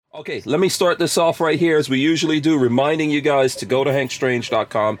Okay, let me start this off right here as we usually do, reminding you guys to go to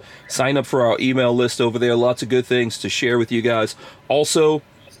hankstrange.com, sign up for our email list over there. Lots of good things to share with you guys. Also,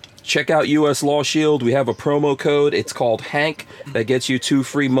 check out US Law Shield. We have a promo code. It's called Hank. That gets you 2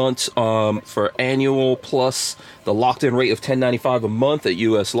 free months for annual plus the locked-in rate of $10.95 a month at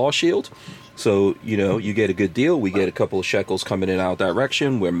US Law Shield. So, you get a good deal. We get a couple of shekels coming in our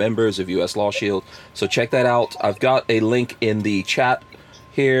direction. We're members of US Law Shield. So check that out. I've got a link in the chat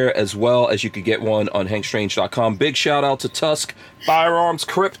here, as well as you could get one on hankstrange.com. Big shout out to Tusk Firearms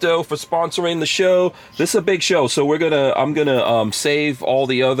Crypto for sponsoring the show. This is a big show, so I'm gonna save all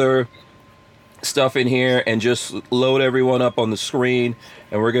the other stuff in here and just load everyone up on the screen,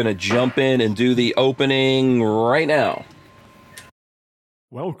 and we're gonna jump in and do the opening right now.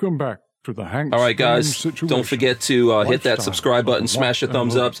 Welcome back to the Hank. All right, guys, don't forget to hit that subscribe button, smash the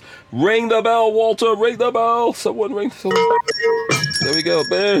thumbs ups, ring the bell, Walter, ring the bell. Someone ring. There we go.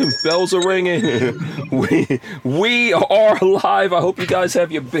 Boom. Bells are ringing. We are live. I hope you guys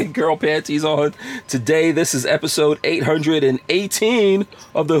have your big girl panties on. Today, this is episode 818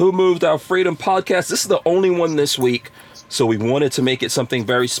 of the Who Moved Our Freedom podcast. This is the only one this week, so we wanted to make it something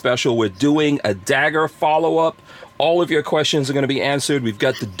very special. We're doing a dagger follow-up. All of your questions are going to be answered. We've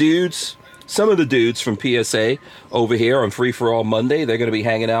got the dudes, some of the dudes from PSA over here on Free For All Monday. They're going to be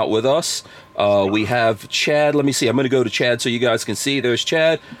hanging out with us. We have Chad. Let me see. I'm going to go to Chad so you guys can see. There's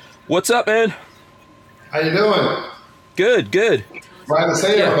Chad. What's up, man? How you doing? Good. Glad to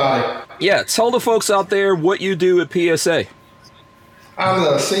see everybody. Yeah, tell the folks out there what you do at PSA. I'm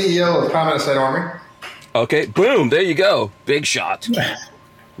the CEO of Common State Army. Okay, boom. There you go. Big shot.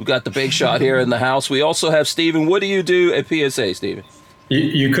 We've got the big shot here in the house. We also have Steven. What do you do at PSA, Steven?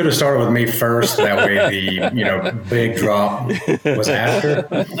 You could have started with me first. That way the big drop was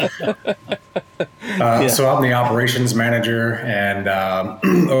after. So I'm the operations manager, and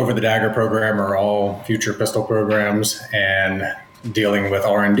over the Dagger program are all future pistol programs and dealing with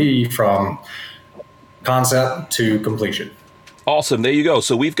R&D from concept to completion. Awesome. There you go.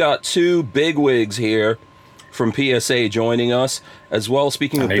 So we've got two bigwigs here from PSA joining us as well.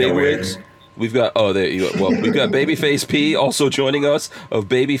 Speaking of bigwigs, we've got there you go. Well, we've got Babyface P also joining us of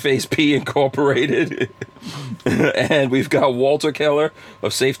Babyface P Incorporated, and we've got Walter Keller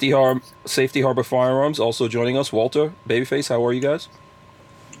of Safety Harbor Firearms also joining us. Walter, Babyface, how are you guys?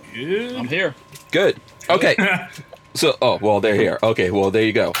 Good. I'm here. Good. Okay. So, they're here. Okay, well, there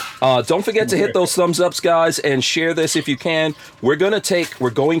you go. Don't forget to hit those thumbs ups, guys, and share this if you can. We're going to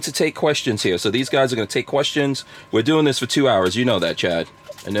take questions here. So these guys are going to take questions. We're doing this for 2 hours. You know that, Chad.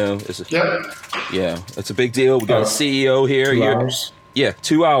 I know. Yep. Yeah, it's a big deal. We got a CEO here. 2 hours? Yeah,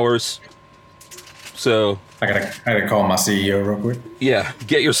 2 hours. So I gotta call my CEO real quick. Yeah,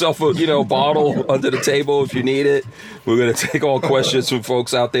 get yourself a bottle under the table if you need it. We're gonna take all questions from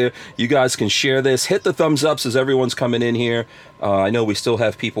folks out there. You guys can share this. Hit the thumbs ups as everyone's coming in here. I know we still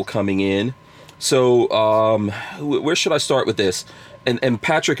have people coming in. So where should I start with this? And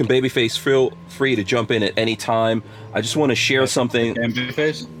Patrick and Babyface, feel free to jump in at any time. I just want to share something. And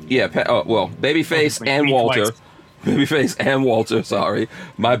Babyface? Yeah, Babyface and Walter. Babyface and Walter, sorry.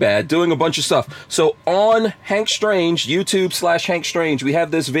 My bad. Doing a bunch of stuff. So on Hank Strange, YouTube/Hank Strange, we have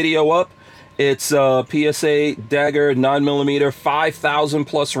this video up. It's PSA Dagger 9mm, 5,000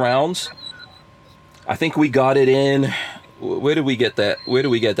 plus rounds. I think we got it in. Where did we get that? Where did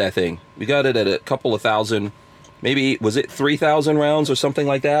we get that thing? We got it at a couple of thousand. Maybe, was it 3,000 rounds or something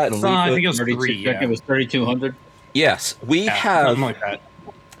like that? And I think it was 3. I think it was 3,200. Yes, we have. Something like that.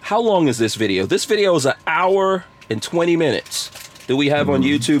 How long is this video? This video is 1 hour and 20 minutes that we have on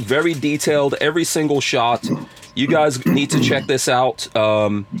YouTube. Very detailed, every single shot. You guys need to check this out.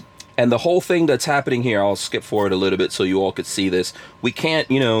 And the whole thing that's happening here, I'll skip forward a little bit so you all could see this. We can't,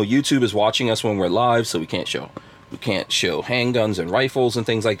 YouTube is watching us when we're live, so we can't show handguns and rifles and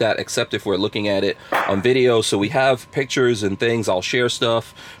things like that, except if we're looking at it on video. So we have pictures and things. I'll share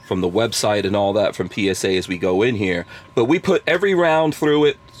stuff from the website and all that from PSA as we go in here. But we put every round through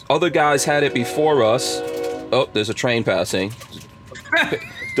it. Other guys had it before us. Oh, there's a train passing.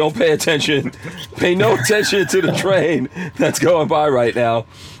 Don't pay attention. Pay no attention to the train that's going by right now.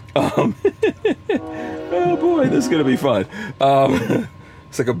 Oh boy, this is going to be fun.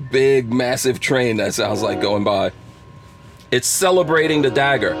 It's like a big, massive train that sounds like going by. It's celebrating the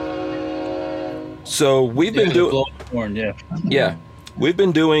Dagger. So we've been doing... Yeah. We've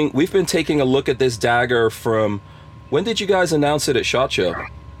been taking a look at this Dagger from... When did you guys announce it at SHOT Show?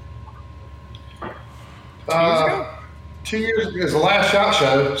 2 years ago. It was the last SHOT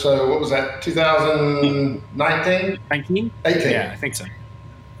Show. So what was that, 2019? 19? 18. Yeah, I think so.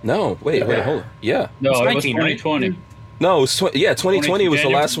 No, wait, hold on. Yeah. No, it was 2020. No, it was 2020 was the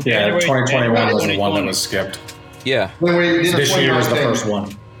last one. Yeah, January, 2021 was the one that 2020. was skipped. Yeah, When we did This year was the 2019. first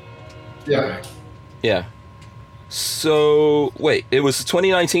one. Yeah. yeah. So wait, it was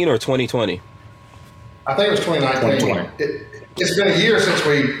 2019 or 2020? I think it was 2019. 2020. It's been a year since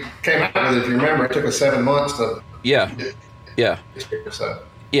we came out with it. If you remember, it took us 7 months to. Yeah, yeah. So.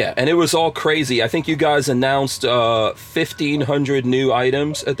 Yeah, and it was all crazy. I think you guys announced 1,500 new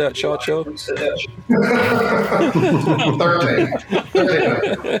items at that SHOT Show.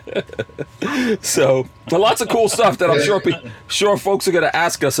 13. So lots of cool stuff that I'm sure folks are going to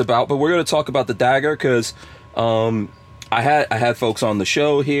ask us about. But we're going to talk about the Dagger because I had folks on the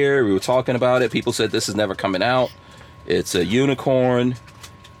show here. We were talking about it. People said this is never coming out. It's a unicorn.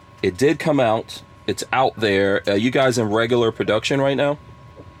 It did come out. It's out there. Are you guys in regular production right now?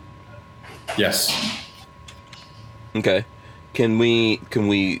 Yes. Okay. Do we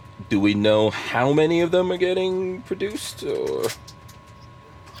know how many of them are getting produced or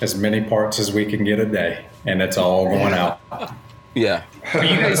As many parts as we can get a day, and it's all going out. yeah. Are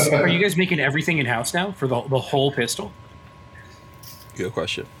you guys making everything in house now for the whole pistol? Good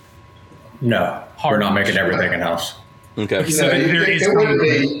question. No, we're not making everything in-house. Okay. You So know, there is it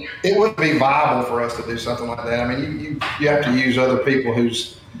wouldn't be viable for us to do something like that. I mean, you have to use other people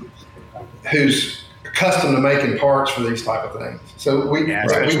who's accustomed to making parts for these type of things. So we do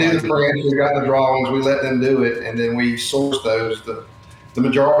the prints, we got the drawings, we let them do it, and then we source those. The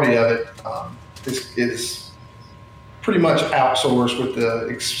majority of it is pretty much outsourced, with the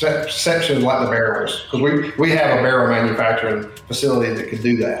exceptions like the barrels, because we have a barrel manufacturing facility that could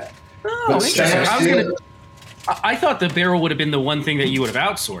do that. Oh, But interesting. I thought the barrel would have been the one thing that you would have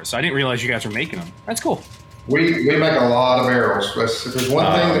outsourced. I didn't realize you guys were making them. That's cool. We make a lot of barrels. If there's one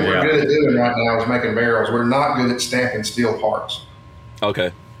thing that we're good at doing right now is making barrels. We're not good at stamping steel parts.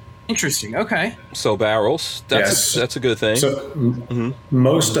 Okay. Interesting. Okay. So barrels. That's a good thing. So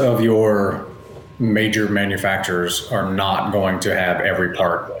most of your major manufacturers are not going to have every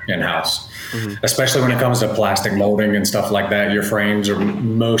part in-house, especially when it comes to plastic molding and stuff like that. Your frames are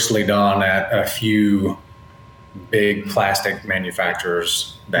mostly done at a few big plastic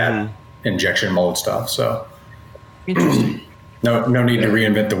manufacturers that injection mold stuff. So Interesting. no need to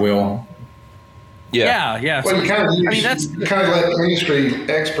reinvent the wheel. yeah. Yeah. Well, So, you kind of I mean, that's you kind of let industry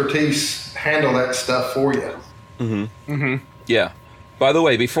expertise handle that stuff for you. Yeah. By the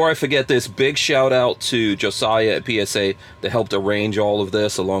way, before I forget this, big shout out to Josiah at PSA that helped arrange all of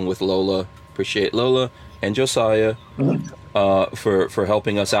this, along with Lola. Appreciate Lola and Josiah for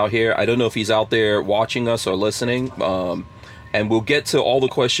helping us out here. I don't know if he's out there watching us or listening. And we'll get to all the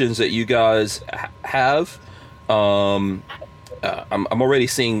questions that you guys have. I'm already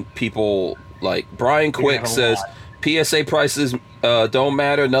seeing people like Brian Quick says PSA prices don't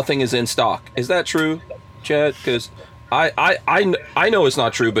matter. Nothing is in stock. Is that true, Chad? Because I know it's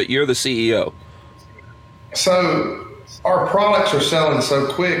not true, but you're the CEO. So our products are selling so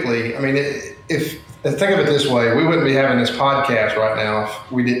quickly. I mean, if think of it this way, we wouldn't be having this podcast right now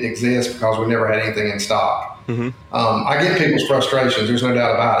if we didn't exist, because we never had anything in stock. I get people's frustrations. There's no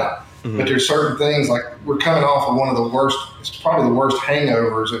doubt about it. But there's certain things, like we're coming off of one of the worst, it's probably the worst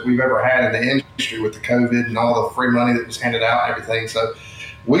hangovers that we've ever had in the industry with the COVID and all the free money that was handed out and everything. So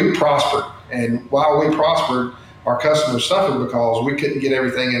we prospered. And while we prospered, our customers suffered because we couldn't get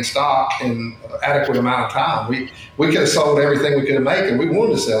everything in stock in an adequate amount of time. We could have sold everything we could have made, and we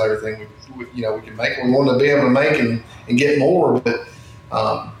wanted to sell everything we could make. We wanted to be able to make and get more, but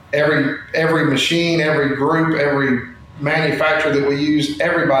every machine, every group, every manufacturer that we use,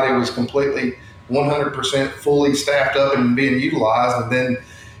 everybody was completely 100% fully staffed up and being utilized. And then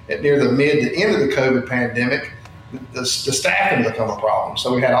near the mid to end of the COVID pandemic, the staffing become a problem.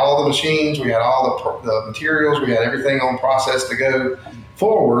 So we had all the machines, we had all the materials, we had everything on process to go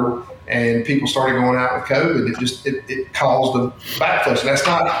forward, and people started going out with COVID. It caused a backflush. And that's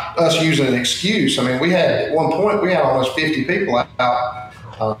not us using an excuse. I mean, at one point we had almost 50 people out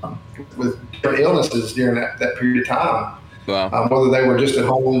with different illnesses during that period of time. Wow. Whether they were just at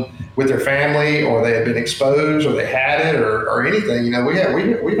home with their family, or they had been exposed, or they had it, or anything.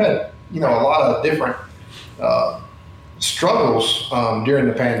 We've had a lot of different struggles during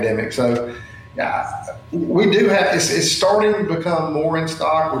the pandemic. So we do have, it's starting to become more in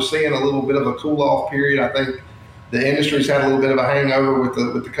stock. We're seeing a little bit of a cool off period. I think the industry's had a little bit of a hangover with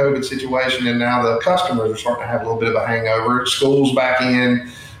the COVID situation, and now the customers are starting to have a little bit of a hangover. School's back in.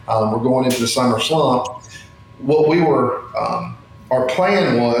 We're going into the summer slump. What we were, our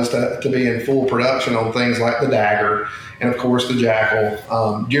plan was to be in full production on things like the Dagger and, of course, the Jackal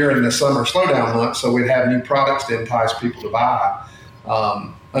during the summer slowdown months, so we'd have new products to entice people to buy.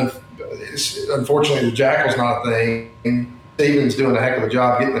 unfortunately, the Jackal's not a thing. Steven's doing a heck of a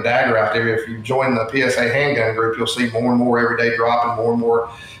job getting the Dagger out there. If you join the PSA handgun group, you'll see more and more every day dropping, more and more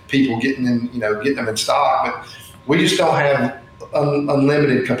people getting them in stock. But we just don't have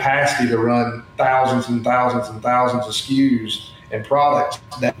unlimited capacity to run thousands and thousands and thousands of SKUs and products.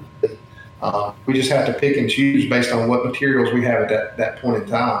 We just have to pick and choose based on what materials we have at that point in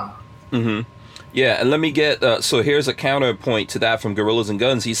time. Mm-hmm. Yeah, and let me get, so here's a counterpoint to that from Gorillas and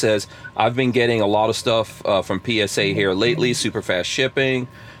Guns. He says, I've been getting a lot of stuff from PSA here lately, super fast shipping.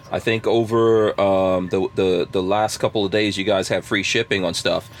 I think over the last couple of days, you guys have free shipping on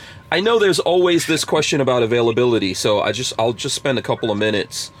stuff. I know there's always this question about availability, so I'll just spend a couple of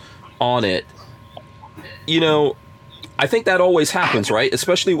minutes on it. I think that always happens, right?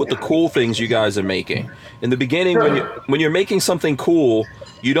 Especially with the cool things you guys are making. In the beginning, when you're making something cool,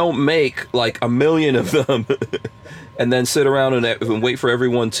 you don't make like 1 million of them and then sit around and wait for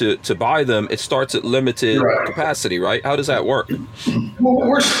everyone to buy them. It starts at limited capacity, right? How does that work? Well,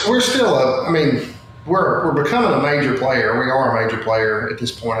 we're still we're becoming a major player. We are a major player at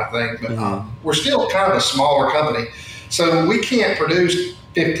this point, I think, but we're still kind of a smaller company. So we can't produce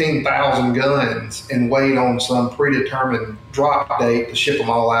 15,000 guns and wait on some predetermined drop date to ship them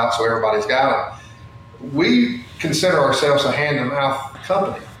all out so everybody's got them. We consider ourselves a hand-to-mouth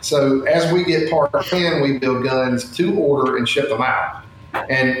company. So as we get parts in, we build guns to order and ship them out.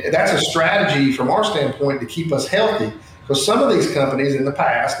 And that's a strategy from our standpoint to keep us healthy, because some of these companies in the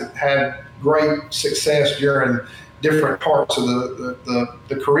past have had great success during different parts of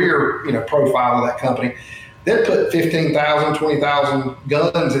the career profile of that company. They'd put 15,000, 20,000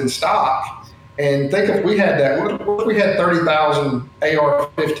 guns in stock. And think if we had that, what if we had 30,000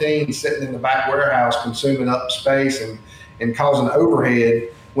 AR-15 sitting in the back warehouse consuming up space and causing overhead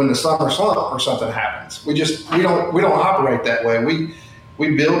when the summer slump or something happens? We don't operate that way.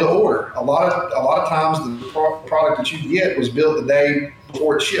 We build to order. A lot of times the product that you get was built the day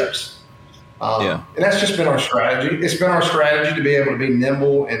before it ships. And that's just been our strategy. It's been our strategy to be able to be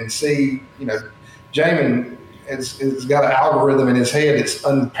nimble and see, Jamin has got an algorithm in his head that's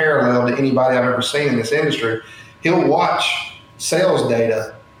unparalleled to anybody I've ever seen in this industry. He'll watch sales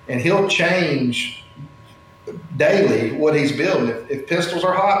data and he'll change daily what he's building. If pistols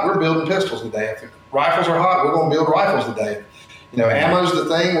are hot, we're building pistols today. If rifles are hot, we're going to build rifles today. Ammo's the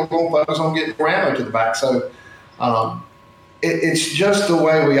thing. We're going to focus on getting more ammo to the back. So it's just the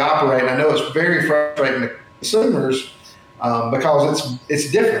way we operate. And I know it's very frustrating to consumers because it's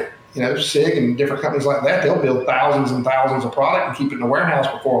different. SIG and different companies like that, they'll build thousands and thousands of product and keep it in the warehouse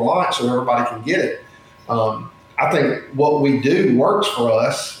before launch so everybody can get it. I think what we do works for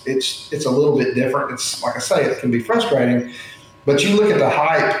us. It's a little bit different. It's like I say, it can be frustrating, but you look at the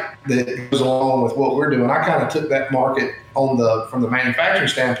hype that goes along with what we're doing. I kind of took that market from the manufacturing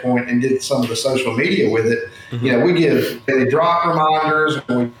standpoint and did some of the social media with it. Mm-hmm. We give daily drop reminders,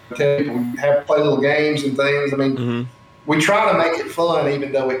 and we tell people we play little games and things. We try to make it fun,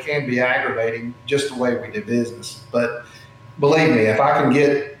 even though it can be aggravating, just the way we do business. But believe me, if I can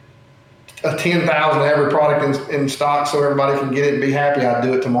get a 10,000 every product in stock so everybody can get it and be happy, I'd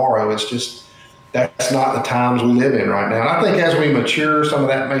do it tomorrow. It's just, that's not the times we live in right now. And I think as we mature, some of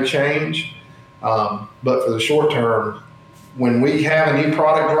that may change. But for the short term, when we have a new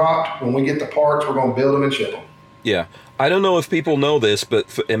product dropped, when we get the parts, we're going to build them and ship them. Yeah. I don't know if people know this,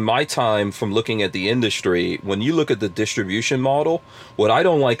 but in my time from looking at the industry, when you look at the distribution model, what I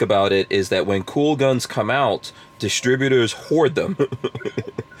don't like about it is that when cool guns come out, distributors hoard them.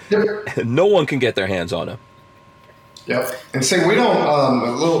 No one can get their hands on them. Yep. And see, we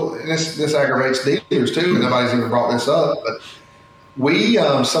don't, this aggravates dealers too, and nobody's even brought this up, but we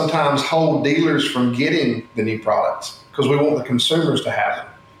sometimes hold dealers from getting the new products because we want the consumers to have them.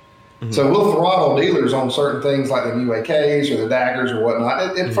 Mm-hmm. So we'll throttle dealers on certain things like the new AKs or the daggers or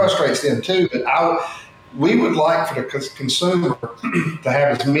whatnot. It frustrates them too, but we would like for the consumer to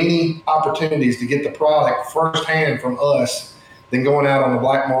have as many opportunities to get the product firsthand from us than going out on the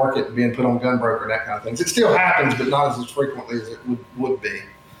black market and being put on Gunbroker and that kind of things. It still happens, but not as frequently as it would be.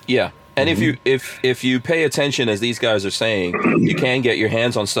 Yeah. And if you pay attention, as these guys are saying, you can get your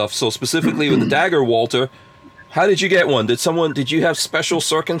hands on stuff. So specifically with the dagger, Walter, how did you get one? Did you have special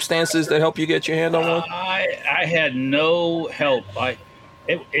circumstances that helped you get your hand on one? I had no help.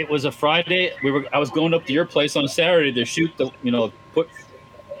 It was a Friday. I was going up to your place on Saturday to shoot put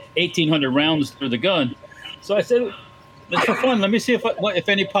 1,800 rounds through the gun. So I said, it's for fun. Let me see if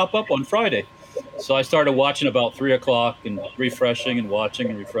any pop up on Friday. So I started watching about 3:00 and refreshing and watching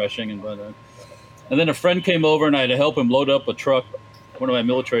and refreshing and then a friend came over and I had to help him load up a truck, one of my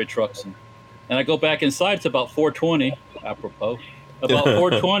military trucks, and I go back inside. It's about 4:20, apropos, about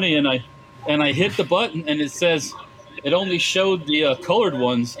 420, and I hit the button, and it says it only showed the colored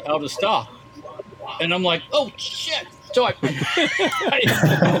ones out of stock, and I'm like, oh shit. So I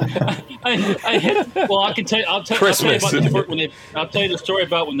hit. Well, I can tell you. I'll tell you the story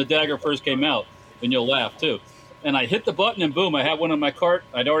about when the Dagger first came out, and you'll laugh too. And I hit the button, and boom, I had one in my cart.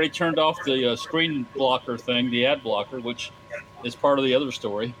 I'd already turned off the screen blocker thing, the ad blocker, which is part of the other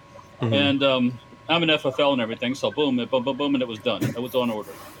story. Mm-hmm. And I'm an FFL and everything, so boom, and it was done. It was on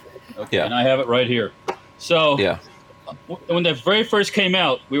order. Okay, yeah. And I have it right here. So yeah. When the very first came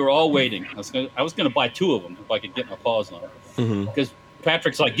out, we were all waiting. I was gonna buy 2 of them if I could get my paws on it. Because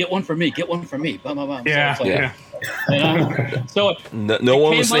Patrick's like, get one for me. Blah, blah, blah. Yeah, so yeah. So no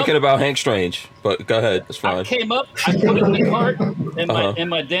one was thinking about Hank Strange, but go ahead, it's fine. I came up, I put it in the cart, and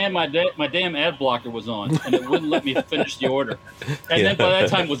my damn ad blocker was on, and it wouldn't let me finish the order. And then by that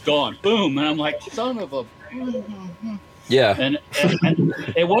time it was gone. Boom, and I'm like, son of a. Yeah. And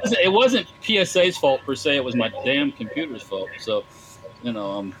it wasn't PSA's fault per se. It was my damn computer's fault. So,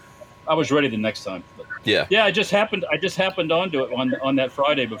 I was ready the next time. But yeah. I just happened onto it on that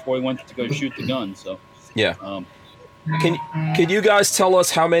Friday before we went to go shoot the gun. So yeah. Can you guys tell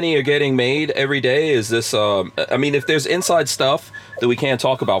us how many are getting made every day? Is this I mean, if there's inside stuff that we can't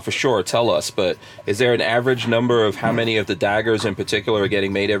talk about, for sure, tell us. But is there an average number of how many of the daggers in particular are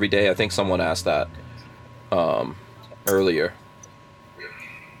getting made every day? I think someone asked that earlier.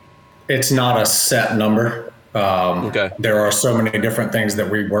 It's not a set number. Okay. There are so many different things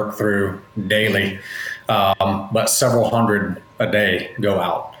that we work through daily, but several hundred a day go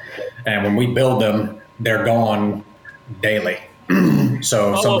out. And when we build them, they're gone daily.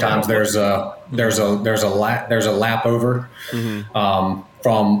 So sometimes there's a lap over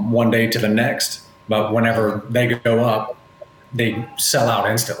from one day to the next. But whenever they go up, they sell out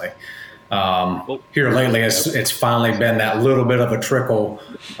instantly. Here lately, it's finally been that little bit of a trickle.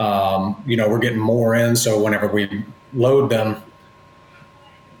 We're getting more in, so whenever we load them,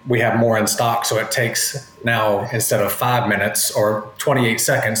 we have more in stock. So it takes now, instead of 5 minutes or 28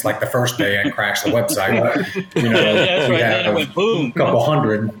 seconds like the first day and crash the website, that's right. And it went boom. A couple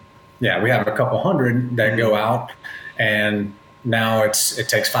hundred. Yeah, we have a couple hundred that go out, and now it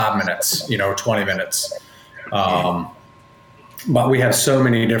takes 5 minutes, 20 minutes. But we have so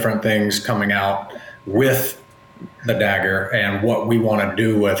many different things coming out with the Dagger and what we want to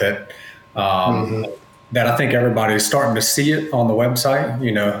do with it, that I think everybody's starting to see it on the website,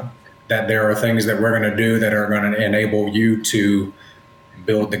 that there are things that we're going to do that are going to enable you to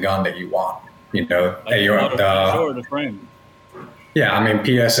build the gun that you want. The frame. Yeah, I mean,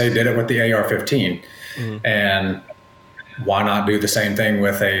 PSA did it with the AR-15. And why not do the same thing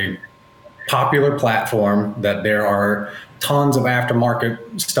with a popular platform that there are tons of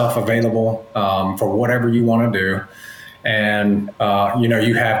aftermarket stuff available for whatever you want to do. And,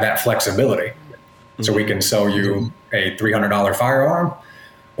 you have that flexibility. So we can sell you a $300 firearm,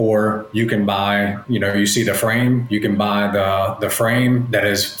 or you can buy, you see the frame, you can buy the frame that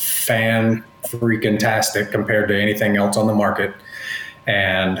is fan-freaking-tastic compared to anything else on the market.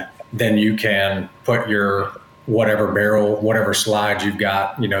 And then you can put your whatever barrel, whatever slide you've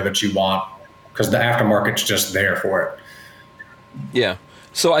got, that you want, because the aftermarket's just there for it. Yeah.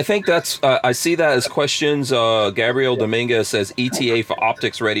 So I think that's, I see that as questions. Gabriel Dominguez says ETA for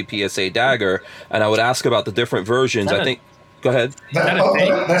optics ready PSA Dagger. And I would ask about the different versions. Go ahead.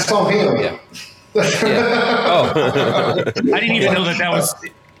 That's on him. Yeah. Oh. I didn't even know that was,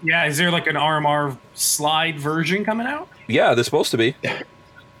 is there like an RMR slide version coming out? Yeah, there's supposed to be.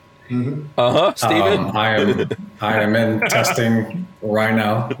 Steven? I am in testing right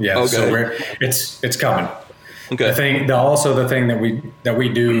now. Yeah. Okay. So it's coming. Okay. The thing that we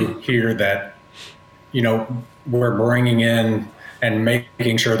do here that, we're bringing in and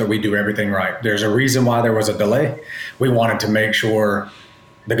making sure that we do everything right. There's a reason why there was a delay. We wanted to make sure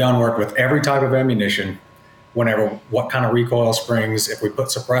the gun worked with every type of ammunition, what kind of recoil springs, if we put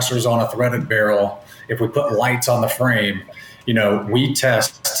suppressors on a threaded barrel, if we put lights on the frame, we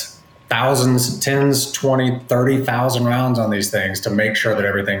test thousands, 10s, 20, 30,000 rounds on these things to make sure that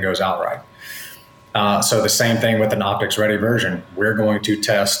everything goes out right. So the same thing with an optics ready version. We're going to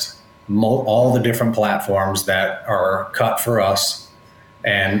test all the different platforms that are cut for us,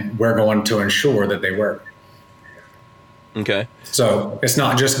 and we're going to ensure that they work. Okay. So it's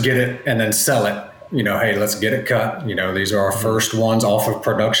not just get it and then sell it. Hey, let's get it cut. These are our first ones off of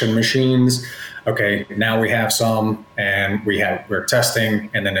production machines. Okay, now we have some, and we're testing,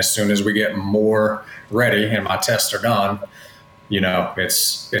 and then as soon as we get more ready and my tests are done,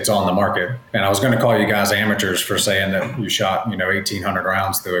 it's on the market. And I was going to call you guys amateurs for saying that you shot 1,800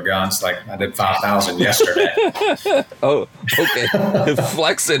 rounds through a gun. It's like I did 5,000 yesterday. Oh, okay.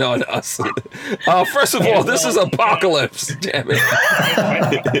 Flexing on us. First of all, this is Apocalypse. Damn it.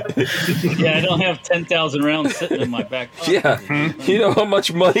 Yeah, I don't have 10,000 rounds sitting in my back pocket. Yeah. You know how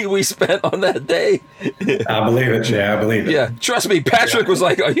much money we spent on that day? I believe it. Yeah, I believe it. Yeah. Trust me, Patrick was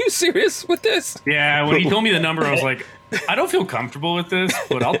like, are you serious with this? Yeah, when he told me the number, I was like, I don't feel comfortable with this,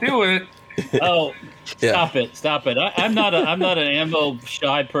 but I'll do it. Oh, Yeah. stop it! I'm not an ammo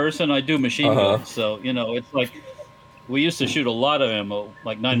shy person. I do machine guns, so it's like we used to shoot a lot of ammo,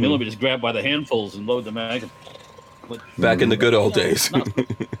 like 9mm, grab by the handfuls and load the mag. Back in the good old days.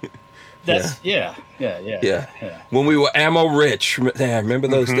 That's yeah. When we were ammo rich. Damn, remember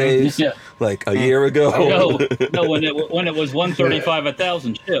those days? Yeah. Like a year ago? No, when it was 135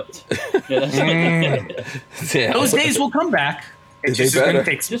 1,000 shipped. Yeah, Damn. Those days will come back. It's They just going better. to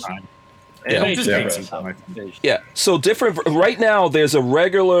take some time. Yeah. It'll just take some time. Yeah. So different. Right now, there's a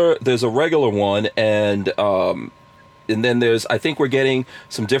regular one, and then there's. I think we're getting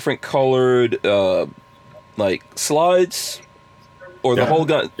some different colored like slides, or the whole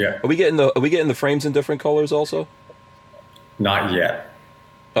gun. Yeah. Are we getting the frames in different colors also? Not yet,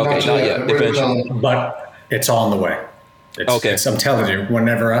 Okay, not yet. Eventually. but it's on the way. Okay. I'm telling you,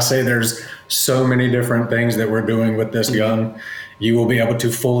 whenever I say there's so many different things that we're doing with this gun, you will be able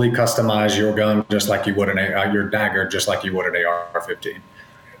to fully customize your gun just like you would your dagger, just like you would an AR-15.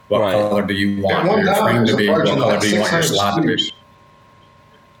 What Right. color do you want At one your time, frame it to was be? What approaching color like do you want your 600 slide to be?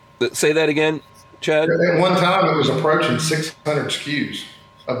 SKUs. Say that again, Chad. At one time, it was approaching 600 SKUs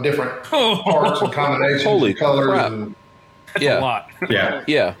of different parts and combinations Holy and colors. crap. And That's Yeah. a lot. Yeah.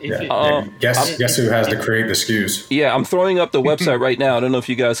 Yeah. Guess who has to create the SKUs? Yeah, I'm throwing up the website right now. I don't know if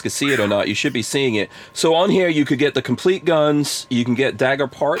you guys could see it or not. You should be seeing it. So on here, you could get the complete guns. You can get dagger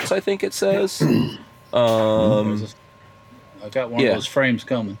parts, I think it says. I got one Yeah. of those frames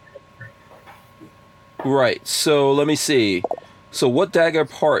coming. Right. So let me see. So what dagger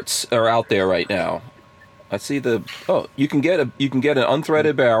parts are out there right now? I see you can get an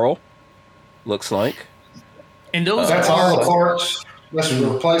unthreaded barrel. Looks like. And those that's are all the parts. That's the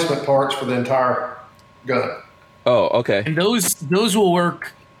replacement parts for the entire gun. Oh, okay. And those will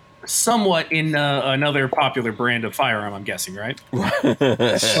work somewhat in another popular brand of firearm, I'm guessing, right?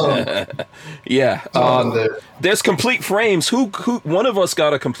 Some Yeah. of them do. There's complete frames. Who? One of us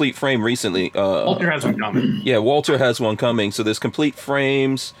got a complete frame recently. Walter has one coming. Yeah, Walter has one coming. So there's complete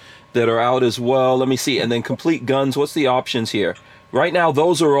frames that are out as well. Let me see. And then complete guns. What's the options here? Right now,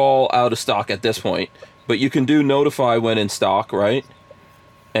 those are all out of stock at this point. But you can do notify when in stock, right?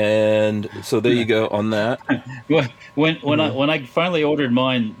 And so there you go on that. When I finally ordered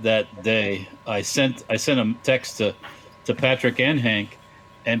mine that day, I sent a text to Patrick and Hank,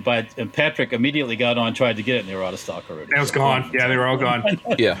 and Patrick immediately got on, tried to get it, and they were out of stock already. That was gone. Yeah, they were all gone.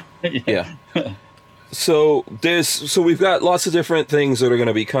 Yeah. So we've got lots of different things that are going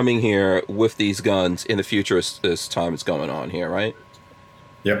to be coming here with these guns in the future as time is going on here, right?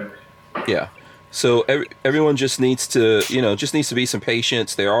 Yep. Yeah. So everyone just needs to be some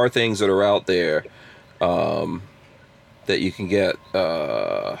patience. There are things that are out there that you can get.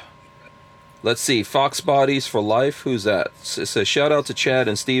 Let's see, Fox Bodies for Life. Who's that? It says shout out to Chad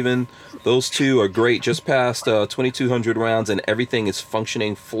and Steven. Those two are great. Just passed 2,200 rounds and everything is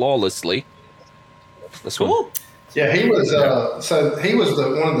functioning flawlessly. This one. Yeah, he was. He was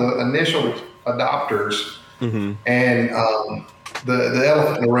one of the initial adopters, and the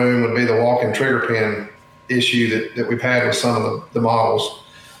elephant in the room would be the walk-in trigger pin issue that we've had with some of the models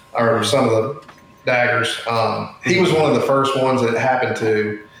or some of the daggers. He was one of the first ones that it happened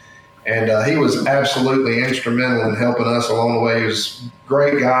to, and he was absolutely instrumental in helping us along the way. He was a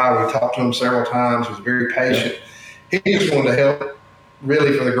great guy. We talked to him several times. He was very patient. He just wanted to help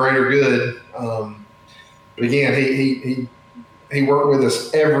really for the greater good. But again, he worked with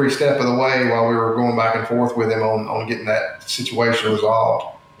us every step of the way while we were going back and forth with him on getting that situation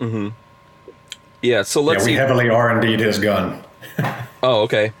resolved. Mm-hmm. Yeah, so let's see. We heavily R&D'd his gun. Oh,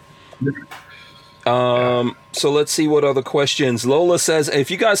 okay. So let's see what other questions. Lola says,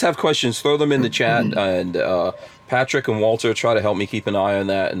 if you guys have questions, throw them in the chat, and Patrick and Walter try to help me keep an eye on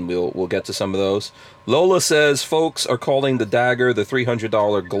that, and we'll get to some of those. Lola says, folks are calling the dagger the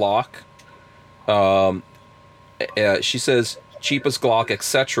 $300 Glock. She says, cheapest Glock,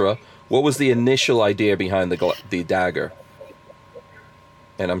 etc. What was the initial idea behind the dagger?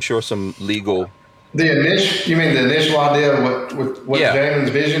 And I'm sure some legal You mean the initial idea of what Yeah. Jamin's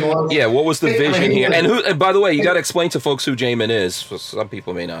vision was? Yeah, what was the vision he here? was- And by the way, you got to explain to folks who Jamin is. Some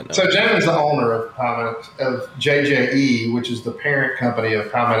people may not know. So Jamin's the owner of JJE, which is the parent company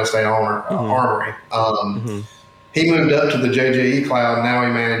of Palmetto State Armory. He moved up to the JJE cloud. Now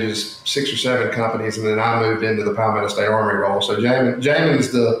he manages 6 or 7 companies, and then I moved into the Palmetto State Armory role. So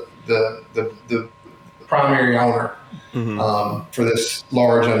Jamin's the primary owner for this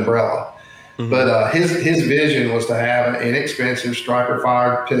large umbrella. But his vision was to have an inexpensive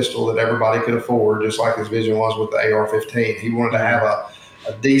striker-fired pistol that everybody could afford, just like his vision was with the AR-15. He wanted to have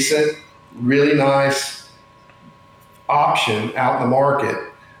a decent, really nice option out in the market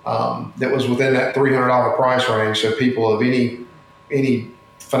that was within that $300 price range, so people of any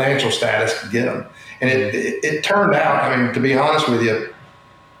financial status could get them. And it turned out, I mean, to be honest with you,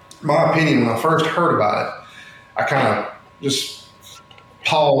 my opinion, when I first heard about it, I kind of just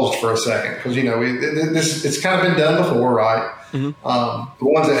paused for a second because it's kind of been done before, right? The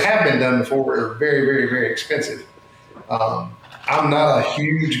ones that have been done before are very, very, very expensive. I'm not a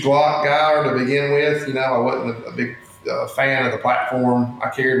huge Glock guy to begin with. I wasn't a big fan of the platform. I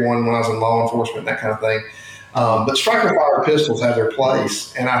carried one when I was in law enforcement, that kind of thing. But striker-fired pistols have their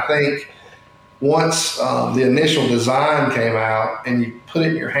place, and I think once the initial design came out and you put it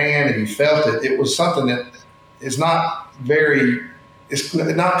in your hand and you felt it, it was something that is not it's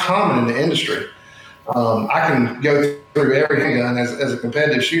not common in the industry. I can go through every handgun as a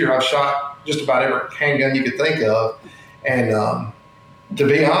competitive shooter. I've shot just about every handgun you could think of. And to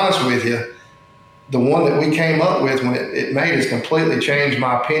be honest with you, the one that we came up with when it made us completely changed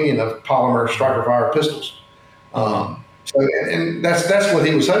my opinion of polymer striker-fired pistols. And that's what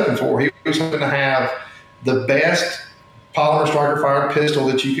he was hoping for. He was hoping to have the best polymer striker-fired pistol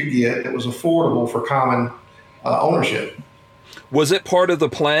that you could get that was affordable for common ownership. Was it part of the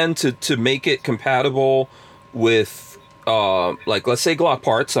plan to make it compatible with, like, let's say Glock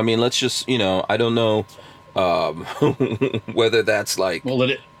parts? I mean, let's just, I don't know whether that's like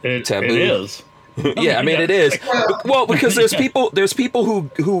it taboo. It is. Yeah, I mean, it is. Well, because there's people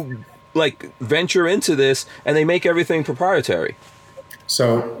who like venture into this and they make everything proprietary.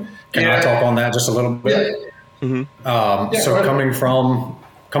 So can I talk on that just a little bit? So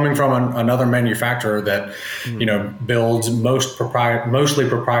coming from another manufacturer that builds mostly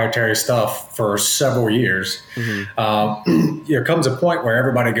proprietary stuff for several years, there comes a point where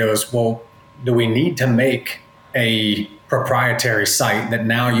everybody goes, well, do we need to make a proprietary sight that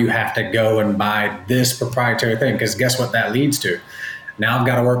now you have to go and buy this proprietary thing? Because guess what that leads to? Now I've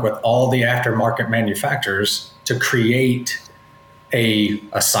got to work with all the aftermarket manufacturers to create a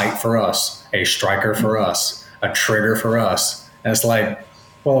sight for us, a striker for us, a trigger for us. And it's like,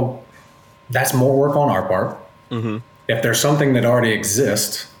 well, that's more work on our part. If there's something that already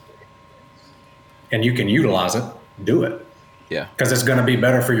exists and you can utilize it, do it. Yeah. Because it's going to be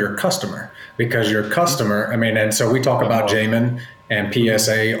better for your customer. Because your customer, and so we talk about Jamin and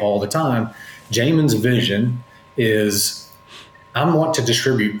PSA all the time. Jamin's vision is, I want to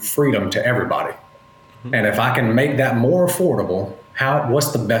distribute freedom to everybody. And if I can make that more affordable,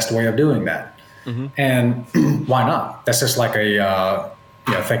 what's the best way of doing that? And why not? That's just like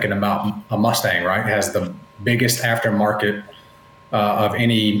thinking about a Mustang, right? It has the biggest aftermarket of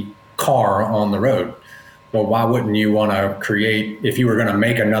any car on the road. Well, why wouldn't you want to create, if you were going to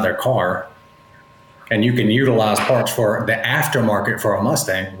make another car and you can utilize parts for the aftermarket for a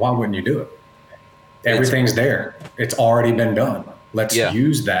Mustang, why wouldn't you do it? Everything's there. It's already been done. Let's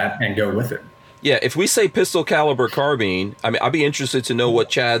use that and go with it. Yeah, if we say pistol caliber carbine, I mean, I'd be interested to know what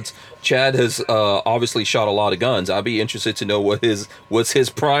Chad has obviously shot a lot of guns. I'd be interested to know what's his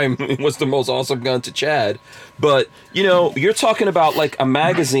prime, what's the most awesome gun to Chad. But, you're talking about like a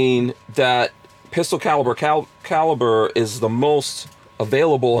magazine that pistol caliber is the most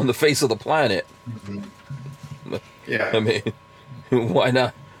available on the face of the planet. Yeah. I mean, why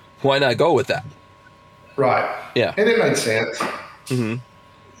not go with that? Right. Yeah. And it made sense.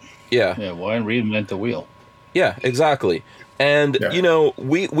 Yeah. Yeah, why reinvent the wheel? Yeah, exactly. And,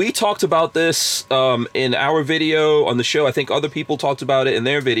 we talked about this in our video on the show. I think other people talked about it in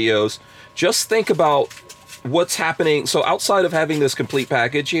their videos. Just think about what's happening. So outside of having this complete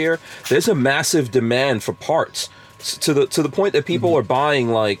package here, there's a massive demand for parts to the point that people are buying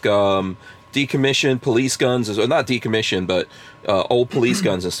like decommissioned police guns, or not decommissioned, but old police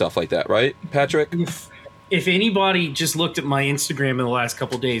guns and stuff like that. Right, Patrick? If anybody just looked at my Instagram in the last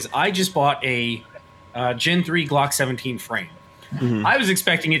couple of days, I just bought a Gen 3 Glock 17 frame. I was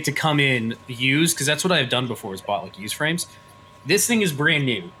expecting it to come in used because that's what I've done before, is bought like used frames. This thing is brand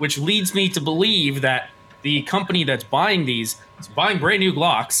new, which leads me to believe that the company that's buying these is buying brand new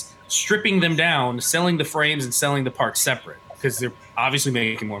Glocks, stripping them down, selling the frames, and selling the parts separate because they're obviously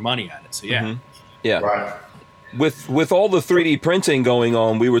making more money at it. So Yeah. Right. With all the 3D printing going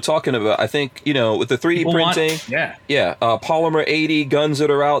on, we were talking about, I think, with the 3D People want- printing, Polymer 80 guns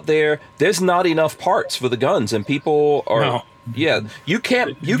that are out there, there's not enough parts for the guns, and people are, No. you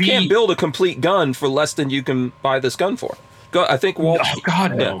can't build a complete gun for less than you can buy this gun for. I think Walt, Oh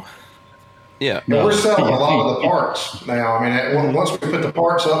God, no. yeah. But we're selling a lot of the parts now. I mean, once we put the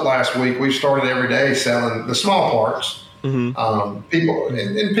parts up last week, we started every day selling the small parts. People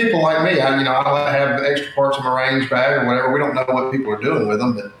and people like me, I have extra parts in my range bag or whatever. We don't know what people are doing with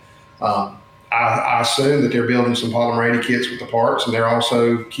them, but I assume that they're building some Polymer 80 kits with the parts, and they're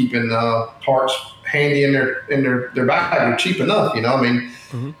also keeping parts handy in their bag. They're cheap enough,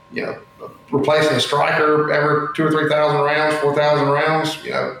 replacing a striker every 2,000 or 3,000 rounds, 4,000 rounds.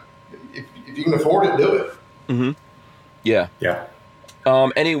 If you can afford it, do it. Yeah. Yeah.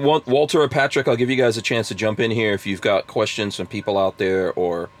 Walter or Patrick, I'll give you guys a chance to jump in here if you've got questions from people out there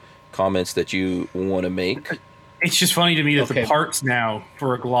or comments that you want to make. It's just funny to me that the parts now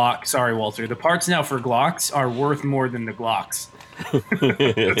for a Glock, sorry, Walter, the parts now for Glocks are worth more than the Glocks.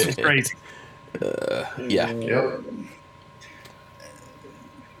 That's just crazy. Yeah. Yep.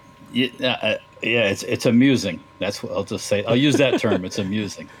 It's amusing. That's what I'll just say. I'll use that term. It's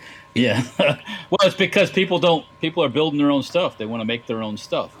amusing. Yeah. Well, it's because people are building their own stuff. They want to make their own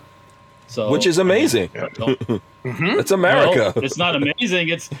stuff. So, which is amazing. It's America. No, it's not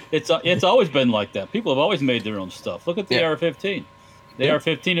amazing. It's always been like that. People have always made their own stuff. Look at the AR-15. The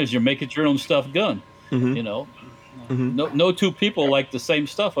AR-15 is your make it your own stuff gun. No two people like the same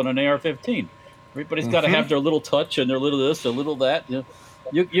stuff on an AR-15. Everybody's got to have their little touch and their little this, their little that.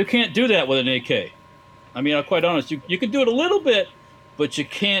 You can't do that with an AK. I mean, I'm quite honest. You can do it a little bit, but you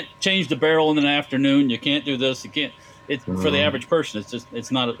can't change the barrel in an afternoon. You can't do this. You can't. It's for the average person.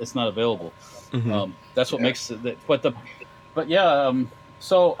 It's not available. That's what makes it.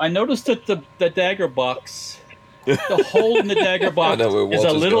 So I noticed that the dagger box, the hole in the dagger box is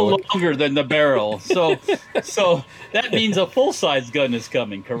a little longer than the barrel. So that means a full size gun is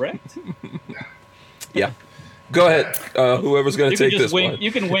coming. Correct? Yeah. Go ahead. Whoever's going to take this one.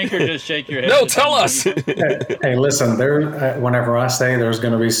 You can wink or just shake your head. No, tell us. Hey, listen, whenever I say there's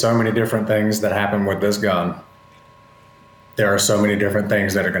going to be so many different things that happen with this gun, there are so many different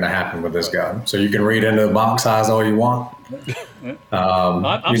things that are going to happen with this gun. So you can read into the box size all you want.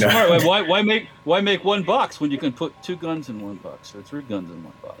 I'm smart. Why make one box when you can put two guns in one box or three guns in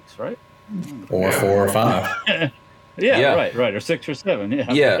one box, right? Or 4 or 5. Yeah, right, or 6 or 7. Yeah.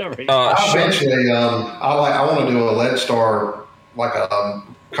 Eventually, I want to do a Lead Star, like a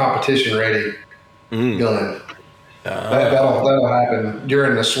competition ready gun. That'll happen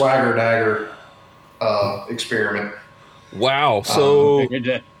during the Swagger Dagger experiment. Wow. So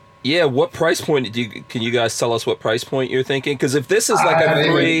what price point can you guys tell us what price point you're thinking? Because if this is like a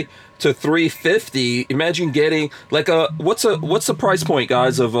 3 to 350, imagine getting like what's the price point,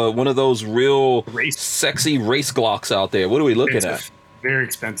 guys, of one of those real sexy race Glocks out there? What are we looking at? Very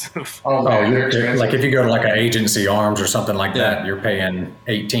expensive. They're expensive. Like if you go to like an Agency Arms or something like that, you're paying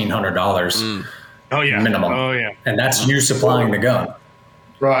 $1,800 minimum. Oh yeah. And that's you supplying the gun.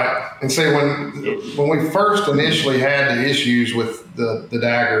 Right. And see, when we first initially had the issues with the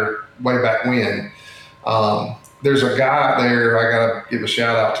Dagger way back when, there's a guy out there I got to give a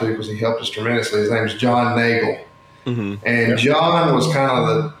shout out to because he helped us tremendously. His name's John Nagel. And John was kind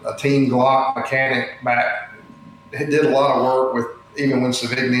of a Team Glock mechanic back. He did a lot of work with, even when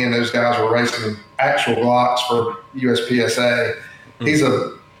Savigny and those guys were racing actual Glocks for USPSA. He's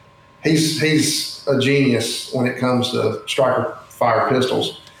a genius when it comes to striker fire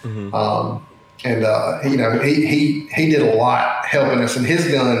pistols. He did a lot helping us. And his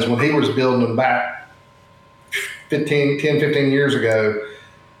guns, when he was building them back 15 years ago,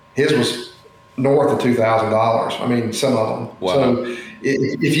 his was north of $2,000. I mean, some of them. Wow. So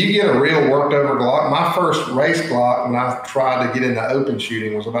if you get a real worked over Glock, my first race Glock when I tried to get into open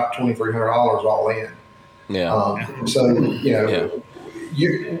shooting was about $2,300 all in.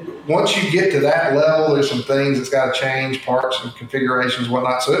 Once you get to that level, there's some things that's got to change, parts and configurations,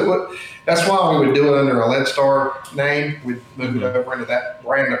 whatnot. So that's why we would do it under a Lead Star name. We'd move it over into that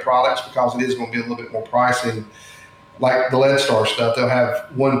brand of products because it is going to be a little bit more pricey. Like the Lead Star stuff, they'll have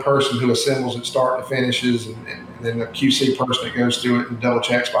one person who assembles it start to finishes, and then a QC person that goes through it and double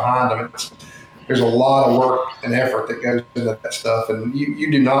checks behind them. There's a lot of work and effort that goes into that stuff, and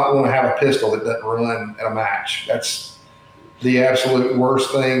you do not want to have a pistol that doesn't run at a match. That's the absolute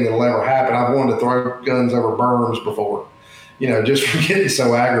worst thing that'll ever happen. I've wanted to throw guns over berms before, just for getting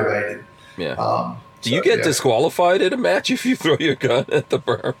so aggravated. Yeah. Do you get disqualified at a match if you throw your gun at the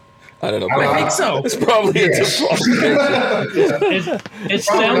berm? I don't know. I think so. It's probably a defrost. It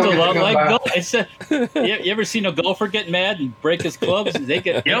sounds a lot like golf. You ever seen a golfer get mad and break his clubs? They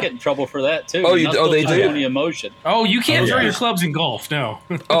get in trouble for that too. Oh, they do? Any emotion. Oh, you can't throw your clubs in golf. No.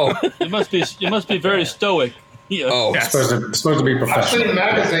 Oh, you must be very stoic. Yeah. Oh, It's supposed to be I've professional. seen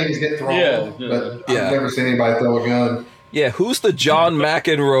magazines get thrown, but I've never seen anybody throw a gun. yeah. Who's the John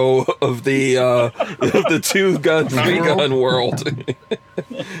McEnroe of the 2-gun, 3-gun world?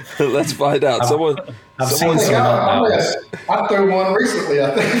 Let's find out. I've seen I some. I threw one recently, I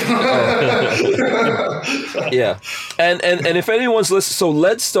think. Yeah, and if anyone's listening, so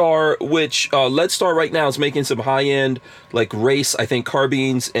Leadstar, which Leadstar right now is making some high end like race, I think,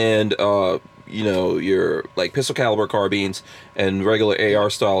 carbines and your like pistol caliber carbines and regular AR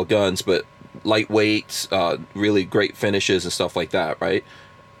style guns, but lightweight, really great finishes and stuff like that, right?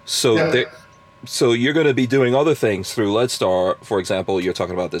 So so you're going to be doing other things through Leadstar. For example, you're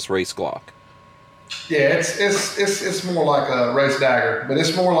talking about this race Glock. Yeah, it's more like a race dagger, but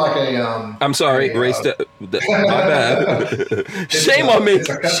it's more like a. I'm sorry, my bad. Shame on me.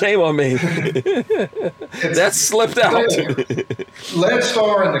 Shame on me. That slipped out.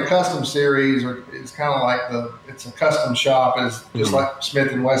 Leadstar and the custom series it's kind of like it's a custom shop, is just like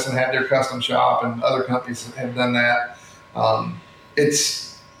Smith and Wesson had their custom shop, and other companies have done that.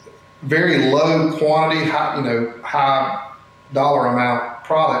 It's very low quantity, high dollar amount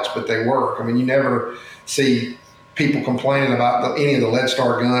products, but they work. I mean, you never see people complaining about any of the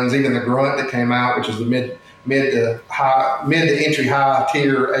Leadstar guns, even the Grunt that came out, which is the mid to entry high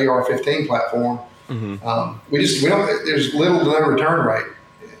tier AR-15 platform. Mm-hmm. We don't. There's little to no return rate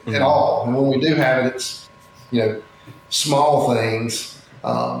at all, and when we do have it, it's small things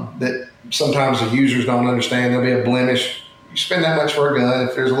that sometimes the users don't understand. There'll be a blemish. You spend that much for a gun,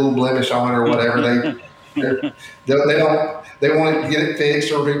 if there's a little blemish on it or whatever, they want to get it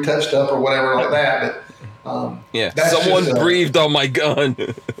fixed or be touched up or whatever like that. But someone breathed on my gun.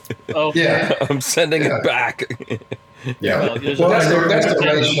 Oh yeah, I'm sending it back. Yeah, well, that's the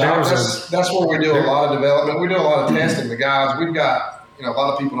race shop. That's where we do a lot of development. We do a lot of testing. The guys, we've got, a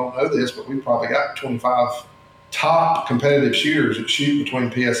lot of people don't know this, but we've probably got 25 top competitive shooters that shoot between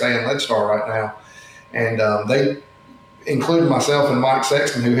PSA and Leadstar right now, and they, including myself and Mike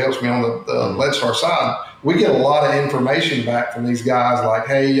Sexton, who helps me on the Leadstar side. We get a lot of information back from these guys, like,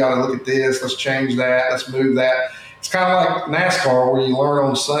 hey, you ought to look at this. Let's change that. Let's move that. It's kind of like NASCAR, where you learn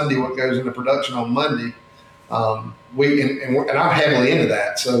on Sunday what goes into production on Monday. And I'm heavily into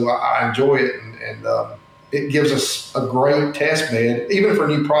that, so I enjoy it, and it gives us a great test bed, even for a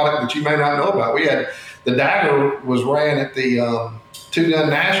new product that you may not know about. We had the Dagger was ran at the 2-Gun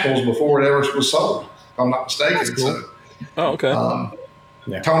Nationals before it ever was sold, if I'm not mistaken. That's cool. So, oh, okay.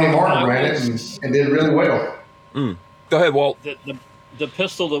 Tony Martin ran it and did really well. Go ahead, Walt. The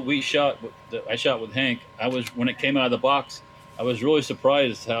pistol that I shot with Hank, when it came out of the box, I was really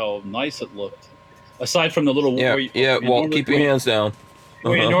surprised how nice it looked. Aside from the little Walt, keep your hands down.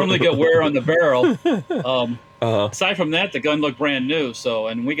 Where you normally get wear on the barrel. Aside from that, the gun looked brand new. So,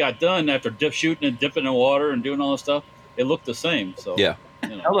 and we got done after shooting and dipping in water and doing all this stuff. It looked the same. So yeah,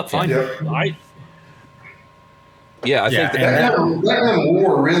 that looked fine. I think that gun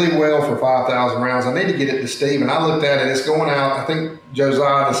wore really well for 5,000 rounds. I need to get it to Steve, and I looked at it. It's going out. I think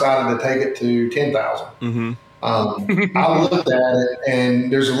Josiah decided to take it to 10,000. Mm-hmm. I looked at it,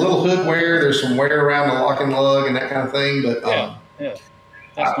 and there's a little hood wear. There's some wear around the lock and lug and that kind of thing. But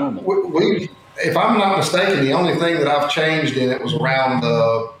that's normal. If I'm not mistaken, the only thing that I've changed in it was around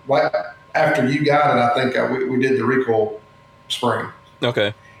right after you got it. I think we did the recoil spring.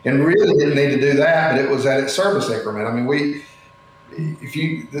 Okay. And really didn't need to do that, but it was at its service increment. I mean,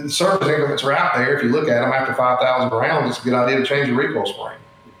 the service increments are out there. If you look at them after 5,000 rounds, it's a good idea to change the recoil spring.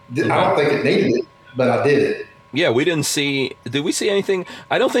 I don't think it needed it, but I did it. Yeah, we didn't see. Did we see anything?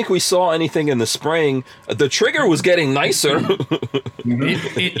 I don't think we saw anything in the spring. The trigger was getting nicer.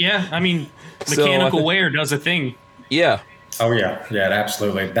 I mean, mechanical wear does a thing. Yeah. Oh yeah,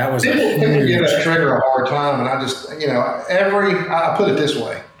 absolutely. That was. People give that trigger a hard time, and I just, I put it this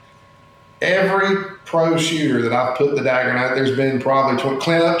way: every pro shooter that I've put the Dagger in, there's been probably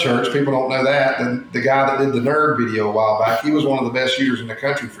Clint Upchurch. People don't know that. The guy that did the nerd video a while back, he was one of the best shooters in the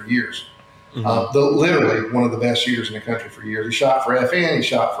country for years. Mm-hmm. Literally one of the best shooters in the country for years. He shot for FN. He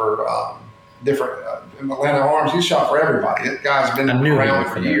shot for different Atlanta Arms. He shot for everybody. That guy's been around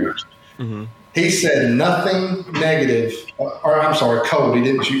for years. Mm-hmm. He said nothing negative, or I'm sorry, Colt. He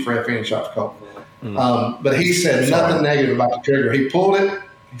didn't shoot for FN. He shot for Colt. Mm-hmm. But he said nothing negative about the trigger. He pulled it.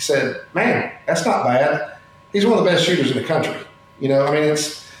 He said, "Man, that's not bad." He's one of the best shooters in the country.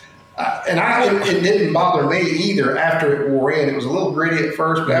 It didn't bother me either after it wore in. It was a little gritty at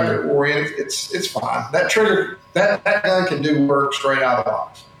first, but after it wore in, it's fine. That trigger, that gun can do work straight out of the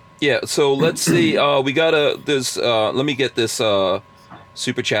box. Yeah, so let's see. We got let me get this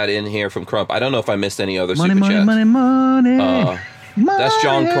super chat in here from Crump. I don't know if I missed any other super chats. Money. That's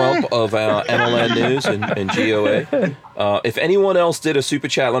John Crump of NLN News and GOA. If anyone else did a super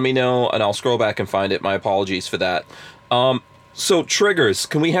chat, let me know, and I'll scroll back and find it. My apologies for that. So triggers,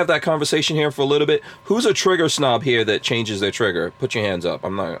 can we have that conversation here for a little bit? Who's a trigger snob here that changes their trigger? Put your hands up.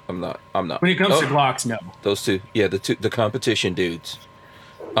 I'm not. When it comes to Glocks, no. Those two, yeah, the competition dudes.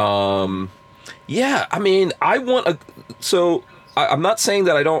 Yeah, I mean, I'm not saying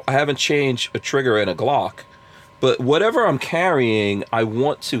that I haven't changed a trigger in a Glock, but whatever I'm carrying, I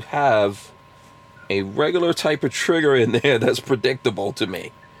want to have a regular type of trigger in there that's predictable to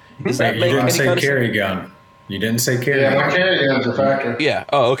me. Does that make any kind of carry gun? You didn't say carry. Yeah, my carry guns are factory. Yeah.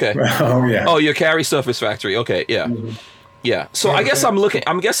 Oh, okay. Oh, yeah. Oh, your carry stuff is factory. Okay. Yeah. Mm-hmm. Yeah. So I guess I'm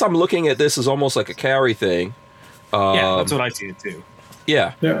looking at this as almost like a carry thing. Yeah, that's what I see it too.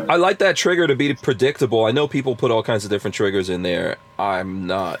 Yeah. I like that trigger to be predictable. I know people put all kinds of different triggers in there. I'm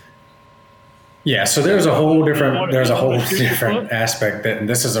not. Yeah, so there's a whole different aspect and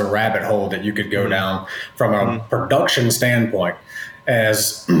this is a rabbit hole that you could go down from a production standpoint.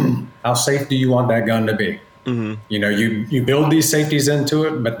 As how safe do you want that gun to be? Mm-hmm. You know, you build these safeties into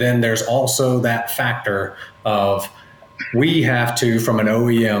it, but then there's also that factor of we have to, from an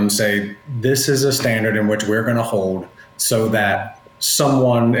OEM, say this is a standard in which we're going to hold so that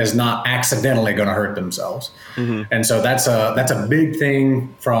someone is not accidentally going to hurt themselves. Mm-hmm. And so that's a big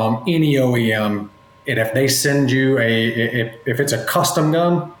thing from any OEM. And if they send you if it's a custom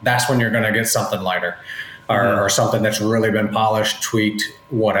gun, that's when you're going to get something lighter or something that's really been polished, tweaked,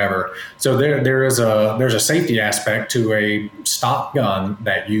 whatever. So there's a safety aspect to a stock gun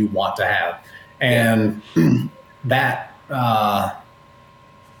that you want to have. And that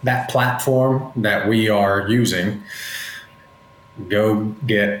platform that we are using, go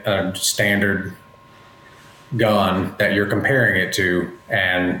get a standard gun that you're comparing it to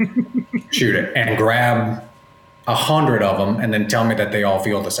and shoot it and grab 100 of them and then tell me that they all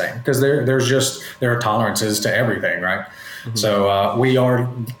feel the same, because there are tolerances to everything, right? Mm-hmm. So we are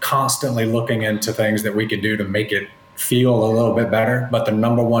constantly looking into things that we can do to make it feel a little bit better. But the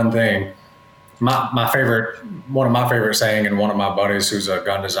number one thing, one of my favorite saying, and one of my buddies who's a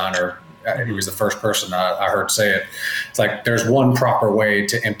gun designer, he was the first person I heard say it. It's like, there's one proper way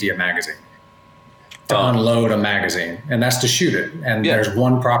to empty a magazine, to unload a magazine, and that's to shoot it. And there's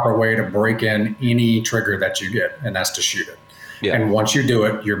one proper way to break in any trigger that you get, and that's to shoot it. Yeah. And once you do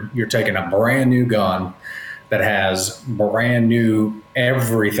it, you're taking a brand new gun that has brand new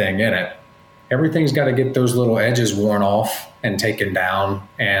everything in it. Everything's got to get those little edges worn off and taken down.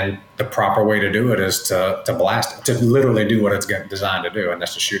 And the proper way to do it is to blast it, to literally do what it's designed to do, and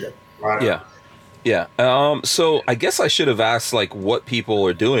that's to shoot it. Right. Yeah. Yeah. So I guess I should have asked, like, what people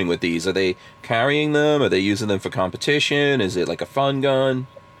are doing with these. Are they carrying them? Are they using them for competition? Is it like a fun gun?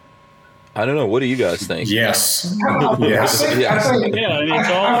 I don't know. What do you guys think? Yes. Yes. I mean, it's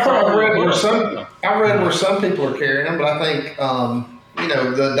all. I've read where some people are carrying them, but I think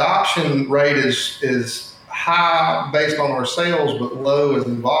the adoption rate is high based on our sales, but low as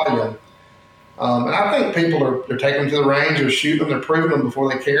in volume. And I think people are taking them to the range or shooting them. They're proving them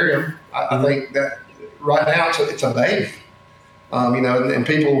before they carry them. I think that right now it's a baby. And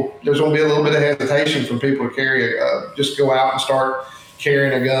people, there's going to be a little bit of hesitation from people to carry just go out and start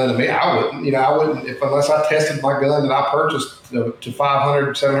carrying a gun. I mean, I wouldn't, unless I tested my gun that I purchased to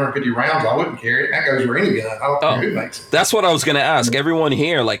 500, 750 rounds, I wouldn't carry it. That goes for any gun. I don't care who makes it. That's what I was going to ask everyone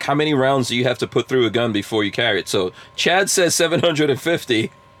here. Like, how many rounds do you have to put through a gun before you carry it? So Chad says 750.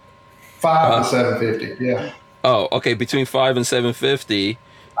 5 to 750, yeah. Oh, okay, between 5 and 750.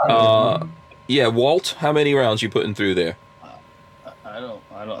 Yeah, Walt, how many rounds you putting through there? I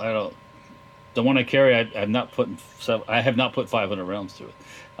don't. The one I carry, I have not put 500 rounds through it.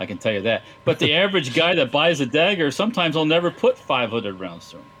 I can tell you that. But the average guy that buys a dagger, sometimes will never put 500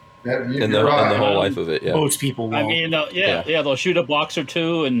 rounds through them. In the whole life of it, yeah. Most people won't. I mean, they'll shoot a box or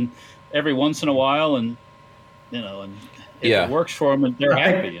two, and every once in a while, and if it works for them, and they're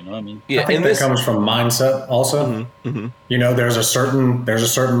happy. I mean, I think that comes from mindset also. Mm-hmm. Mm-hmm. There's a certain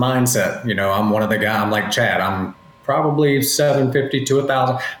mindset. I'm one of the guys. I'm like Chad. I'm probably 750 to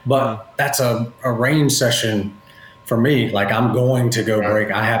 1,000, but that's a range session for me. Like, I'm going to go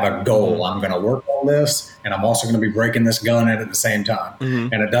break. I have a goal. I'm going to work on this, and I'm also going to be breaking this gun at the same time.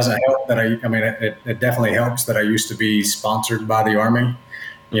 Mm-hmm. And it doesn't help that it definitely helps that I used to be sponsored by the Army.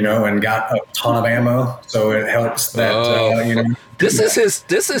 and got a ton of ammo. So it helps that, This is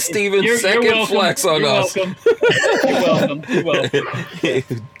Steven's second welcome. flex on You're us. welcome. You're welcome. You're welcome.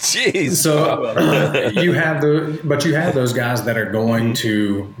 Jeez. So you have those guys that are going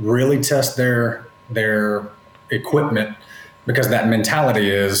to really test their equipment, because that mentality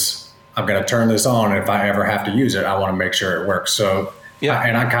is, I'm going to turn this on. And if I ever have to use it, I want to make sure it works. So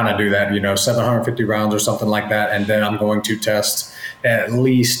I kind of do that, 750 rounds or something like that. And then I'm going to test at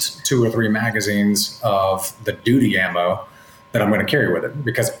least 2 or 3 magazines of the duty ammo that I'm going to carry with it,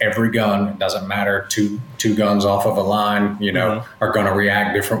 because every gun, it doesn't matter, two guns off of a line, are going to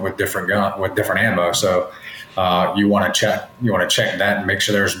react different with different ammo. So you want to check that and make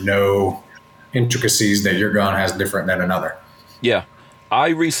sure there's no intricacies that your gun has different than another. Yeah. I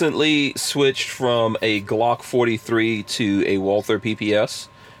recently switched from a Glock 43 to a Walther PPS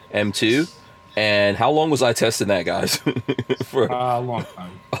M2. And how long was I testing that, guys? For a long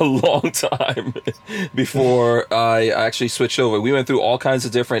time. A long time before I actually switched over. We went through all kinds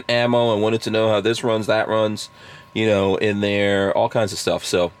of different ammo and wanted to know how this runs, that runs, in there, all kinds of stuff.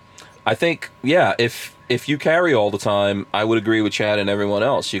 So I think, if you carry all the time, I would agree with Chad and everyone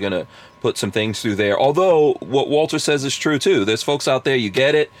else. You're going to put some things through there. Although what Walter says is true too. There's folks out there, you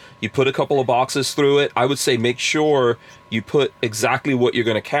get it, you put a couple of boxes through it. I would say make sure you put exactly what you're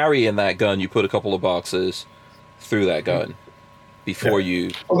going to carry in that gun. You put a couple of boxes through that gun before you.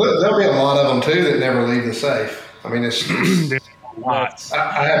 Well, there'll be a lot of them too that never leave the safe. I mean, it's Lots.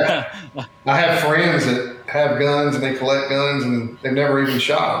 I have friends that have guns and they collect guns and they've never even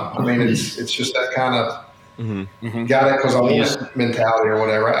shot them. I mean, it's just that kind of got it because I want mentality or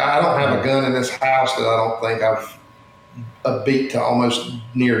whatever. I don't have a gun in this house that I don't think I've beat to almost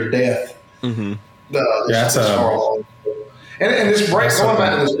near death. And this break, going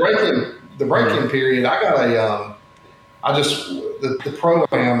back to the break-in period, I got the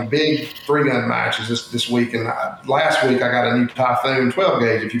Pro-Am big 3-gun matches this week, and last week I got a new Typhoon 12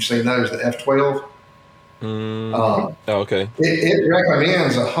 gauge. If you've seen those, the F12. Okay. It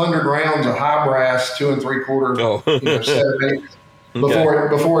recommends 100 rounds of high brass 2 3/4,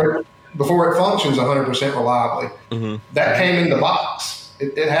 7/8 before it functions 100% reliably. That came in the box.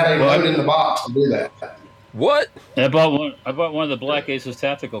 It had a note in the box to do that. What? I bought one of the Black Aces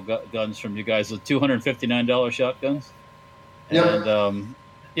tactical guns from you guys, the $259 shotguns. Yep. And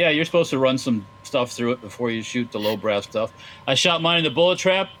you're supposed to run some stuff through it before you shoot the low brass stuff. I shot mine in the bullet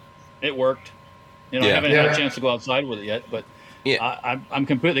trap. It worked. I haven't had a chance to go outside with it yet, but I'm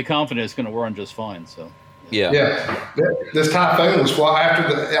completely confident it's going to run just fine. So. Yeah. This Typhoon was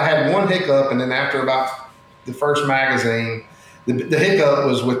after I had one hiccup, and then after about the first magazine, the hiccup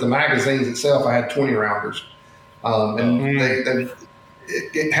was with the magazines itself. I had 20 rounders, and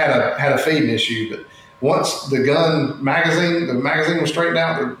it had a feeding issue. But once the magazine was straightened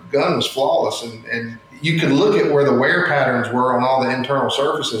out, the gun was flawless, and you could look at where the wear patterns were on all the internal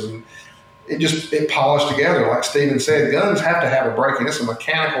surfaces, and it polished together. Like Steven said, guns have to have a break-in. It's a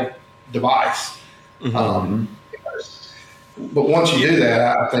mechanical device. But once you do that,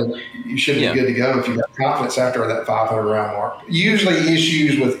 I think you should be good to go if you have confidence after that 500 round mark. Usually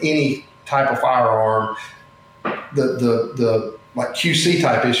issues with any type of firearm, the like QC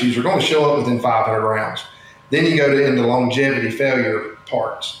type issues are going to show up within 500 rounds. Then you go into longevity failure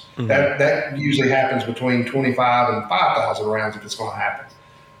parts. That usually happens between 25 and 5,000 rounds if it's going to happen.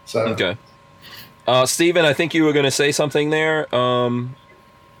 So okay. Steven, I think you were going to say something there. So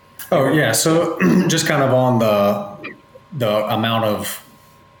just kind of on the amount of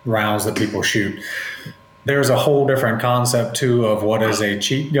rounds that people shoot. There's a whole different concept too of what is a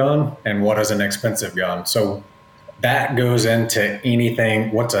cheap gun and what is an expensive gun. So that goes into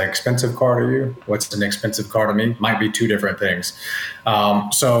anything. What's an expensive car to you? What's an expensive car to me? Might be two different things.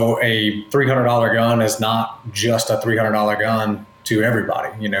 So a $300 gun is not just a $300 gun to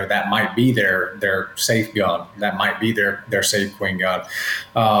everybody. That might be their safe gun. That might be their safe queen gun.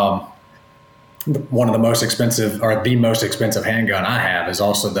 One of the most expensive, or the most expensive handgun I have, is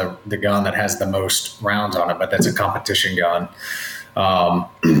also the gun that has the most rounds on it, but that's a competition gun.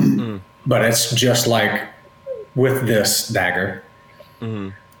 But it's just like with this dagger.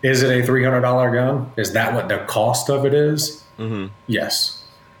 Is it a $300 gun? Is that what the cost of it is? Yes.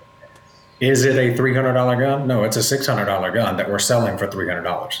 Is it a $300 gun? No, it's a $600 gun that we're selling for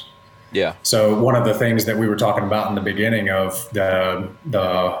 $300. Yeah. So one of the things that we were talking about in the beginning of the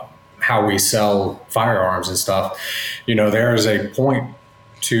how we sell firearms and stuff, there is a point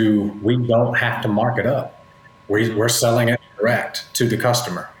we don't have to mark it up. We're selling it direct to the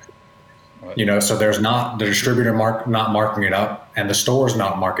customer. Right. So there's not the distributor not marking it up and the store's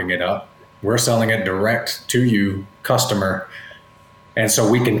not marking it up. We're selling it direct to you, customer, And so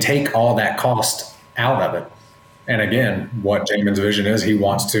we can take all that cost out of it. And again, what Jamin's vision is, he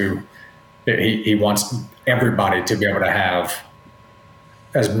wants everybody to be able to have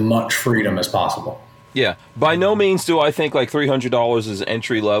as much freedom as possible. Yeah. By no means do I think like $300 is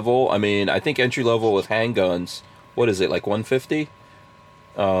entry level. I mean, I think entry level with handguns, what is it, like $150?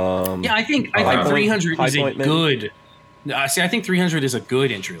 Yeah, I think 300 is a good. I think 300 is a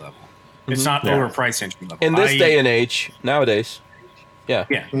good entry level. It's not overpriced entry level. In this day and age, nowadays. Yeah.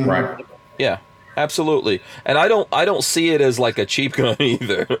 Yeah. Right. Yeah. Absolutely. And I don't see it as like a cheap gun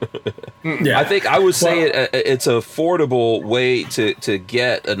either. Yeah. I think I would say it's an affordable way to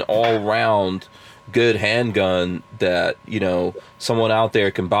get an all-round good handgun that, you know, someone out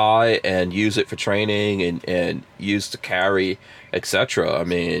there can buy and use it for training and use to carry, etc. I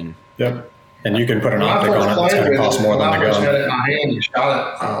mean, yep. And you can put an optic on it that's going to cost more than the gun. I had it in my hand and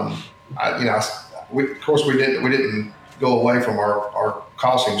shot it. Of course, we didn't go away from our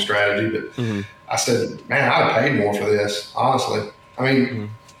costing strategy, but I said, man, I'd have paid more for this, honestly. I mean,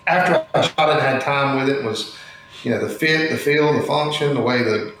 after I shot it and had time with it, was, you know, the fit, the feel, the function, the way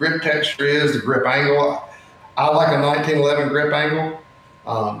the grip texture is, the grip angle. I like a 1911 grip angle.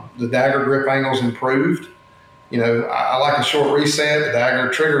 The dagger grip angle's improved. You know, I like a short reset, the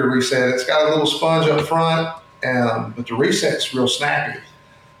dagger trigger reset. It's got a little sponge up front, but the reset's real snappy.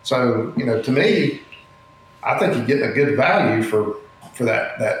 So, you know, to me, I think you're getting a good value for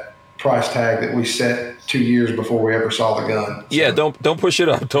that price tag that we set 2 years before we ever saw the gun. So, yeah, don't push it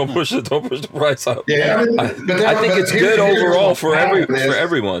up. Don't push the price up. Yeah, I think it's good overall for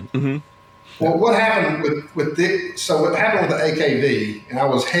everyone. Mm-hmm. Well, what happened what happened with the AKV, and I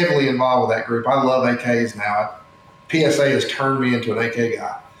was heavily involved with that group. I love AKs now. PSA has turned me into an AK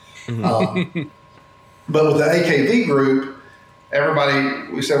guy. Mm-hmm. But with the AKV group,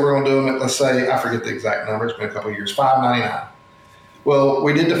 we said we're going to do them at, let's say, I forget the exact number. It's been a couple of years, $599. Well,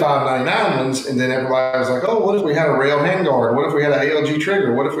 we did the $599 ones, and then everybody was like, oh, what if we had a rail handguard? What if we had an ALG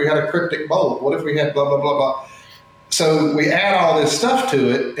trigger? What if we had a cryptic bolt? What if we had blah, blah, blah, blah? So we add all this stuff to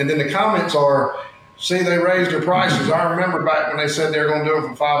it, and then the comments are, see, they raised their prices. I remember back when they said they were going to do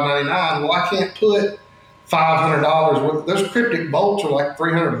them for $599. Well, I can't put $500. Those cryptic bolts are like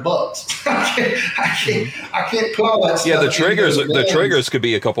 $300. I can't put all that stuff. Yeah, the triggers could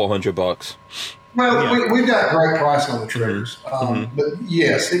be a couple $100. Well, we've got great price on the triggers, but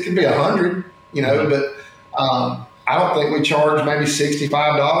yes, it could be $100. You know, but I don't think we charged maybe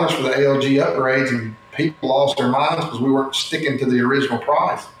 $65 for the ALG upgrades, and people lost their minds because we weren't sticking to the original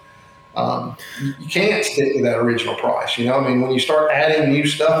price. You can't stick to that original price. You know, I mean, when you start adding new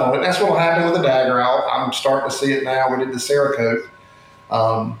stuff on it, that's what will happen with the dagger. I'm starting to see it now. We did the Cerakote.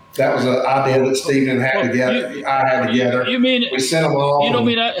 That was an idea that Stephen had together. I had together. You mean we sent them off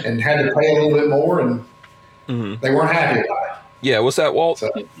and had to pay a little bit more, and they weren't happy about it. Yeah, what's that, Walt?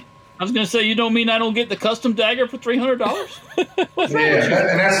 So, I was going to say, you don't mean I don't get the custom dagger for $300? And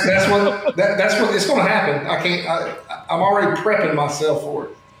that's what it's going to happen. I'm already prepping myself for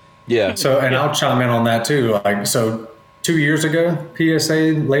it. Yeah. So, and I'll chime in on that too. Like, so 2 years ago,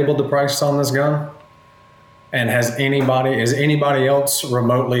 PSA labeled the price on this gun. And is anybody else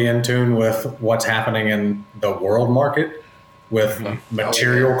remotely in tune with what's happening in the world market with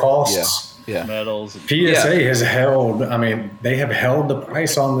material costs? Yeah. Metals. PSA has held, they have held the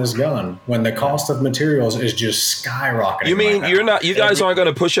price on this gun when the cost of materials is just skyrocketing. You mean you guys aren't going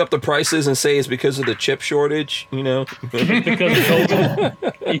to push up the prices and say it's because of the chip shortage, you know? Because of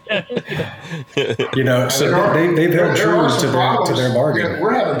COVID. You know, so they've held true to their bargain.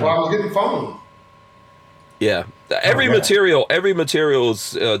 We're having problems getting foam. Yeah, every material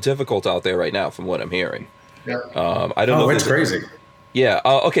is difficult out there right now, from what I'm hearing. Yeah. I don't know. It's crazy. Yeah.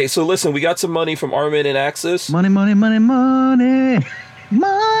 Okay. So listen, we got some money from Armament and Axis. Money.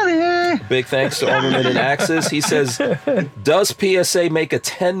 Big thanks to Armament and Axis. He says, does PSA make a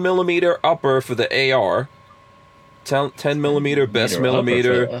 10 millimeter upper for the AR? 10 millimeter best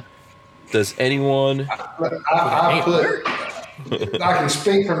millimeter. Does anyone? I can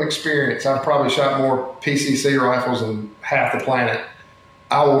speak from experience. I've probably shot more PCC rifles than half the planet.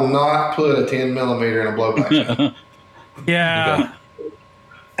 I will not put a 10 millimeter in a blowback. Yeah.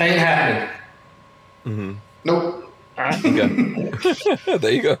 Ain't happening. Mm-hmm. Nope. Okay.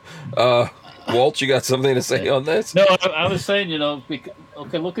 There you go. Walt, you got something to say on this? No, I was saying,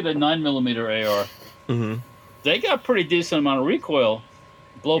 look at a 9 millimeter AR. Mm-hmm. They got pretty decent amount of recoil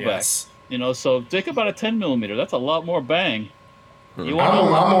blowback. Yes. So think about a 10 millimeter. That's a lot more bang. I'm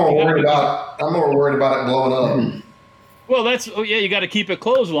more worried about it blowing up. Well, you got to keep it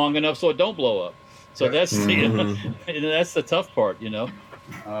closed long enough so it don't blow up. So that's that's the tough part, Well,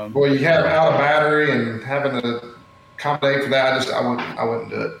 you have out of battery and having to accommodate for that, I wouldn't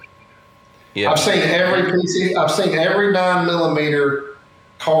do it. Yeah. I've seen every 9mm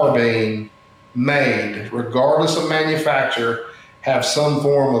carbine made, regardless of manufacturer, have some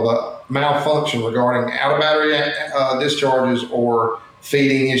form of a malfunction regarding out of battery discharges or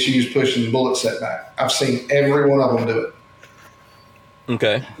feeding issues, pushing bullet setback. I've seen every one of them do it.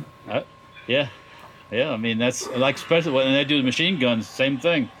 Okay. Yeah. I mean, that's like, especially when they do the machine guns, same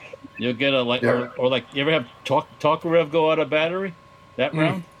thing. You'll get a or like, you ever have talk rev go out of battery that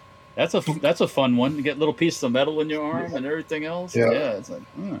round? That's a fun one. You get little pieces of metal in your arm and everything else. Yeah, it's like,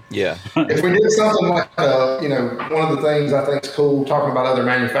 yeah. If we did something like, one of the things I think is cool, talking about other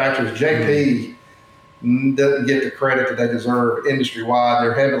manufacturers, JP doesn't get the credit that they deserve industry wide.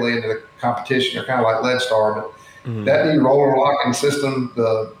 They're heavily into the competition. They're kind of like Leadstar, but that new roller locking system,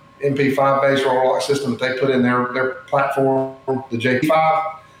 the MP5 based roller lock system that they put in their platform, the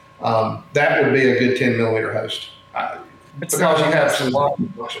JP5, that would be a good 10mm host because you have some locking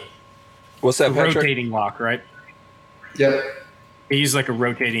function. What's that, Patrick? Rotating lock, right? Yep. It uses like a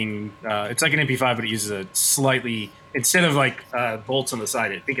rotating. It's like an MP5, but it uses a slightly, instead of like bolts on the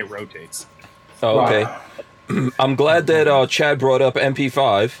side, I think it rotates. Oh, okay. Right. I'm glad that Chad brought up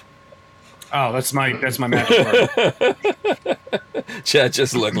MP5. Oh, that's my magic part. Chad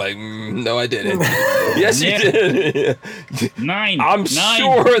just looked like, no, I didn't. Yes, you did. I'm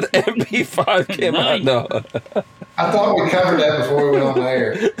sure the MP5 came out. No. I thought we covered that before we went on the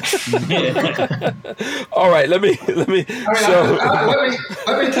air. All right, let me. Let me touch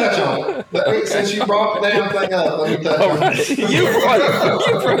on it. Since you brought the damn thing up, let me touch on it. You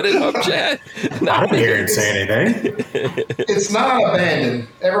brought it up, Chad. I don't hear it say anything. It's not abandoned.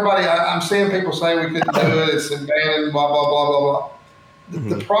 Everybody, I'm seeing people say we couldn't do it. It's abandoned. Blah blah blah blah blah.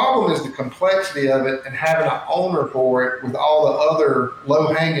 The problem is the complexity of it and having an owner for it with all the other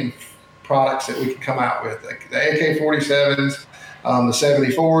low-hanging products that we can come out with. The AK-47s, the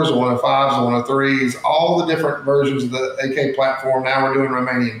 74s, the 105s, the 103s, all the different versions of the AK platform. Now we're doing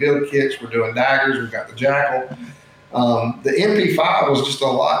Romanian build kits. We're doing daggers. We've got the Jackal. The MP5 was just a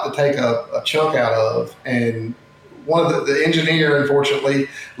lot to take a chunk out of. And one of the engineer, unfortunately,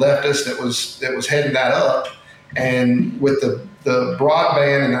 left us that was heading that up. And with the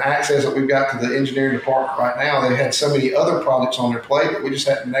broadband and the access that we've got to the engineering department right now, they had so many other projects on their plate that we just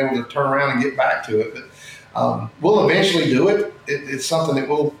haven't been able to turn around and get back to it. But we'll eventually do it. It's something that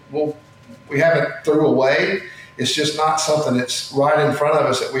we haven't threw away. It's just not something that's right in front of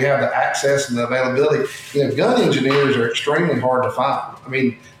us that we have the access and the availability. Gun engineers are extremely hard to find. I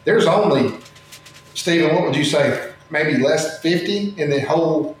mean, there's only, Stephen, what would you say, maybe less than 50 in the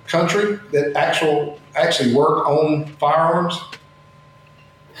whole country that actually work on firearms?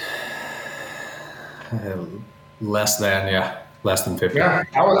 Less than 50. Yeah,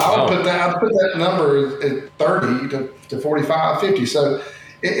 I would put that number at 30 to 45, 50. So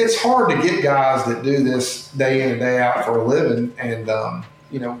it's hard to get guys that do this day in and day out for a living. And,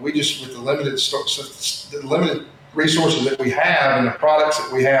 we just, with the limited resources that we have and the products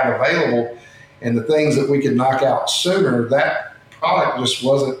that we have available and the things that we could knock out sooner, that product just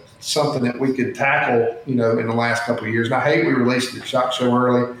wasn't something that we could tackle, in the last couple of years. And I hate we released the SHOT Show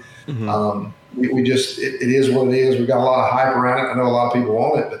early. We just, it is what it is. We've got a lot of hype around it. I know a lot of people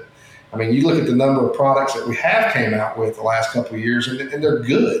want it, but I mean, you look at the number of products that we have came out with the last couple of years, and they're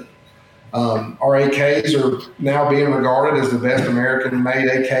good. Our AKs are now being regarded as the best American-made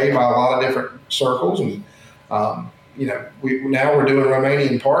AK by a lot of different circles, and we're doing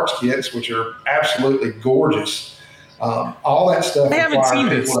Romanian parts kits, which are absolutely gorgeous. All that stuff. I haven't seen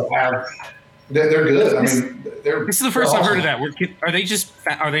this. They're good. I mean, this is the first I've heard of that. Are they just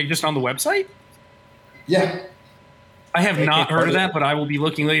on the website? Yeah. I have not heard of that, but I will be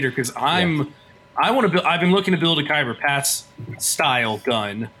looking later because I've been looking to build a Khyber Pass style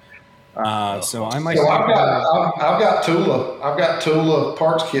gun. So I might. So I've got Tula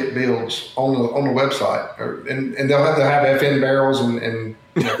parts kit builds on the website, and they'll have FN barrels and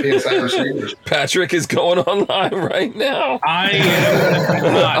PSA receivers. Patrick is going online right now. I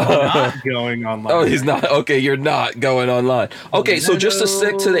am not going online. Oh, he's not. Okay, you're not going online. Okay, so just to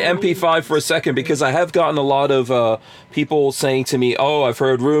stick to the MP5 for a second, because I have gotten a lot of people saying to me, "Oh, I've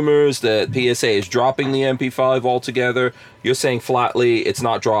heard rumors that PSA is dropping the MP5 altogether." You're saying flatly, it's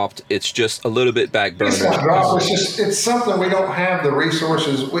not dropped. It's just a little bit back burner. It's not dropped. It's something we don't have the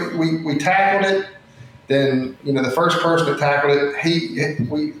resources. We tackled it. Then the first person that tackled it,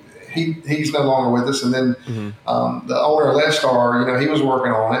 he's no longer with us. And then the owner of Leadstar, he was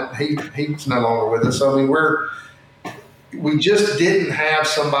working on it. He's no longer with us. So I mean, we just didn't have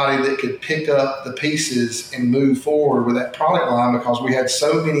somebody that could pick up the pieces and move forward with that product line because we had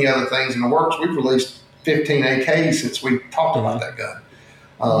so many other things in the works. We've released 15 AKs since we talked about that gun.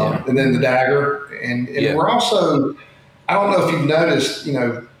 And then the Dagger. And we're also, I don't know if you've noticed,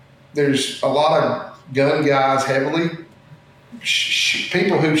 there's a lot of gun guys heavily,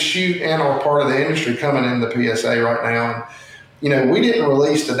 people who shoot and are part of the industry coming in the PSA right now. And, we didn't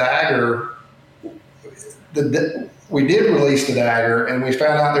release the Dagger. We did release the Dagger, and we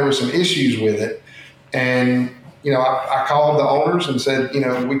found out there were some issues with it. And, I called the owners and said,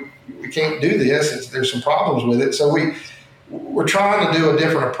 we can't do this. There's some problems with it. So we're trying to do a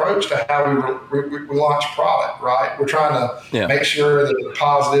different approach to how we launch product, right? We're trying to make sure that they're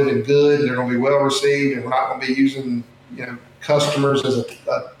positive and good, they're going to be well received, and we're not going to be using, customers as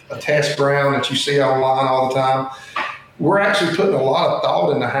a test ground that you see online all the time. We're actually putting a lot of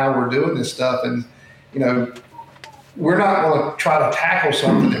thought into how we're doing this stuff. And, we're not going to try to tackle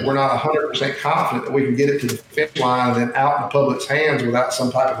something that we're not 100% confident that we can get it to the finish line and then out in the public's hands without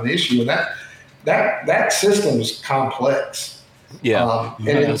some type of an issue. And that system is complex. Yeah. And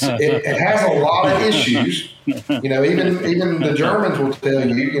it has a lot of issues. Even the Germans will tell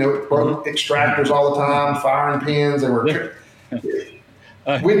you, broke extractors all the time, firing pins. It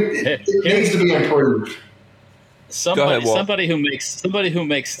needs to be improved. Somebody who makes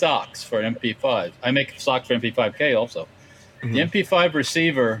stocks for MP5. I make stocks for MP5K also. Mm-hmm. The MP5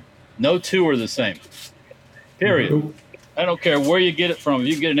 receiver, no two are the same. Period. Mm-hmm. I don't care where you get it from. If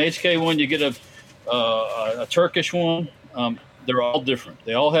you get an HK one, you get a Turkish one. They're all different.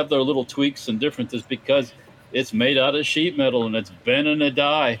 They all have their little tweaks and differences because it's made out of sheet metal and it's bent in a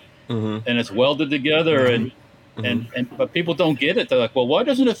die and it's welded together but people don't get it. They're like, well, why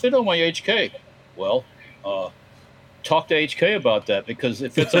doesn't it fit on my HK? Well, talk to HK about that because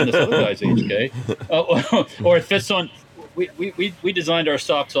it fits on this other guy's HK, or it fits on. We designed our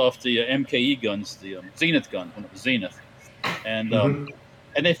stocks off the MKE guns, the Zenith gun when it was Zenith, and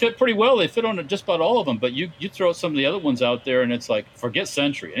they fit pretty well. They fit on just about all of them. But you throw some of the other ones out there, and it's like forget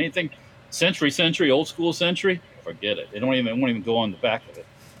Century, anything Century, old school Century, forget it. It won't even go on the back of it.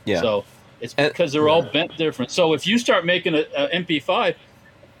 Yeah. So it's because they're all bent different. So if you start making a MP5.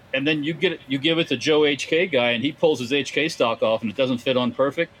 And then you give it to Joe HK guy, and he pulls his HK stock off, and it doesn't fit on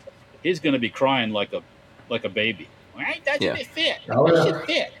perfect. He's going to be crying like a baby. Why doesn't it fit? It should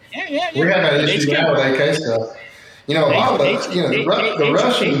fit. Yeah. We have that issue now with AK stuff. A lot of the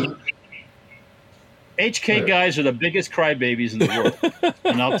Russian HK guys are the biggest crybabies in the world,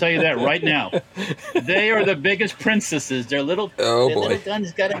 and I'll tell you that right now. They are the biggest princesses. Their little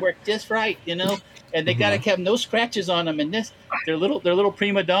gun's got to work just right, and they got to have no scratches on them. And they're little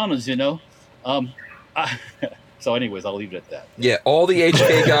prima donnas, So, anyways, I'll leave it at that. Yeah, all the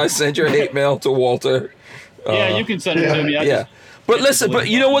HK guys, send your hate mail to Walter. You can send it to me. But listen,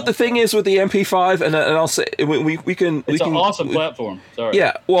 you know what the thing is with the MP5, and I'll say we can. It's an awesome platform. Sorry.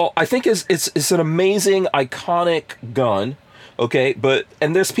 Yeah, well, I think it's an amazing, iconic gun. Okay,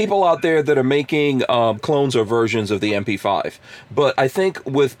 and there's people out there that are making clones or versions of the MP5. But I think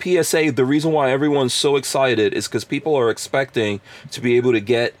with PSA, the reason why everyone's so excited is because people are expecting to be able to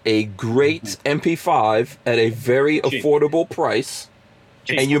get a great MP5 at a very affordable price.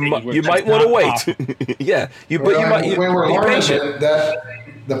 And you might want to wait. Yeah, we were learning that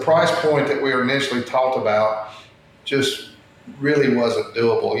the price point that we were initially talked about just really wasn't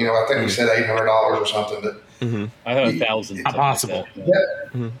doable. I think we said $800 or something, but I had 1,000. Possible.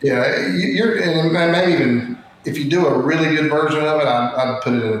 You're and maybe even if you do a really good version of it, I'd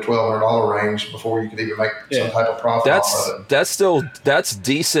put it in the $1,200 range before you could even make some type of profit off of it. That's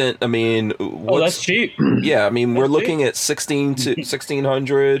decent. I mean, that's cheap. Yeah, I mean, we're looking at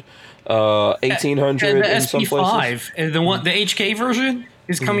 1,600, 1,800 in some places. And the HK version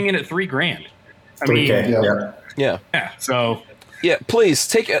is coming in at $3,000. I mean, yeah. So please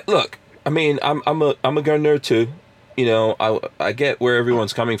take it. Look, I mean, I'm a gun nerd too. I get where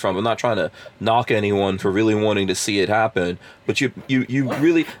everyone's coming from. I'm not trying to knock anyone for really wanting to see it happen, but you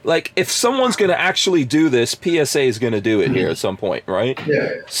really like if someone's going to actually do this, PSA is going to do it here at some point, right? Yeah.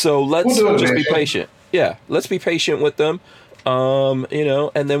 So let's just be patient. Yeah, let's be patient with them. And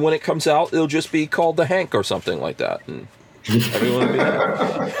then when it comes out, it'll just be called the Hank or something like that. And everyone will be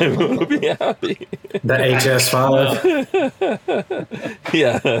happy. Everyone will be happy. The HS5.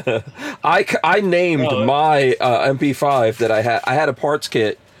 Yeah, I named my MP5 that I had. I had a parts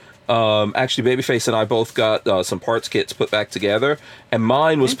kit. Actually, Babyface and I both got some parts kits put back together, and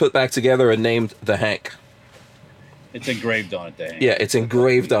mine was put back together and named the Hank. It's engraved on it, the Hank. Yeah, it's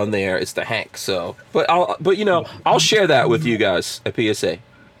engraved on there. It's the Hank. So, but I'll share that with you guys at PSA.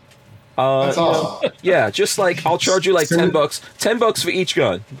 That's awesome. Yeah, just like I'll charge you like $10, $10 for each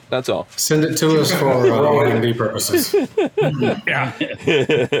gun. That's all. Send it to us for R&D purposes. Yeah.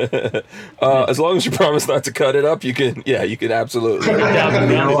 As long as you promise not to cut it up, you can. Yeah, you can absolutely.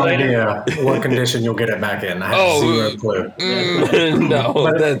 No idea what condition you'll get it back in. I have zero clue. No,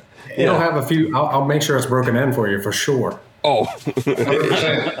 But it'll have a few. I'll make sure it's broken in for you for sure. Oh,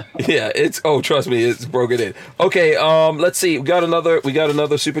 100%. yeah. It's trust me, it's broken in. Okay, let's see. We got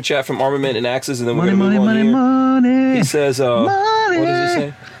another super chat from Armament and Axes, and then we're gonna move on here. money. He says, what does he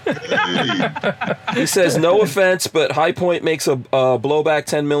say? He says, no offense, but High Point makes a blowback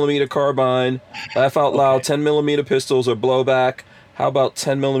 10mm carbine. Laugh out loud, 10mm pistols or blowback. How about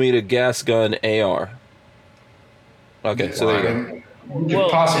 10mm gas gun AR? Okay, so there you go. You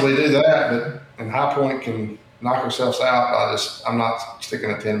could possibly do that, but and High Point can knock ourselves out. I'm not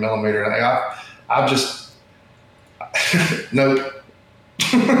sticking a 10mm. I've just nope.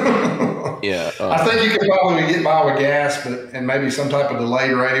 Yeah, I think you could probably get by with gas, and maybe some type of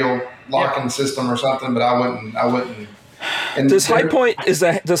delayed radial locking system or something. But I wouldn't. And does High Point does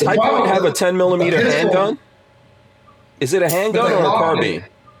High Point have a 10mm handgun? Is it a handgun or a carbine?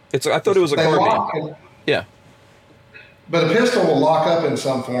 I thought it was a carbine. Yeah. But a pistol will lock up in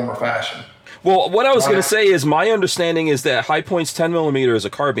some form or fashion. Well, what I was going to say is my understanding is that High Point's 10mm is a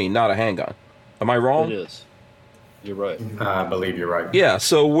carbine, not a handgun. Am I wrong? It is. You're right. I believe you're right. Yeah.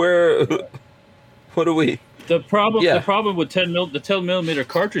 So what do we? The problem with the 10mm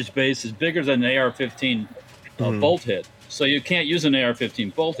cartridge base is bigger than an AR-15 bolt head, so you can't use an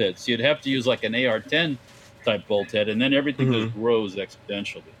AR-15 bolt head. So you'd have to use like an AR-10 type bolt head, and then everything just grows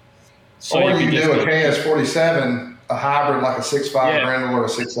exponentially. So or you do a KS-47, a hybrid like a 6.5 Grendel or a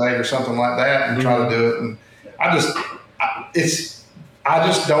 6.8 or something like that, and try to do it. And I just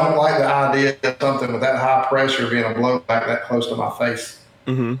don't like the idea of something with that high pressure being a blowback that close to my face.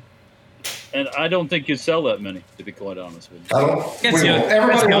 Mm-hmm. And I don't think you sell that many, to be quite honest with you. I don't.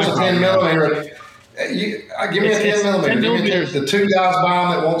 Everybody wants a 10mm. Give me a 10mm. Give me the two guys buy them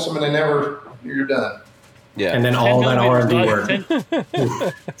that wants them, and you're done. Yeah. And then all that R&D work.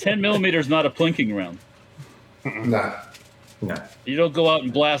 10mm is not a plinking round. No. You don't go out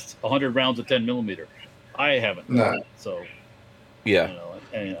and blast 100 rounds of 10mm. I haven't. No. So. Yeah.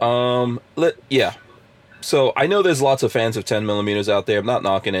 Anyway. Yeah. So I know there's lots of fans of 10mm out there. I'm not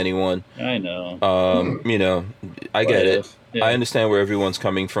knocking anyone. I know. I get it. Yeah. I understand where everyone's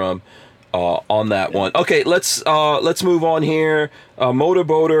coming from on that one. Okay, let's move on here.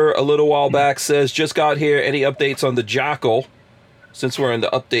 Motorboater a little while back says, just got here. Any updates on the Jackal? Since we're in the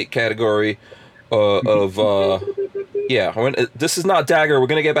update category this is not Dagger. We're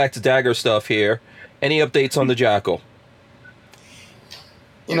gonna get back to Dagger stuff here. Any updates on the Jackal?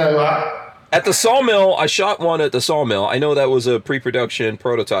 At the sawmill, I shot one at the sawmill. I know that was a pre-production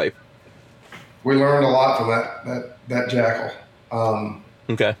prototype. We learned a lot from that Jackal.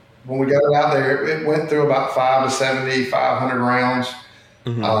 Okay. When we got it out there, it went through about 500 rounds.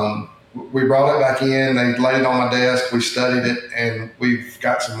 Mm-hmm. We brought it back in. They laid it on my desk. We studied it, and we've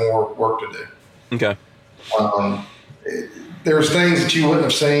got some more work to do. Okay. There's things that you wouldn't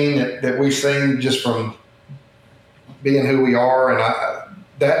have seen that we've seen just from being who we are, and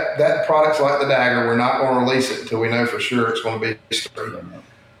that product's like the Dagger. We're not going to release it until we know for sure it's going to be history.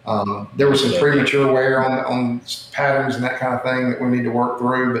 There was some premature wear on patterns and that kind of thing that we need to work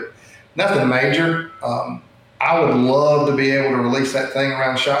through, but nothing major. I would love to be able to release that thing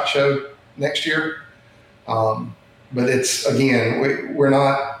around SHOT Show next year. But it's, again,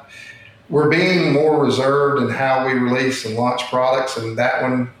 we're being more reserved in how we release and launch products, and that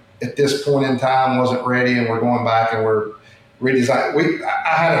one at this point in time wasn't ready, and we're going back and we're redesigning.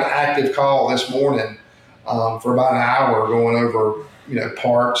 I had an active call this morning for about an hour going over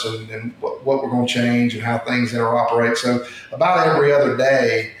parts and what we're going to change and how things interoperate. So about every other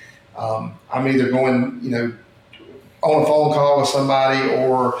day, I'm either going, on a phone call with somebody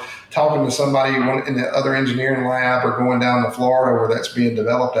or talking to somebody in the other engineering lab or going down to Florida where that's being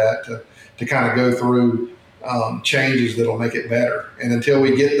developed at to kind of go through changes that'll make it better. And until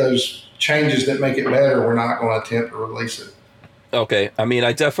we get those changes that make it better, we're not going to attempt to release it. Okay. I mean,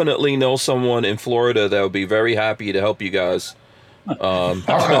 I definitely know someone in Florida that would be very happy to help you guys. Test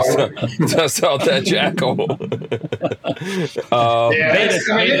out that Jackal.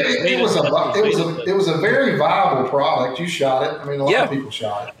 It was a very viable product. You shot it. I mean, a lot of people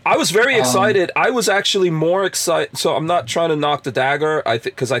shot it. I was very excited. I was actually more excited. So I'm not trying to knock the Dagger. I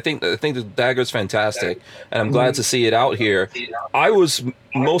think the Dagger is fantastic, and I'm glad to see it out here. I was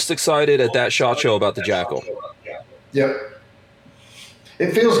most excited at that SHOT Show about the Jackal. Yep.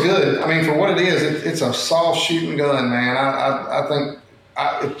 It feels good. I mean, for what it is, it's a soft shooting gun, man. I think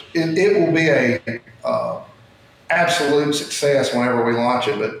it will be a absolute success whenever we launch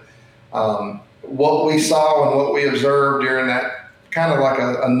it. But what we saw and what we observed during that kind of like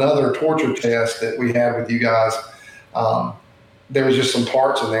another torture test that we had with you guys, there was just some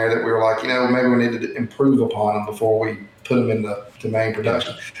parts in there that we were like, maybe we needed to improve upon them before we put them into main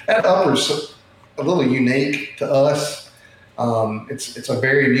production. That upper's a little unique to us. It's a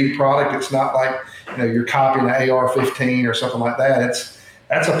very new product. It's not like you're copying an AR-15 or something like that.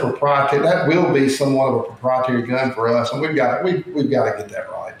 That's a proprietary. That will be somewhat of a proprietary gun for us, and we've got to get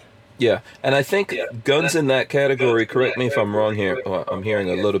that right. Yeah, and I think guns in that category, correct me if I'm wrong here, I'm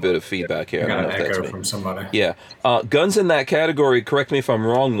hearing a little bit of feedback here. I got an echo from somebody. Yeah, guns in that category, correct me if I'm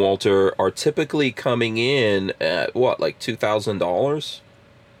wrong, Walter, are typically coming in at what, like $2,000?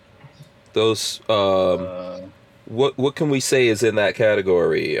 Those, what can we say is in that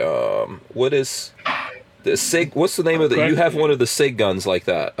category? What is the SIG? What's the name of the? You have one of the SIG guns like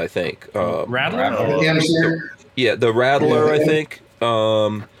that, I think. Rattler. Yeah, the Rattler, I think.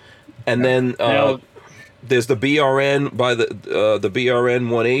 And then there's the BRN by the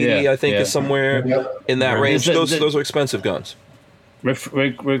BRN 180, I think, is somewhere in that range. Those are expensive guns.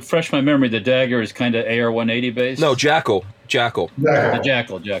 Refresh my memory. The Dagger is kind of AR 180 based. No, Jackal. The Jackal.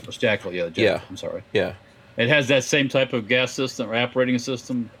 Yeah, the Jackal. I'm sorry. Yeah. It has that same type of gas system or operating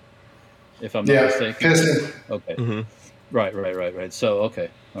system, if I'm not mistaken. Piston. Okay. Mm-hmm. Right. So, okay.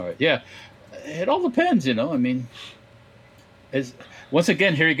 All right. Yeah. It all depends, I mean, once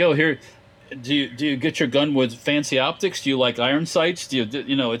again, here you go. Here, do you get your gun with fancy optics? Do you like iron sights? Do you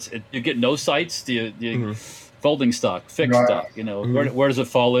get no sights? Do you folding stock, fixed stock? Where does it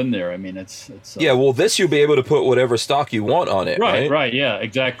fall in there? I mean, it's yeah. Well, this you'll be able to put whatever stock you want on it. Right. Yeah.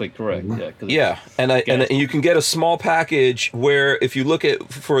 Exactly. Correct. Yeah. And you can get a small package where if you look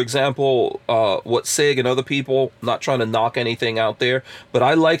at, for example, what SIG and other people, not trying to knock anything out there, but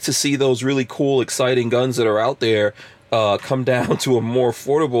I like to see those really cool, exciting guns that are out there come down to a more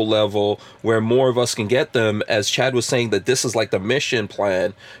affordable level where more of us can get them. As Chad was saying, that this is like the mission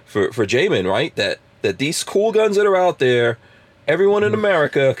plan for Jamin, right? That these cool guns that are out there, everyone in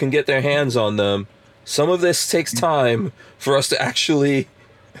America can get their hands on them. Some of this takes time for us to actually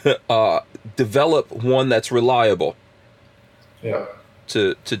develop one that's reliable. Yeah.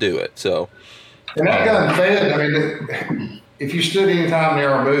 To do it. So. And that gun fed. I mean, if you stood any time near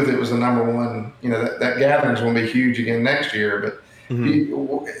our booth, it was the number one. That gathering's going to be huge again next year. But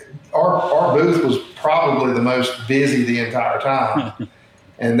our booth was probably the most busy the entire time.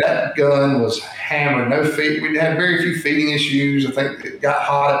 And that gun was hammered. No feed. We had very few feeding issues. I think it got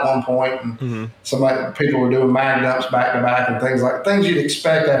hot at one point, and people were doing mag dumps back to back and things you'd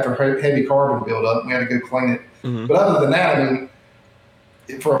expect after heavy carbon buildup. We had to go clean it. But other than that, I mean,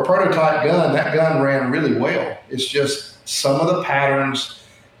 for a prototype gun, that gun ran really well. It's just some of the patterns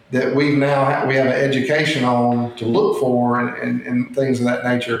that we have an education on to look for and things of that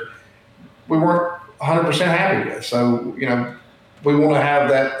nature, we weren't 100% happy with. So, we want to have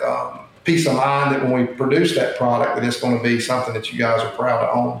that peace of mind that when we produce that product, that it's going to be something that you guys are proud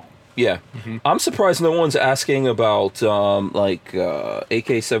to own. Yeah. I'm surprised no one's asking about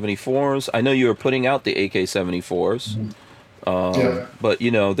AK-74s. I know you were putting out the AK-74s. But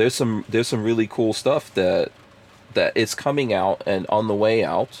there's some really cool stuff that is coming out and on the way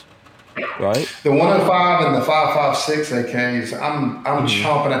out, right? The 105 and the 5.56 AKs, I'm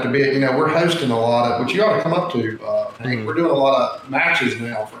chomping at the bit. We're hosting a lot of, which you ought to come up to. We're doing a lot of matches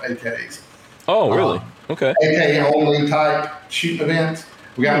now for AKs. Oh, really? Okay. AK only type shooting events.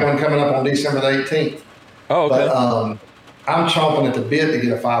 We got one coming up on December the 18th. Oh, okay. But I'm chomping at the bit to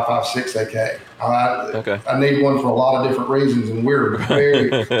get a 5.56 AK. I need one for a lot of different reasons, and we're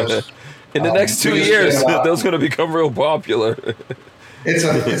very close. In the next 2 years, those going to become real popular. It's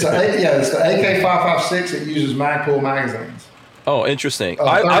the AK 5.56 that uses Magpul magazines. Oh, interesting.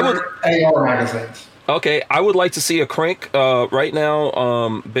 I would AR magazines. Okay, I would like to see a crank right now.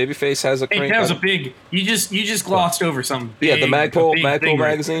 Babyface has a crank. Hey, that was a big. You just glossed over something. Big, the Magpul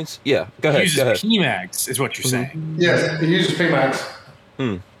magazines. Yeah, go ahead. It uses PMags, is what you're saying. Yes, it uses PMags.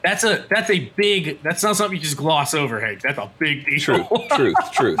 That's a big. That's not something you just gloss over, Hank. That's a big deal. Truth.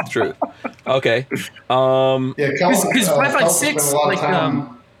 Okay. Because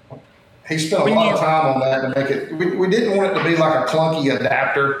 5.56, he spent a lot of time on that to make it. We didn't want it to be like a clunky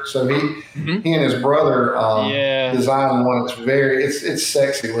adapter, so he and his brother designed one. It's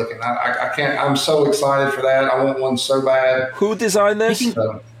sexy looking. I can't. I'm so excited for that. I want one so bad. Who designed this?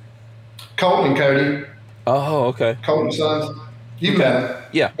 Colton and Cody. Oh, okay. Colton Sons. You met him.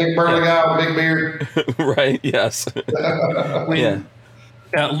 Yeah. Big burly guy with big beard. Right. Yes.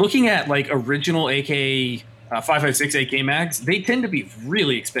 Looking at like original AK 5.56 AK mags, they tend to be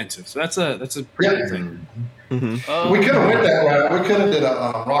really expensive. So that's a pretty good thing. We could have went that route. We could have did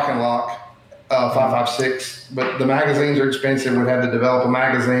a Rock and Lock 5.56, but the magazines are expensive. We'd have to develop a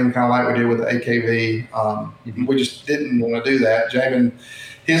magazine, kind of like we did with the AKV. We just didn't want to do that. Jamin,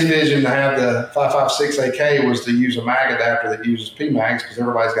 his vision to have the 5.56 AK was to use a mag adapter that uses PMags because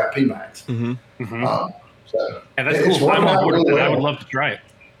everybody's got PMags. So Yeah, that's cool. I'm on board with that. I would love to try it.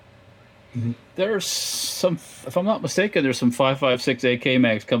 There's some, if I'm not mistaken, there's some 5.56 AK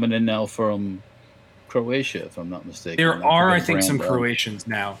mags coming in now from Croatia, if I'm not mistaken. There are, I think, some Croatians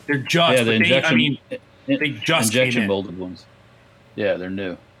now. They're just, the injection, they just injection came in. molded ones. Yeah, they're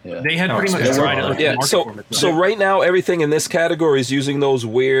new. Yeah. They had pretty much tried it. Yeah, so right now everything in this category is using those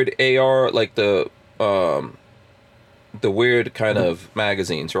weird AR, like the weird kind of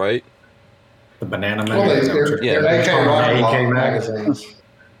magazines, right? The banana Well, magazines. they're AK Rock and Lock magazines.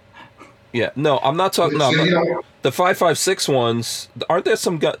 Yeah, no, I'm not talking. No, So, you know, the 5.56 ones. Aren't there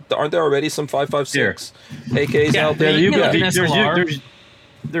already some 5.56 AKs out there? you got an There's SLR.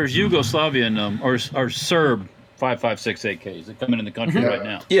 there's Yugoslavian or Serb 5.56 AKs that coming in the country right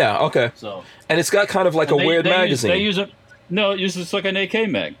now. Yeah, okay. So And it's got kind of like a weird magazine. They use it. No, it uses like an AK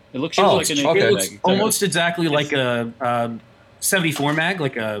mag. It looks like an AK okay. It mag. looks almost exactly like a 74 mag,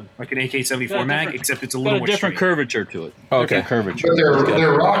 like an AK-74 mag, except it's a Got little a more different straight. curvature to it. Okay. Different curvature. but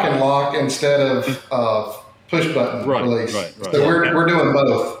they're Rock and Lock instead of push button Right, release. right. So we're doing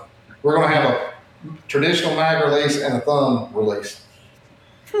both. We're going to have a traditional mag release and a thumb release.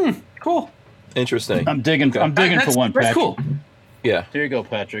 Cool. Interesting. I'm digging for one, That's Patrick. cool. Yeah. Here you go,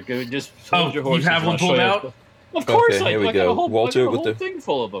 Patrick. Just Oh, hold your you horses. have one I'll show pulled you. out? Of course, Okay, here we I got go. a whole, Walter I got a with whole the- thing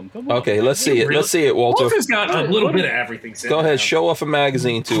full of them. Come on. Okay, let's see it. Really? Let's see it, Walter. Walter's got a little bit of everything. Go ahead, show off a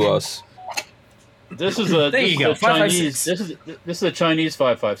magazine to us. This is a There you this go, is a Chinese. 5.56. This is a Chinese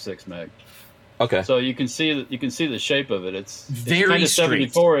 5.56 mag. Okay. So you can see the shape of it. It's Very kind of straight.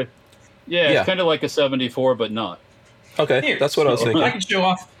 74. Yeah, Yeah. it's kind of like a 74, but not. Okay, Here, that's what I was I thinking. can show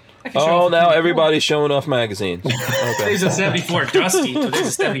off. Oh, now everybody's showing off magazines. Okay. There's a 74 Dusty, so there's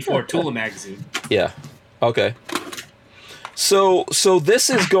a 74 Tula magazine. Yeah. Okay. So this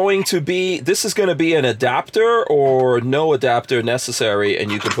is going to be an adapter or no adapter necessary,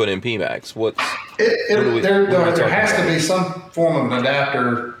 and you can put in PMags. What are we There talking has to about? be some form of an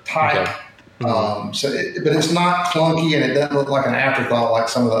adapter type. Okay. But it's not clunky and it doesn't look like an afterthought like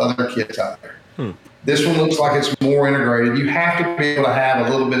some of the other kits out there. This one looks like it's more integrated. You have to be able to have a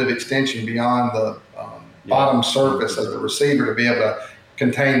little bit of extension beyond the bottom surface of the receiver to be able to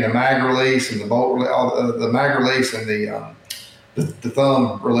contain the mag release and the bolt the mag release and the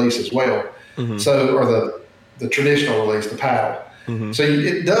thumb release as well. So, or the traditional release, the paddle. So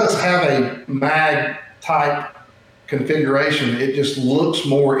it does have a mag type configuration. It just looks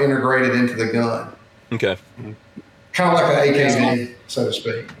more integrated into the gun, Okay. kind of like an AKV, so to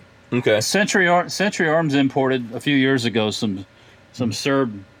speak. Okay. Century Arms imported a few years ago some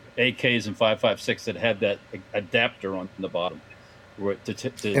Serb AKs and 5.56 that had that adapter on the bottom. And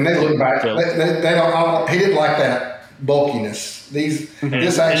they look back. They don't. He didn't like that bulkiness.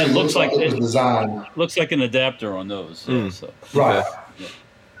 This actually looks like it was designed. Looks like an adapter on those. So. Right.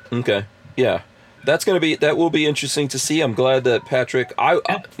 Okay. Yeah. That will be interesting to see. I'm glad that Patrick. I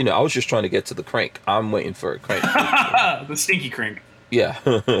was just trying to get to the crank. I'm waiting for a crank. The stinky crank. Yeah.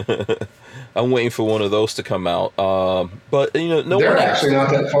 I'm waiting for one of those to come out. But no They're one actually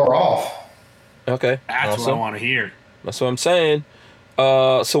not that far off. Okay. That's awesome. what I want to hear. That's what I'm saying.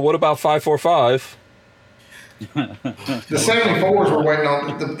 So what about 5.45? The 74s we're waiting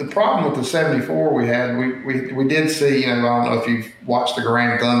on. The problem with the 74 we had, we did see, I don't know if you've watched the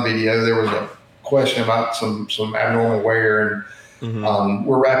Grand Thumb video, there was a question about some abnormal wear, and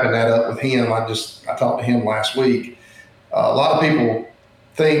we're wrapping that up with him. I talked to him last week. A lot of people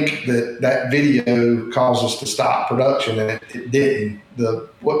think that video caused us to stop production, and it didn't.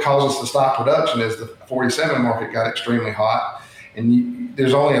 What caused us to stop production is the 47 market got extremely hot, and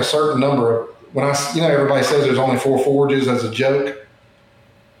there's only a certain number of, everybody says there's only 4 forges as a joke.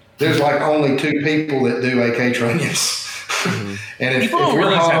 There's like only 2 people that do AK training. And if People we're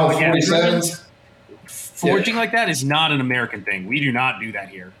realize hot on that, 47s, forging like that is not an American thing. We do not do that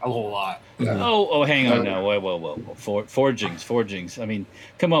here a whole lot. Oh, hang on now. Whoa. Forgings. I mean,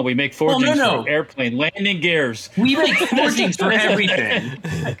 come on. We make forgings no. for airplane landing gears. We make forgings for everything.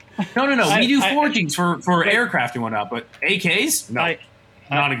 No. We do forgings for aircraft and whatnot, but AKs, no.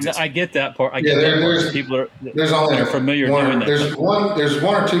 I get that part. People there's only are familiar doing that. There's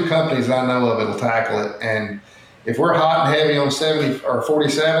one or 2 companies I know of that'll tackle it, and if we're hot and heavy on 70 or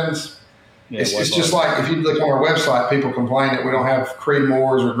 47s, it's just like if you look on our website, people complain that we don't have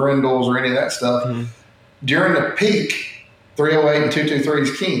Creedmoors or Grendels or any of that stuff. during the peak, 308 and 223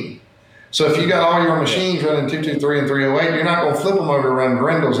 is king. So if you got all your machines running 223 and 308, you're not going to flip them over to run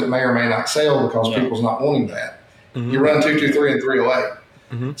Grendels that may or may not sell because people's not wanting that. You run 223 and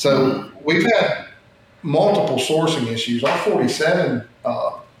 308. So we've had multiple sourcing issues. Our 47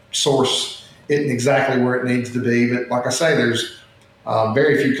 source isn't exactly where it needs to be, but like I say, there's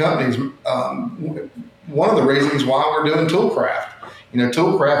very few companies. One of the reasons why we're doing Toolcraft.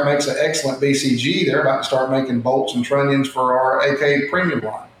 Toolcraft makes an excellent BCG. They're about to start making bolts and trunnions for our AK premium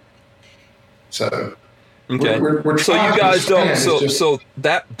line. So, okay. We're so you guys don't. So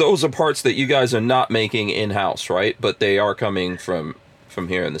that those are parts that you guys are not making in house, right? But they are coming from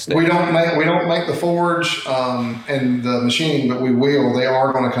here in the States. We don't make the forge and the machining, but we will. They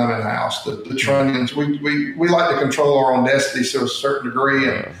are going to come in house. The trunnions. We like to control our own destiny to a certain degree,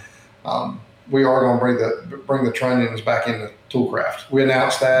 and we are going to bring the trunnions back into Toolcraft. We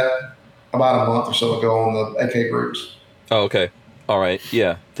announced that about a month or so ago on the AK groups. Oh, okay. All right.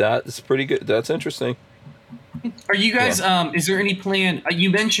 Yeah, that's pretty good. That's interesting. Are you guys, is there any plan? You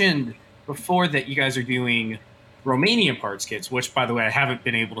mentioned before that you guys are doing Romanian parts kits, which, by the way, I haven't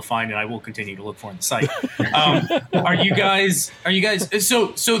been able to find, and I will continue to look for on the site. Are you guys,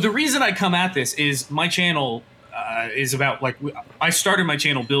 so the reason I come at this is my channel is about, I started my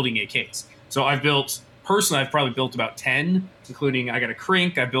channel building AKs. So I've probably built about 10, including I got a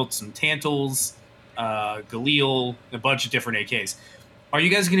Krink, I built some Tantals, Galil, a bunch of different AKs. Are you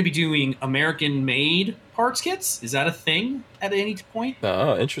guys going to be doing American-made parts kits? Is that a thing at any point?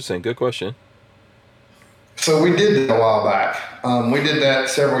 Oh, interesting. Good question. So we did that a while back. We did that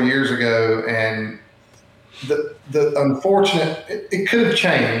several years ago, and the unfortunate, it could have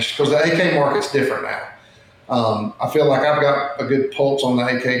changed because the AK market's different now. I feel like I've got a good pulse on the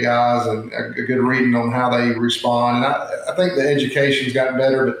AK guys and a good reading on how they respond, and I think the education's gotten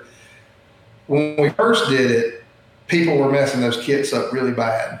better, but when we first did it, people were messing those kits up really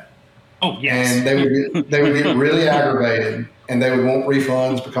bad. Oh, yes. And they would get really aggravated, and they would want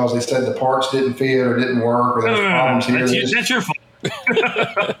refunds because they said the parts didn't fit or didn't work or there was problems here. That's your fault.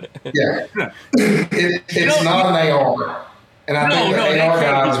 Yeah. It's not an AR. And I think the AR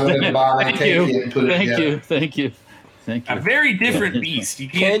guys wanted to buy an AK kit and put it together. Thank you. A very different beast. You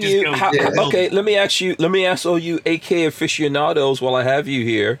Can can't you? just go. Okay, let me ask all you AK aficionados while I have you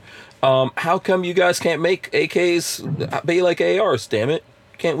here. How come you guys can't make AKs be like ARs? Damn it!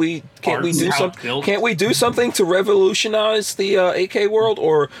 Can't we do something? Can't we do something to revolutionize the AK world?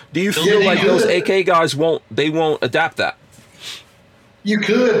 Or do you feel like those AK guys won't adapt that? You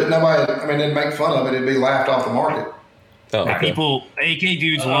could, but nobody. I mean, they'd make fun of it. It'd be laughed off the market. Oh, okay. People, AK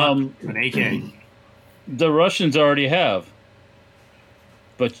dudes want an AK. The Russians already have,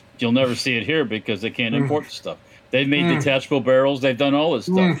 but you'll never see it here because they can't import the stuff. They've made detachable barrels. They've done all this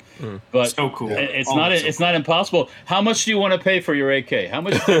stuff, but so cool. It's not impossible. How much do you want to pay for your AK? How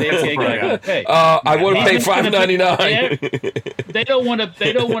much does the AK guy going to pay? I want to pay $5.99. They don't want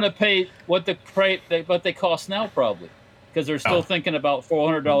to pay what they cost now, probably, because they're still thinking about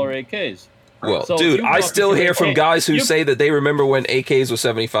 $400 AKs. Well, so dude, I still hear from guys who say that they remember when AKs were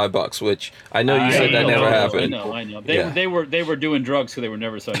 $75, which I know you said that never happened. I know. They were doing drugs, so they were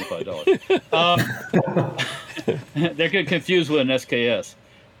never $75. They're getting confused with an SKS,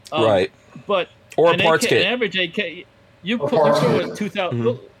 right? But or a parts kit. An average AK, you put with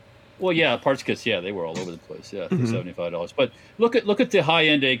 2,000. Well, yeah, parts kits. Yeah, they were all over the place. Yeah, for $75. But look at the high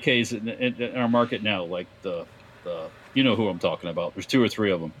end AKs in our market now, like the you know who I'm talking about. There's 2 or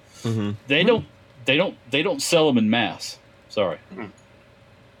 3 of them. They don't sell them in mass. Sorry.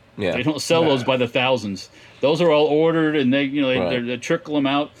 Yeah. They don't sell those by the thousands. Those are all ordered, and they trickle them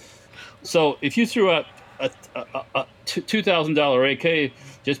out. So if you threw out a $2,000 AK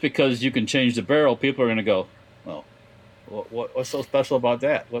just because you can change the barrel, people are going to go, "Well, what's so special about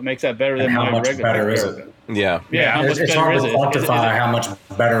that? What makes that better than my regular?" Better is it? Yeah. How much it's better hard is to it? quantify how much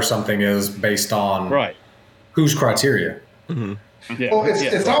better something is based on whose criteria. Yeah. Well,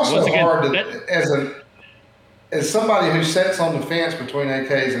 it's also hard as somebody who sits on the fence between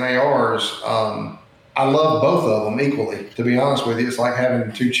AKs and ARs. I love both of them equally. To be honest with you, it's like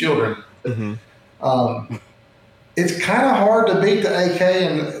having 2 children. It's kind of hard to beat the AK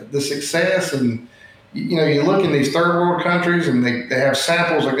and the success. And you look in these third world countries, and they have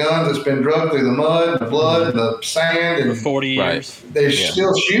samples of guns that's been drugged through the mud, the blood, and the sand, and for 40 years, they're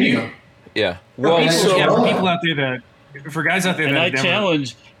still shooting them. Yeah. Well, for people out there for guys out there and that I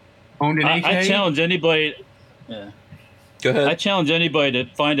challenge owned an AK, I challenge anybody. Go ahead. I challenge anybody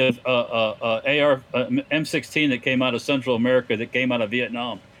to find a AR M16 that came out of Central America, that came out of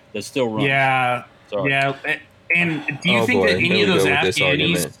Vietnam, that still runs. Yeah. Sorry. Yeah. And do you think that any of those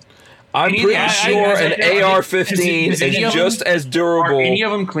Afghanis? I'm pretty sure an AR-15 is just as Are durable, any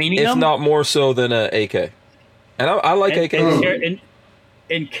of them cleaning if them? not more so, than an AK. And I like AKs.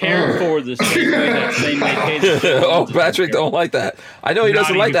 And cared for the same way that same AK. Oh, Patrick don't like that. I know he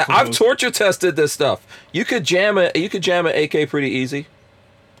doesn't like that. I've torture tested this stuff. You could jam an AK pretty easy.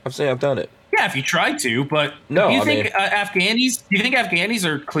 I've done it. Yeah, if you try to, but No, do you I think mean- Afghanis? Do you think Afghanis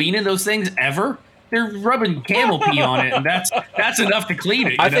are cleaning those things ever? They're rubbing camel pee on it, and that's enough to clean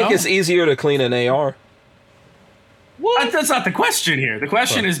it. I think it's easier to clean an AR. That's not the question here. The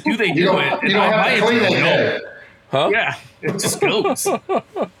question is, do they You do don't, it? you don't have to clean AK. Huh? Yeah, it just goes.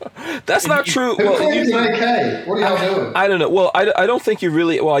 That's not true. Who Well, cleans an AK? What are y'all doing? I don't know. Well, I don't think you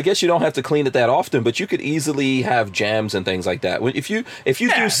really. Well, I guess you don't have to clean it that often, but you could easily have jams and things like that. If you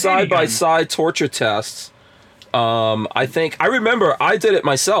do side by side torture tests, I think I remember I did it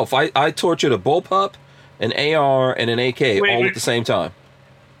myself. I tortured a bullpup, an AR, and an AK all at the same time.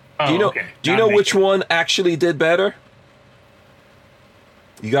 Do you know? Okay. Do you know which one actually did better?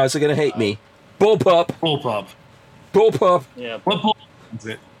 You guys are gonna hate me. Bullpup. Bullpup. Yeah. What bull is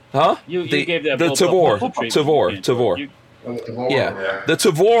it? Huh? You the gave that the bullpup Tavor. treatment. Tavor. You- Yeah, the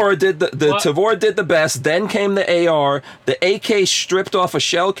Tavor did the What? Tavor did the best. Then came the AR. The AK stripped off a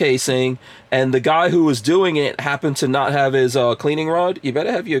shell casing, and the guy who was doing it happened to not have his cleaning rod. You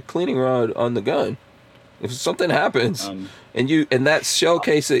better have your cleaning rod on the gun. If something happens, and that shell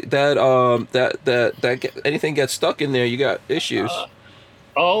casing anything gets stuck in there, you got issues.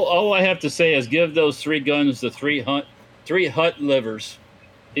 All I have to say is give those three guns the three hut livers.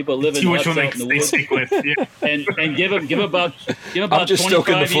 People live in See which huts one out in the they woods, stick with. Yeah. and give about I'm just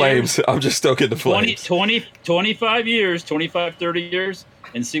stoking the 25 flames. years, I'm just stoking the 25 flames. years, 25, 30 years,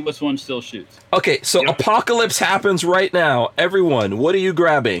 and see which one still shoots. Okay, so apocalypse happens right now. Everyone, what are you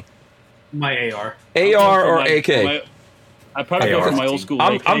grabbing? My AR. AR or My- AK? I probably go AR. for my old school.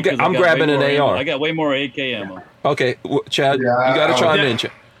 I'm AK 'cause I I'm got grabbing way an more ammo. AR. I got way more AK ammo. Okay, Chad, Yeah, you got to I chime would- in.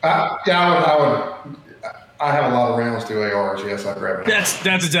 Chad. I have a lot of rounds to ARs. Yes, I'd grab it. That's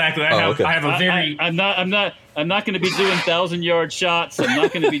exactly. I okay. have a very. I'm not going to be doing 1,000-yard shots. I'm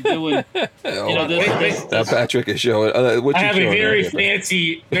not going to be doing. That Patrick is showing. What I you have a showing very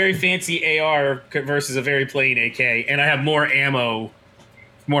there, fancy AR versus a very plain AK, and I have more ammo,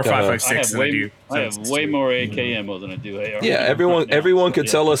 more Uh-huh. 5.56 than I do. I have way more AK ammo than I do AR. Yeah, everyone could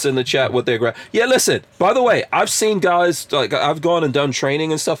tell us in the chat what they're grabbing. Yeah, listen, by the way, I've seen guys, like I've gone and done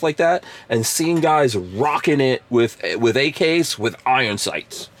training and stuff like that, and seen guys rocking it with AKs with iron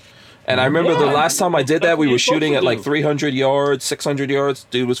sights. And I remember the last time I did that, we were shooting at like 300 yards, 600 yards.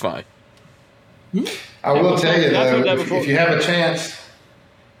 Dude was fine. I will tell you I've heard though, that before. if you have a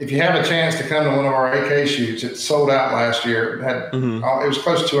chance to come to one of our AK shoots, it sold out last year. It had it was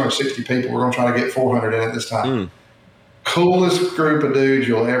close to 260 people. We're going to try to get 400 in it this time. Coolest group of dudes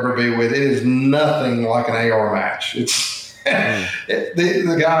you'll ever be with. It is nothing like an AR match. It's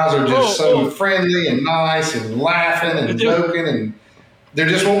the guys are just so friendly and nice and laughing and joking, and they're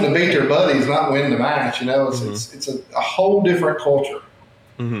just wanting to beat their buddies, not win the match. You know, it's a whole different culture.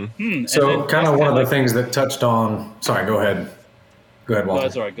 So kind of one of the things that touched on. Sorry, go ahead. Go ahead, Oh, Walter.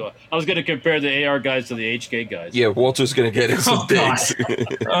 that's all right. Go ahead. I was going to compare the AR guys to the HK guys. Yeah, Walter's going to get in some Oh, God. digs.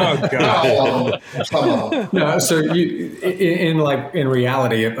 Oh god! Come on. No, so in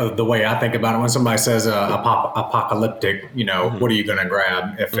reality of the way I think about it, when somebody says apocalyptic, what are you going to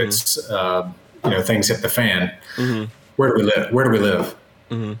grab if it's things hit the fan? Where do we live? Where do we live?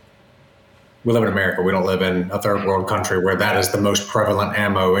 We live in America. We don't live in a third world country where that is the most prevalent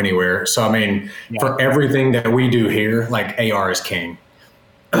ammo anywhere. So I mean, for everything that we do here, like AR is king.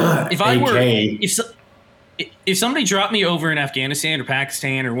 If I were, AK if somebody dropped me over in Afghanistan or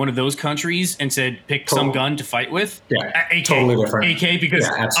Pakistan or one of those countries and said pick some gun to fight with, Yeah, AK, totally different. AK, because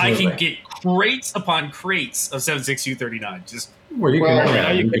Yeah, I absolutely. can get crates upon crates of 7.62 39. Just Well, you Well, can.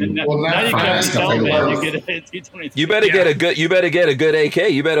 Now you can, Well, now you now can it's tell nothing me worth. you get a T-23. You better Yeah. get a good AK.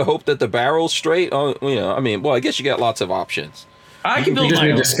 You better hope that the barrel's straight. I guess you got lots of options. I can You build just my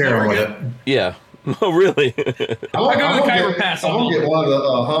need own. to scare them with it. Yeah. Oh, really? I go to the Khyber Pass. I'm gonna get one of the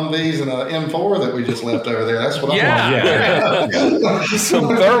Humvees and an M4 that we just left over there. That's what Yeah. Some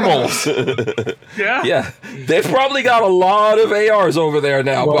thermals. Yeah. Yeah. They've probably got a lot of ARs over there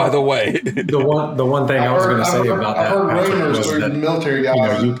now, Well, by the way. The one thing I was going to say about I've that, heard Patrick, rumors was through that military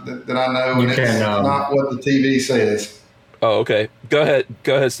guys you- that I know, you and it's can, not what the TV says. Oh, okay. Go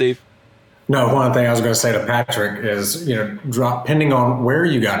ahead, Steve. no, one thing I was going to say to Patrick is, depending on where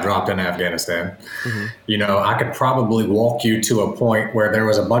you got dropped in Afghanistan, I could probably walk you to a point where there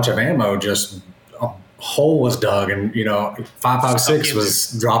was a bunch of ammo, just a hole was dug, and 5.56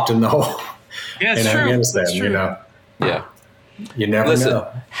 was dropped in the hole Yeah, in it's true. Afghanistan. That's true. Yeah. You never Listen,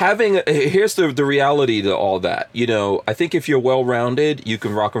 know. here's the reality to all that. You know, I think if you're well-rounded, you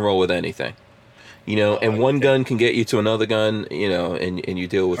can rock and roll with anything. You know, and one gun can get you to another gun, you know, and you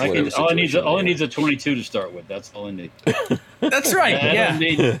deal with whatever situation. All I need is a 22 to start with. That's all I need. That's right.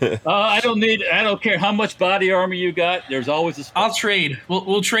 I don't care how much body armor you got. There's always a spot. I'll trade.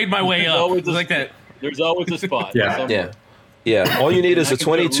 We'll trade my way up. Like that. There's always a spot. Yeah. All you need is a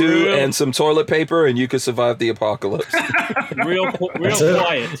 22 and some toilet paper, and you could survive the apocalypse. real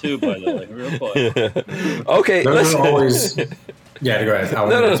quiet too, by the way. Real quiet. Okay, Those are always. Yeah, go ahead.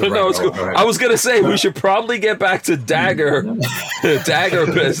 No, it's cool. I was gonna say we should probably get back to dagger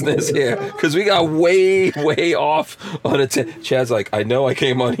business here because we got way off on it. Chad's like, I know I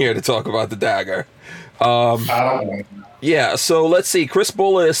came on here to talk about the dagger. I don't know. Yeah, so let's see. Chris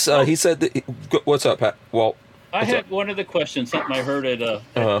Bullis, he said, "What's up, Pat?" Well, I had one of the questions. Something I heard at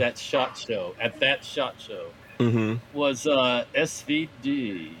that SHOT Show. Was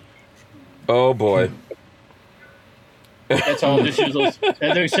SVD. Oh boy. That's all. Just use those. No. I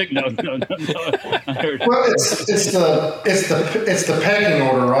heard. Well, it's the pecking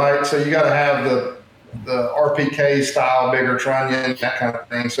order, right? So you got to have the RPK style, bigger trunnion, that kind of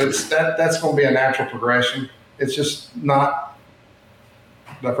thing. So that's going to be a natural progression. It's just not.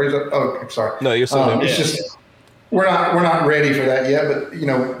 Did I freeze up? Oh, I'm sorry. No, you're still there. It's just we're not ready for that yet. But you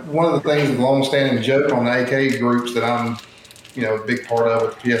know, one of the things, the long-standing joke on the AK groups that I'm, you know, a big part of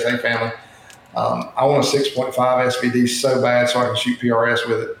with the PSA family. I want a 6.5 SVD so bad so I can shoot PRS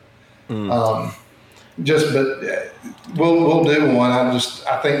with it. We'll do one.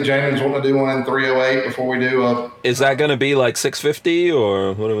 I think James wanting to do one in 308 before we do a. Is that going to be like 650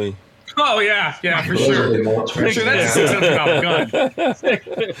 or what are we? Oh yeah, for sure. Sure, that's $600 gun.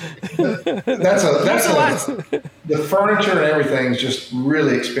 That's a lot. The furniture and everything is just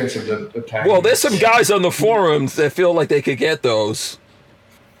really expensive to pack. Well, there's some guys on the forums that feel like they could get those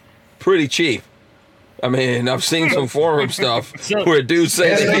pretty cheap. I mean, I've seen some forum stuff where dudes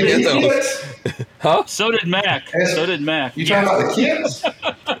say they can get those. Huh? So did Mac. You talking about the kids?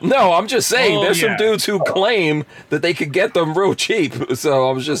 No, I'm just saying there's some dudes who claim that they could get them real cheap. So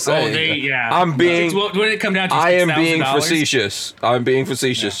I'm just saying. I'm being. What did it come down to? I am being facetious. I'm being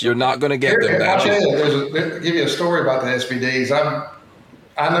facetious. You're not going to get them that cheap. I'll give you a story about the SVDs.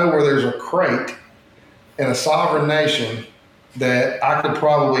 I know where there's a crate in a sovereign nation that I could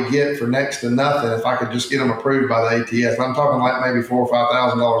probably get for next to nothing if I could just get them approved by the ATF. I'm talking like maybe $4,000 or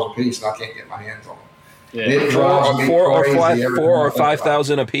 $5,000 a piece, and I can't get my hands on them. Yeah. And it drives me crazy. $4,000 or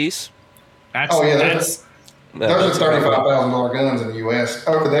 $5,000 a piece. Those are $35,000 guns in the U.S.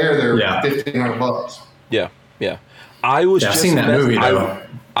 Over there, they're $1,500. Yeah. I was. I've seen that movie though.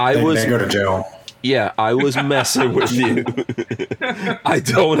 They go to jail. Yeah, I was messing with you. I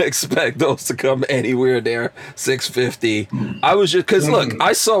don't expect those to come anywhere near 650. I was just because look,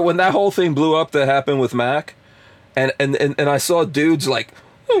 I saw when that whole thing blew up that happened with Mac, and I saw dudes like,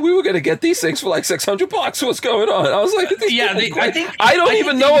 oh, we were gonna get these things for like $600. What's going on? I was like, I don't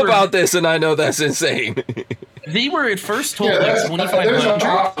even know about this, and I know that's insane. They were at first told like $2,500. There's an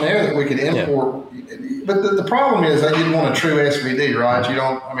option there that we could import, but the problem is they didn't want a true SVD, right? You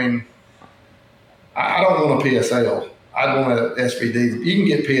don't. I mean. I don't want a PSL. I'd want a SVD. You can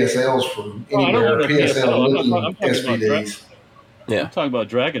get PSLs from anywhere. PSL SVDs. Yeah. I'm talking about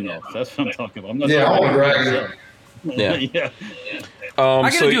Dragunov. That's what I'm talking about. I want a Dragunov. Yeah. I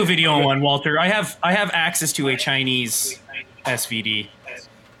got to do a video on one, Walter. I have access to a Chinese SVD,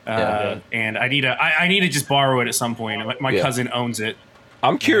 and I need to just borrow it at some point. My cousin owns it.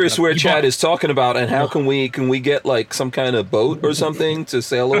 I'm curious where Chad is talking about, and how can we get like some kind of boat or something to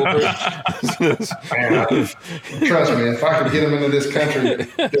sail over? Trust me, if I could get them into this country,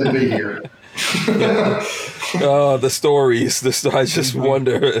 they'd be here. The stories. I just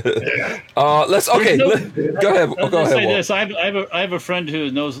wonder. Let's. Okay, go ahead. Go ahead. This. I have a friend who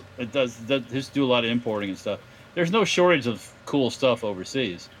knows does do a lot of importing and stuff. There's no shortage of cool stuff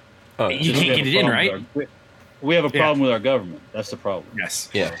overseas. You can't get it in, right? We have a problem with our government. That's the problem. Yes.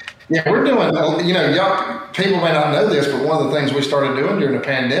 Yeah, we're doing, y'all, people may not know this, but one of the things we started doing during the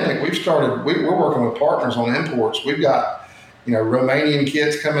pandemic, we're working with partners on imports. We've got, Romanian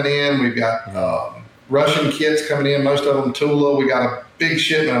kits coming in. We've got Russian kits coming in, most of them Tula. We got a big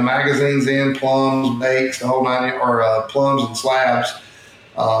shipment of magazines in, plums, bakes, the whole nine, or plums and slabs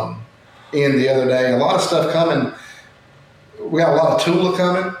in the other day. A lot of stuff coming. We got a lot of Tula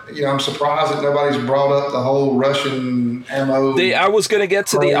coming. I'm surprised that nobody's brought up the whole Russian ammo. I was going to get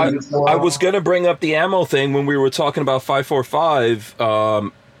to I was going to bring up the ammo thing when we were talking about 545.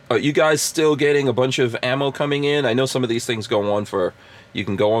 Are you guys still getting a bunch of ammo coming in? I know some of these things go on for, you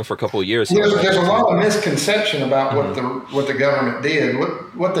can go on for a couple of years. There's a lot of misconception about what the government did.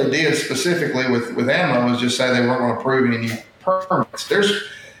 What they did specifically with ammo is just say they weren't going to approve any new permits.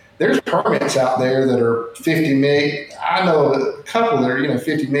 There's permits out there that are 50 million. I know a couple that are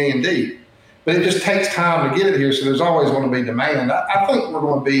 50 million deep, but it just takes time to get it here. So there's always going to be demand. I think we're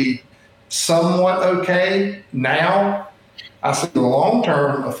going to be somewhat okay now. I see the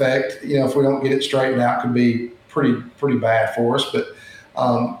long-term effect, if we don't get it straightened out, could be pretty bad for us. But,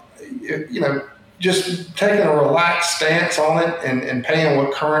 just taking a relaxed stance on it and paying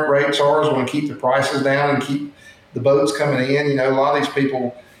what current rates are is going to keep the prices down and keep the boats coming in. A lot of these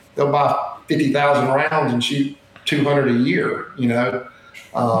people, they'll buy 50,000 rounds and shoot 200 a year,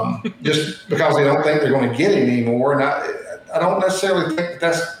 just because they don't think they're going to get it anymore. And I don't necessarily think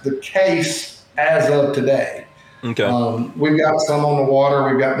that's the case as of today. Okay. We've got some on the water.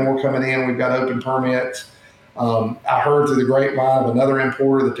 We've got more coming in. We've got open permits. I heard through the grapevine of another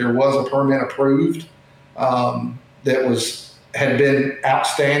importer that there was a permit approved that had been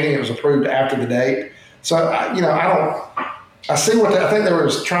outstanding. It was approved after the date. So I see I think they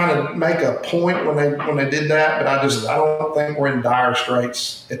were trying to make a point when they did that, but I don't think we're in dire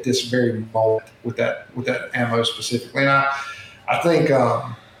straits at this very moment with that ammo specifically. And I think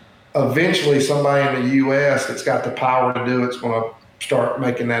eventually somebody in the U.S. that's got the power to do it's going to start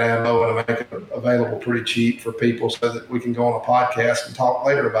making that ammo and make it available pretty cheap for people so that we can go on a podcast and talk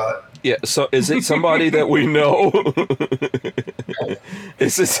later about it. Yeah, so is it somebody that we know?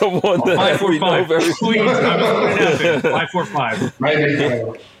 Is it someone that we know very Please, 545.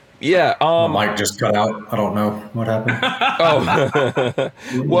 Maybe. Yeah. Mike just cut out. I don't know what happened. Oh.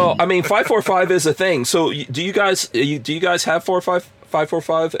 Well, I mean, 545 is a thing. So do you guys have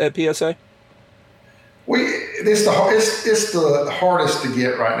 545 at PSA? It's the hardest to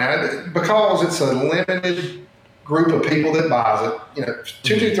get right now because it's a limited group of people that buys it.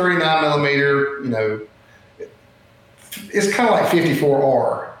 223 9mm. It's kind of like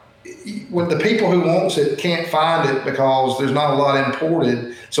 54R. When the people who wants it can't find it because there's not a lot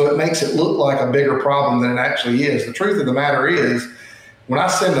imported, so it makes it look like a bigger problem than it actually is. The truth of the matter is, when I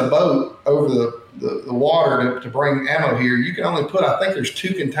send a boat over the water to bring ammo here, you can only put, I think there's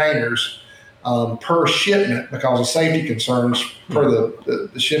 2 containers per shipment because of safety concerns per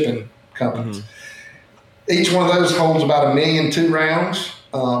the shipping companies. Mm-hmm. Each one of those holds about 1,000,002 rounds.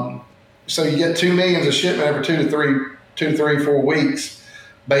 So you get 2 million a shipment every 2 to 3, 4 weeks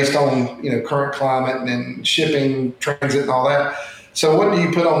based on, current climate and then shipping, transit and all that. So what do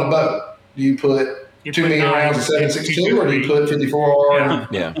you put on the boat? Do you put 2 million rounds of 7.62 or do you put 54R?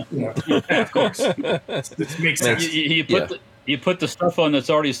 Yeah. Of course. This makes sense. You put the stuff on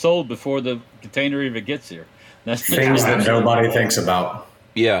that's already sold before the container even gets here. That's things that nobody thinks about.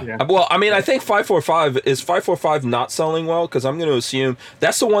 Yeah. Well, I mean, I think 545 not selling well because I'm going to assume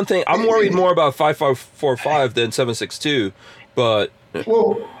that's the one thing I'm worried more about 5545 than 7.62. But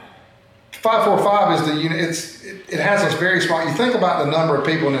 545 is the unit. It has us very small. You think about the number of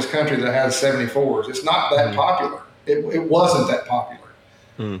people in this country that has 74s. It's not that popular. It wasn't that popular,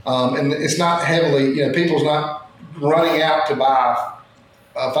 and it's not heavily. People's not running out to buy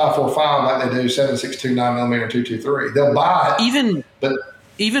a 545 like they do 7.62 9mm 223. They'll buy it,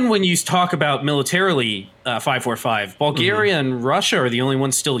 even when you talk about militarily 545, Bulgaria and Russia are the only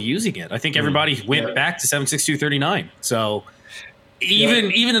ones still using it. I think everybody went back to 7.62 39. So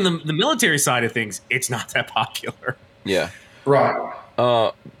even in the military side of things, it's not that popular. Yeah. Right.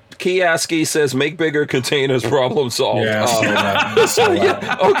 Kiyaski says, make bigger containers, problem solved. Yeah,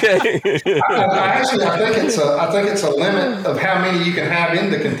 okay. I think it's a limit of how many you can have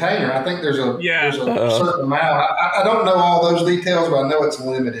in the container. I think there's a certain amount. I don't know all those details, but I know it's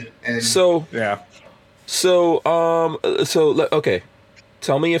limited. And okay.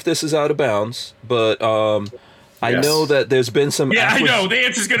 Tell me if this is out of bounds, but I know that there's been some. Yeah, I know. The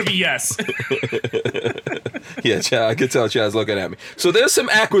answer's going to be yes. Yeah, Chad, I can tell Chad's looking at me. So there's some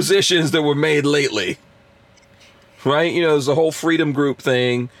acquisitions that were made lately, right? There's the whole Freedom Group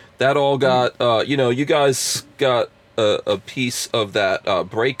thing that all got. You guys got a piece of that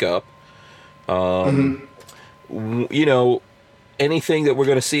breakup. Anything that we're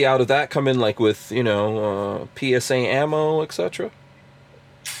going to see out of that come in, like with PSA ammo, etc.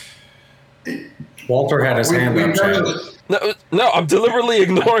 Walter had his hand up, Chad. No, I'm deliberately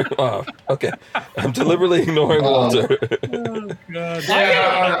ignoring. Okay, I'm deliberately ignoring Walter. Oh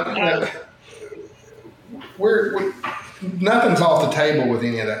God! We're nothing's off the table with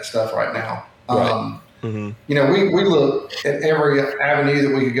any of that stuff right now. Right. We look at every avenue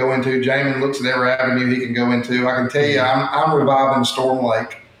that we could go into. Jamin looks at every avenue he can go into. I can tell you, I'm reviving Storm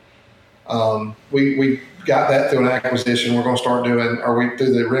Lake. We got that through an acquisition. We're going to start doing,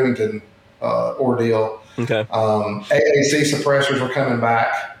 through the Remington ordeal. Okay. AAC suppressors are coming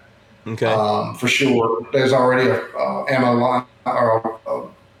back. Okay. For sure. There's already a ammo line or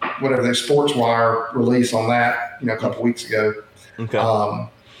whatever the sports wire release on that, a couple weeks ago. Okay.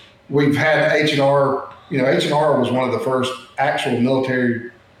 We've had H&R. H&R was one of the first actual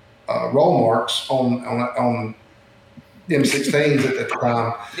military roll marks on M16s at the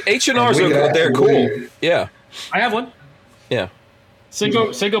time. H&Rs they're cool. Yeah. I have one. Yeah.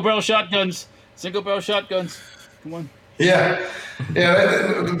 Single barrel shotguns. Come on. Yeah.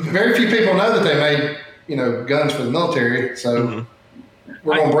 Very few people know that they made guns for the military. So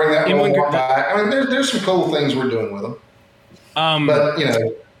we're going to bring that roll mark back. I mean, there's some cool things we're doing with them. But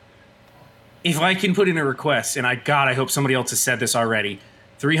if I can put in a request, and I hope somebody else has said this already,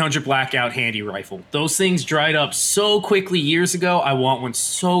 300 Blackout handy rifle. Those things dried up so quickly years ago. I want one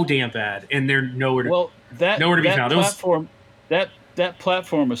so damn bad, and they're nowhere to be found. That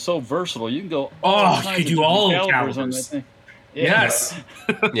platform is so versatile. You can go. You can do all calibers on that thing. Yeah. Yes.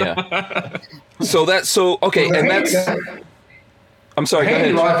 Yeah. Okay, and that's. I'm sorry. The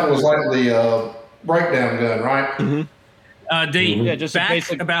handy rifle was like the breakdown gun, right? Mm-hmm.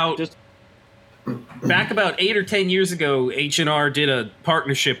 Back about 8 or 10 years ago, H&R did a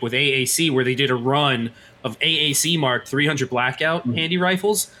partnership with AAC where they did a run of AAC marked 300 Blackout handy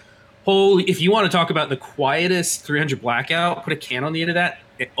rifles. Holy, if you want to talk about the quietest 300 Blackout, put a can on the end of that.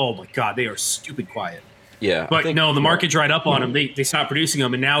 Oh my God, they are stupid quiet. Yeah. But the market dried up on them. They stopped producing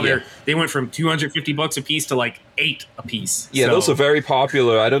them, and now they went from $250 a piece to like $8 a piece. Yeah, those are very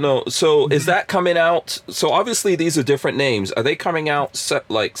popular. I don't know. So is that coming out? So obviously these are different names. Are they coming out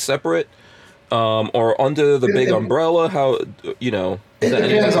separate? Or under the big umbrella? How, It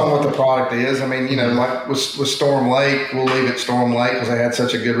depends on what the product is. I mean, like with Storm Lake, we'll leave it Storm Lake because they had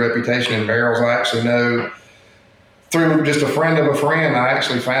such a good reputation in barrels. I actually know through just a friend of a friend, I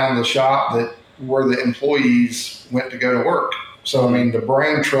actually found the shop where the employees went to go to work. So, I mean, the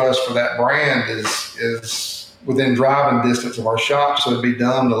brand trust for that brand is within driving distance of our shop. So it'd be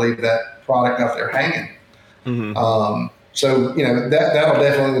dumb to leave that product out there hanging. Mm-hmm. So, that'll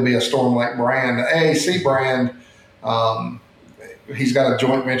definitely be a Storm Lake brand. The AAC brand, he's got a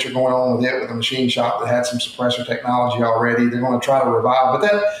joint venture going on with a machine shop that had some suppressor technology already. They're going to try to revive.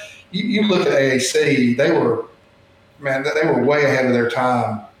 But you look at AAC, they were way ahead of their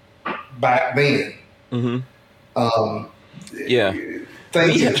time back then. Mm-hmm.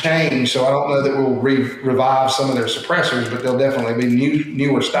 Things have changed, so I don't know that we'll revive some of their suppressors, but there'll definitely be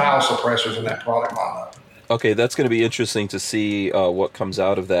newer style suppressors in that product lineup. Okay, that's going to be interesting to see what comes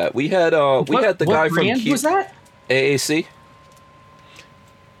out of that. We had the guy from was that? AAC.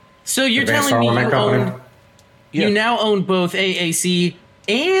 So you're telling me you now own both AAC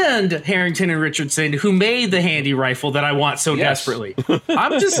and Harrington and Richardson, who made the handy rifle that I want so desperately.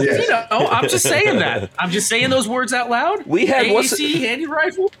 I'm just, I'm just saying that. I'm just saying those words out loud. We had AAC handy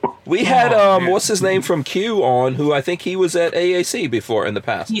rifle. We had what's his name from Q on, who I think he was at AAC before in the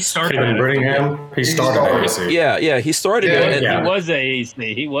past. He started in Birmingham. He started AAC. Yeah, he started it. He was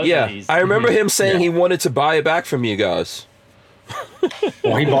AAC. He was AAC. I remember him saying he wanted to buy it back from you guys.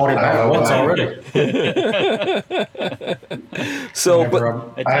 Well, he bought it back once already. So, but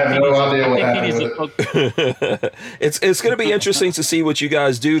I have no idea what happened with it. It's going to be interesting to see what you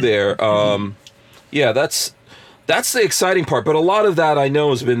guys do there. That's the exciting part. But a lot of that I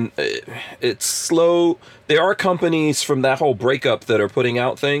know has been it's slow. There are companies from that whole breakup that are putting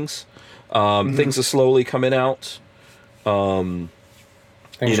out things. Things are slowly coming out. Things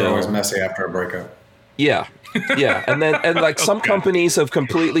are always messy after a breakup. Yeah. And like some companies have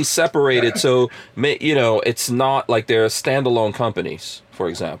completely separated, so it's not like they're standalone companies, for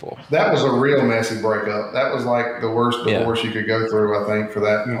example. That was a real messy breakup. That was like the worst divorce you could go through, I think, for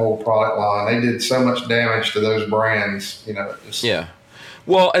that whole product line. They did so much damage to those brands, Yeah.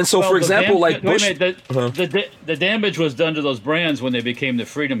 Well, and so for example, Bush, the damage was done to those brands when they became the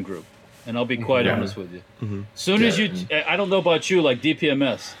Freedom Group, and I'll be quite honest with you. Mm-hmm. Soon as I don't know about you, like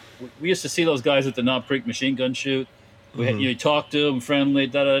DPMS. We used to see those guys at the Knob Creek machine gun shoot. You talk to them, friendly,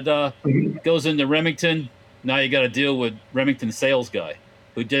 Goes into Remington. Now you got to deal with Remington sales guy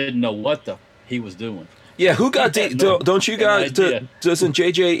who didn't know what he was doing. Yeah, who got don't you guys? Didn't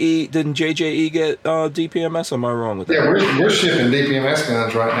JJE get DPMS? Am I wrong with that? Yeah, we're shipping DPMS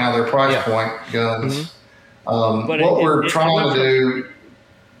guns right now. They're price point guns. What we're trying to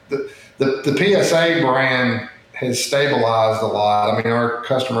do, the PSA brand has stabilized a lot. I mean, our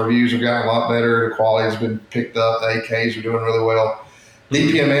customer reviews have gotten a lot better. The quality has been picked up. The AKs are doing really well.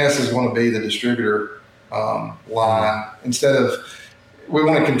 DPMS is going to be the distributor line. We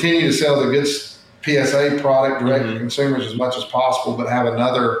want to continue to sell the PSA product direct to consumers as much as possible, but have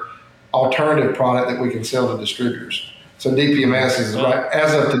another alternative product that we can sell to distributors. So DPMS is right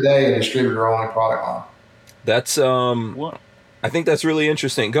as of today a distributor only product line. That's I think that's really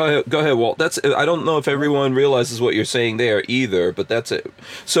interesting. Go ahead, Walt. I don't know if everyone realizes what you're saying there either, but that's it.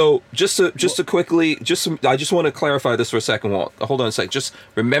 So just to quickly, I just want to clarify this for a second, Walt. Hold on a sec. Just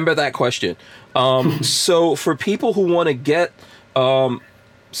remember that question. So for people who want to get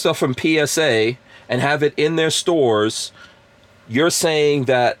stuff from PSA and have it in their stores, you're saying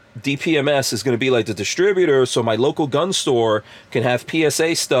that DPMS is going to be like the distributor, so my local gun store can have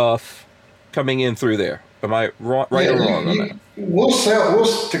PSA stuff coming in through there. Am I wrong, right or wrong on that?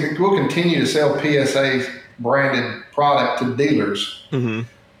 We'll continue to sell PSA branded product to dealers,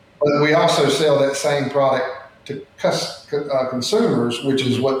 but we also sell that same product to consumers, which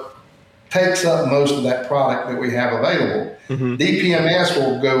is what takes up most of that product that we have available. DPMS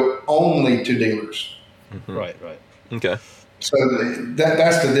will go only to dealers. Right. Okay. So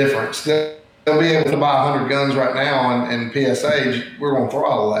that's the difference. They'll be able to buy 100 guns right now, and PSA, we're going to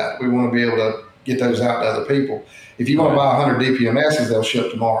throttle that. We want to be able to get those out to other people. If you want to buy 100 DPMSs, they'll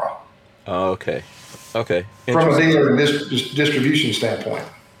ship tomorrow. Okay. From a dealer and distribution standpoint.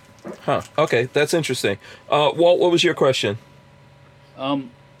 Huh. Okay, that's interesting. Walt, what was your question?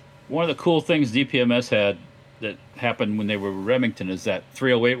 One of the cool things DPMS had that happened when they were Remington is that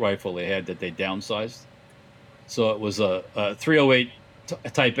 308 rifle they had that they downsized. So it was a 308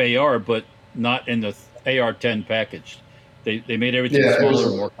 type AR, but not in the AR-10 package. They made everything smaller,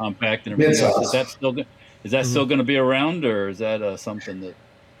 more compact, and everything else. Is that still going to be around, or is that something that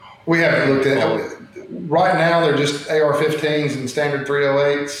we haven't looked at? Right now, they're just AR-15s and standard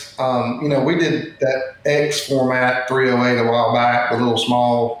 308s. We did that X format 308 a while back, the little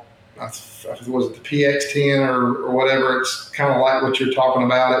small. Was it the PX10 or whatever? It's kind of like what you're talking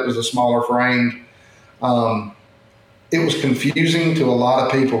about. It was a smaller frame. It was confusing to a lot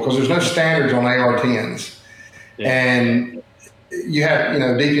of people because there's no standards on AR-10s. And you had,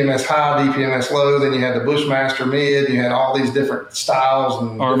 DPMS high, DPMS low, then you had the Bushmaster mid, you had all these different styles.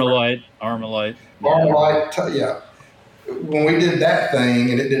 And Armalite. Yeah. When we did that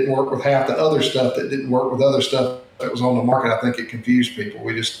thing and it didn't work with half the other stuff that didn't work with other stuff that was on the market, I think it confused people.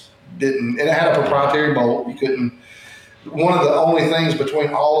 We just didn't, and it had a proprietary bolt. You couldn't, one of the only things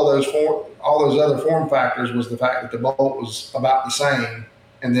between all of those other form factors was the fact that the bolt was about the same.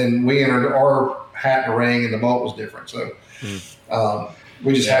 And then we entered our hat in the ring, and the bolt was different. So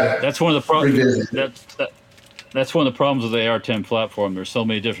we just haven't. That's one of the problems. That's one of the problems with the AR-10 platform. There's so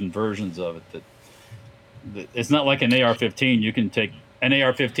many different versions of it that it's not like an AR-15. You can take an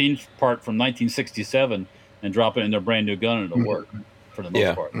AR-15 part from 1967 and drop it in a brand new gun, and it'll work for the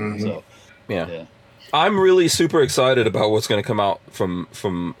most part. So yeah. I'm really super excited about what's going to come out from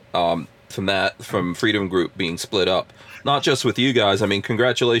Freedom Group being split up. Not just with you guys. I mean,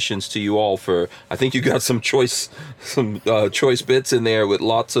 congratulations to you all for. I think you got some choice bits in there with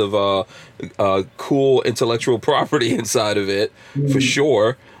lots of cool intellectual property inside of it, for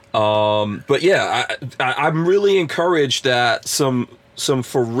sure. But yeah, I'm really encouraged that some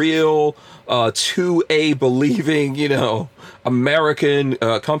for real 2A believing, American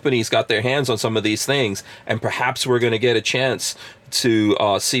companies got their hands on some of these things, and perhaps we're going to get a chance to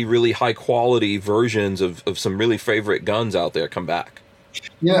see really high quality versions of some really favorite guns out there come back.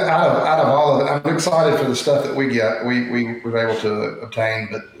 Yeah, out of all of it, I'm excited for the stuff that we were able to obtain.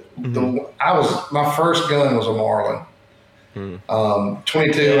 But my first gun was a Marlin,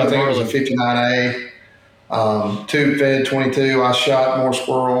 22. I think it was a 59A, tube fed 22. I shot more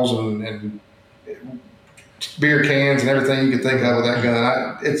squirrels and beer cans and everything you could think of with that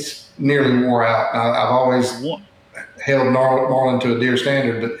gun. It's nearly wore out. I've always held Marlin to a deer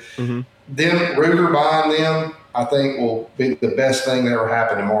standard, but them Ruger buying them, I think will be the best thing that ever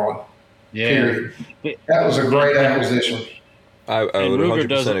happened to Marlin. Yeah. Period. That was a great acquisition. I would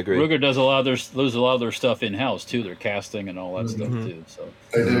 100% agree. Ruger does a lot of their stuff in house too. Their casting and all that stuff too. So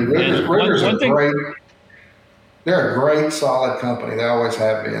they do. Ruger's they're a great, solid company. They always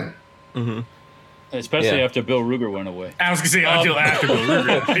have been. Especially after Bill Ruger went away. I was going to say until after Bill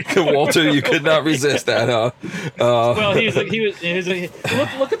Ruger. Walter, you could not resist that, huh? Well,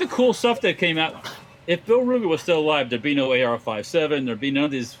 look at the cool stuff that came out. If Bill Ruger was still alive, there'd be no AR-57. There'd be none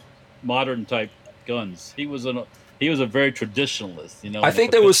of these modern type guns. He was a very traditionalist, I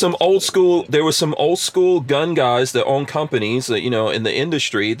think there was some old school gun guys that own companies that, in the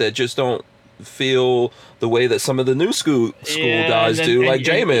industry that just don't feel the way that some of the new school guys do, like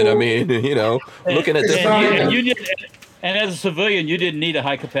Jamin. I mean, looking at And as a civilian, you didn't need a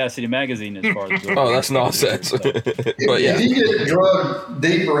high-capacity magazine as far as Oh, that's nonsense. But yeah. If you get drugged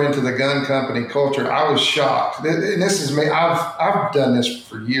deeper into the gun company culture, I was shocked. And this is me. I've done this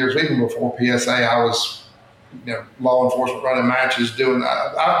for years. Even before PSA, I was, law enforcement running matches.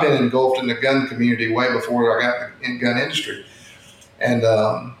 I've been engulfed in the gun community way before I got in gun industry. And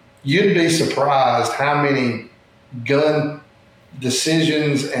you'd be surprised how many gun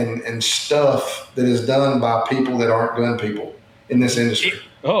decisions and stuff that is done by people that aren't gun people in this industry.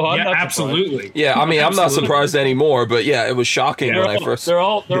 I'm not absolutely. Yeah, I mean, I'm not surprised anymore, but yeah, it was shocking when I first. They're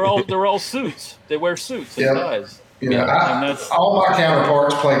all suits. They wear suits and ties. All my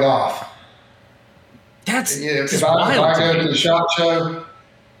counterparts play golf. That's if I go to the SHOT Show,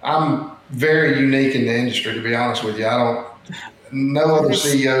 I'm very unique in the industry. To be honest with you, no other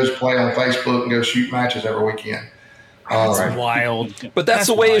CEOs play on Facebook and go shoot matches every weekend. That's wild. But that's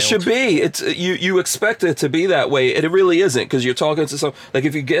the way it should be. It's you expect it to be that way, and it really isn't, because you're talking to some, like,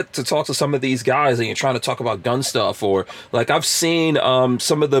 if you get to talk to some of these guys and you're trying to talk about gun stuff, or like I've seen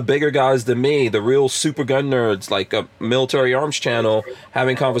some of the bigger guys than me, the real super gun nerds, like a Military Arms Channel,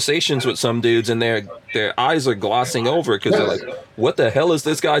 having conversations with some dudes, and their eyes are glossing over because they're like, "What the hell is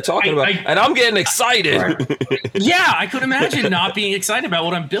this guy talking about?" And I'm getting excited. Right. Yeah, I could imagine not being excited about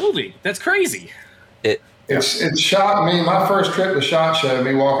what I'm building. That's crazy. It's shocked me. My first trip to SHOT Show,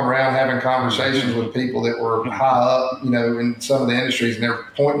 me walking around having conversations with people that were high up, in some of the industries, and they're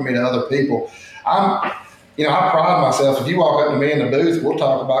pointing me to other people. I pride myself. If you walk up to me in the booth, we'll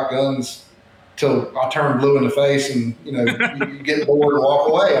talk about guns till I turn blue in the face, and you get bored and walk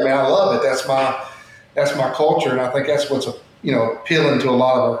away. I mean, I love it. That's my culture, and I think that's what's appealing to a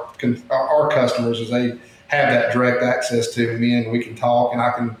lot of our customers, is they have that direct access to me, and we can talk, and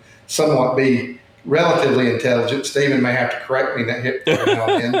I can somewhat be relatively intelligent. Stephen may have to correct me every now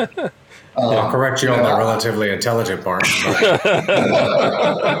and then. I'll correct you on the relatively intelligent part. But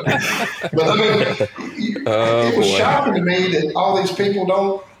I mean, it was shocking to me that all these people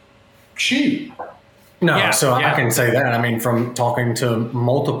don't shoot. No, I can say that. I mean, from talking to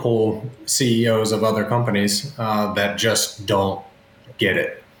multiple CEOs of other companies that just don't get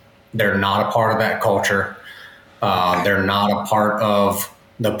it. They're not a part of that culture. They're not a part of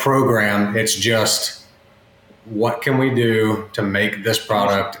the program. It's just, what can we do to make this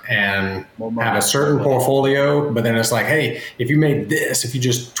product and have a certain portfolio? But then it's like, hey, if you made this, if you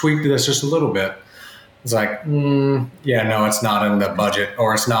just tweaked this just a little bit, it's like, no, it's not in the budget,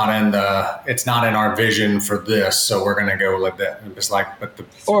 or it's not in our vision for this. So we're going to go with that. It's like, but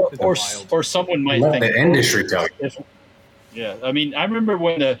or someone might let think the industry tell you. Yeah. I mean, I remember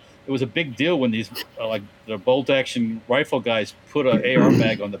when it was a big deal when these like the bolt action rifle guys put an AR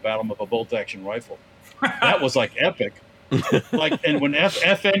mag on the bottom of a bolt action rifle. That was like epic. And when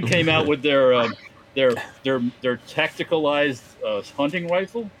FN came out with their tacticalized hunting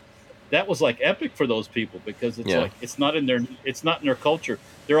rifle, that was like epic for those people, because it's like it's not in their culture.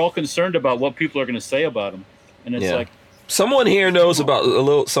 They're all concerned about what people are going to say about them, and it's like, someone here knows about a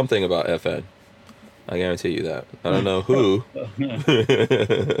little something about FN. I guarantee you that. I don't know who.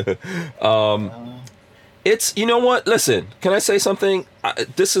 It's, you know what? Listen, can I say something?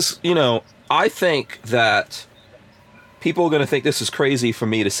 I think that people are going to think this is crazy for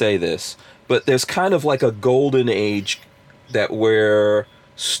me to say this, but there's kind of like a golden age that we're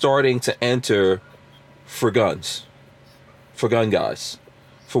starting to enter for guns, for gun guys,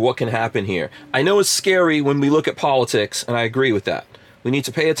 for what can happen here. I know it's scary when we look at politics, and I agree with that. We need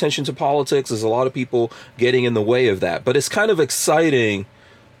to pay attention to politics. There's a lot of people getting in the way of that. But it's kind of exciting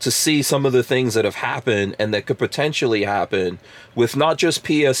to see some of the things that have happened and that could potentially happen with not just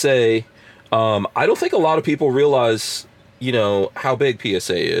PSA. I don't think a lot of people realize, how big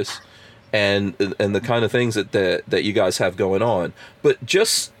PSA is and the kind of things that you guys have going on. But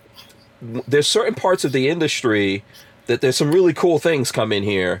just there's certain parts of the industry that there's some really cool things come in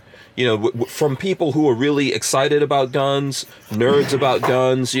here. From people who are really excited about guns, nerds about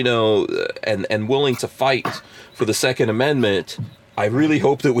guns, and willing to fight for the Second Amendment. I really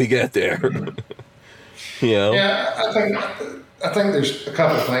hope that we get there. Yeah, I think there's a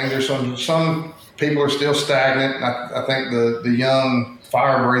couple of things. There's some people are still stagnant. I think the young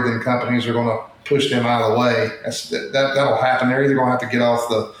fire-breathing companies are going to push them out of the way. That'll happen. They're either going to have to get off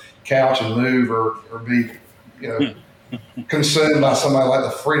the couch and move, or be, consumed by somebody like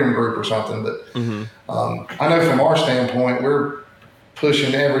the Freedom Group or something. But I know from our standpoint, we're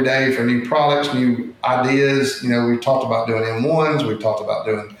pushing every day for new products, new ideas. We've talked about doing M1s. We've talked about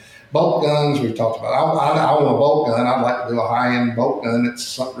doing bolt guns. We've talked about, I want a bolt gun. I'd like to do a high-end bolt gun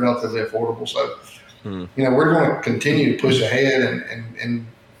that's relatively affordable. So, we're going to continue to push ahead and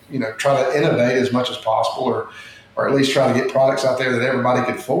try to innovate as much as possible, or or at least try to get products out there that everybody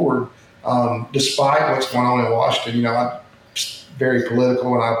could afford. Despite what's going on in Washington, you know, I'm very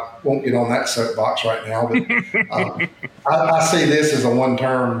political, and I won't get on that soapbox right now. But I see this as a one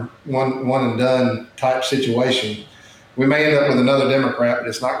and done type situation. We may end up with another Democrat, but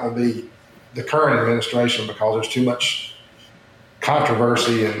it's not going to be the current administration because there's too much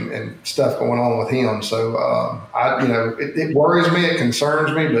controversy and stuff going on with him. So, it worries me, it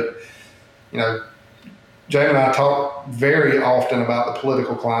concerns me, but, you know, Jamie and I talk very often about the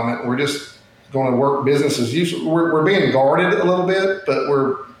political climate. We're just going to work business as usual. We're being guarded a little bit, but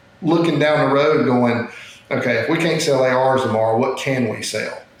we're looking down the road going, okay, if we can't sell ARs tomorrow, what can we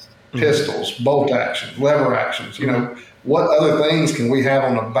sell? Pistols, bolt actions, lever actions, you know, what other things can we have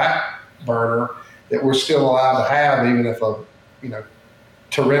on the back burner that we're still allowed to have, even if a, you know,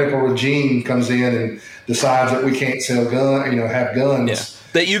 tyrannical regime comes in and decides that we can't sell have guns. Yeah.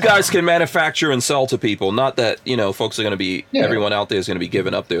 That you guys can manufacture and sell to people. Not that, you know, folks are going to be, everyone out there is going to be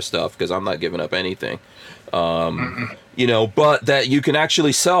giving up their stuff, because I'm not giving up anything. You know, but that you can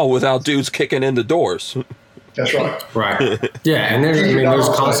actually sell without dudes kicking in the doors. That's right. Right. Yeah, and there's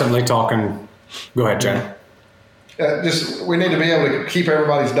constantly talking. Go ahead, Jen. We need to be able to keep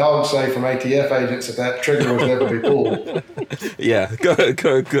everybody's dogs safe from ATF agents if that trigger was ever be pulled. Yeah, go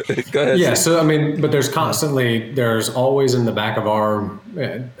ahead. Yeah, so I mean, but there's always in the back of our,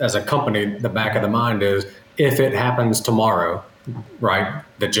 as a company, the back of the mind is, if it happens tomorrow, right,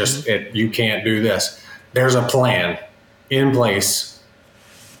 that just you can't do this, there's a plan in place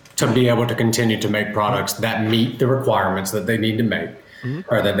to be able to continue to make products that meet the requirements that they need to make.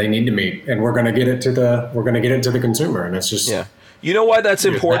 Or that they need to meet, and we're going to get it to the consumer, and it's just You know why that's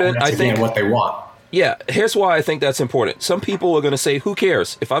important? That's I think what they want. Yeah, here's why I think that's important. Some people are going to say, "Who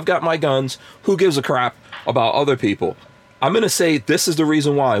cares? If I've got my guns, who gives a crap about other people?" I'm going to say this is the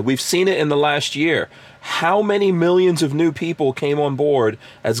reason why. We've seen it in the last year. How many millions of new people came on board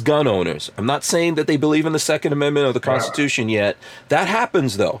as gun owners? I'm not saying that they believe in the Second Amendment or the Constitution yet. That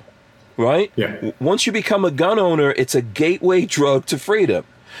happens though. Right? Yeah. Once you become a gun owner, it's a gateway drug to freedom.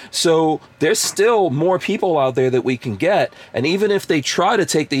 So there's still more people out there that we can get. And even if they try to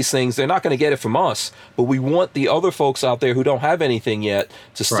take these things, they're not going to get it from us. But we want the other folks out there who don't have anything yet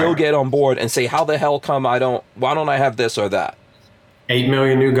to still get on board and say, how the hell come why don't I have this or that? 8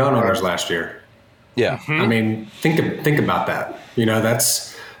 million new gun owners last year. Yeah. I mean, think about that. You know,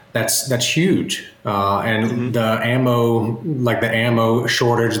 that's huge. And the ammo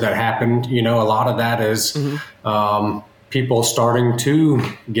shortage that happened, you know, a lot of that is people starting to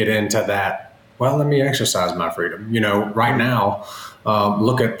get into that. Well, let me exercise my freedom. You know, right now,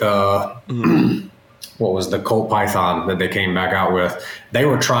 look at the, what was the Colt Python that they came back out with? They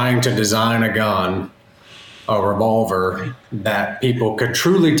were trying to design a gun, a revolver that people could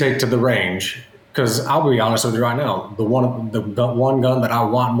truly take to the range. Because I'll be honest with you right now, the one gun that I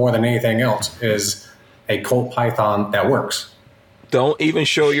want more than anything else is a Colt Python that works. Don't even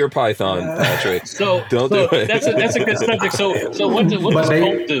show your Python, Patrick. So do it. That's a good subject. So what does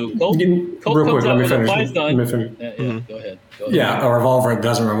Colt do? Colt real quick, comes out with a Let Python. me finish. Go ahead. Yeah, a revolver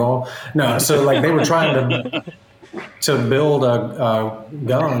doesn't revolve. No, so like they were trying to build a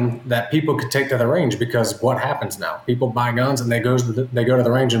gun that people could take to the range, because what happens now? People buy guns and they go to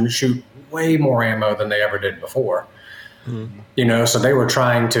the range and shoot way more ammo than they ever did before. You know, so they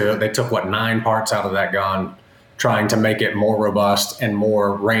took 9 parts out of that gun, trying to make it more robust and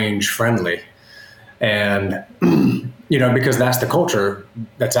more range friendly. And, you know, because that's the culture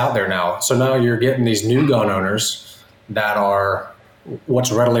that's out there now. So now you're getting these new gun owners that are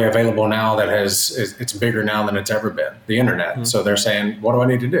what's readily available now it's bigger now than it's ever been, the internet. So they're saying, what do I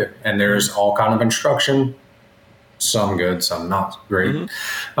need to do? And there's all kind of instruction, some good, some not great, you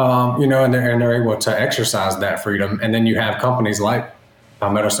know, and they're able to exercise that freedom. And then you have companies like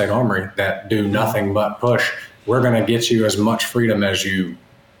Palmetto State Armory that do nothing but push. We're going to get you as much freedom as you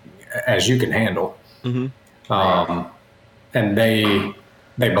can handle. And they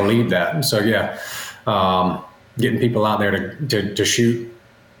believe that. And so, getting people out there to shoot,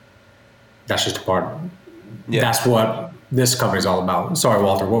 that's just a part. That's what this company's all about. Sorry,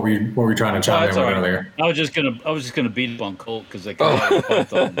 Walter. What were you trying to chime in with earlier? I was just gonna beat up on Colt because they and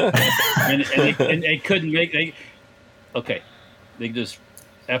they couldn't make they just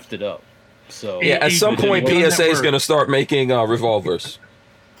effed it up. So at some point PSA is going to start making revolvers.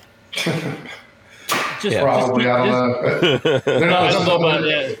 Probably, I don't know. I don't know about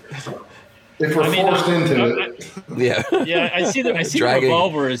that. If we're forced into it, I see the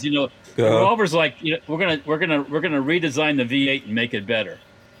revolver as, you know, the revolver's like, you know, we're gonna redesign the V8 and make it better.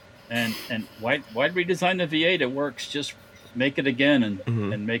 And why redesign the V8? It works. Just make it again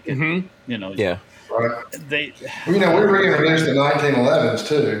and make it, you know. Yeah. Right. They We reintroduced the 1911s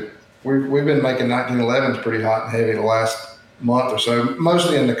too. We've been making 1911s pretty hot and heavy the last month or so,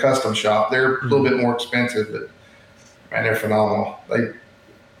 mostly in the custom shop. They're a little bit more expensive, but man, they're phenomenal.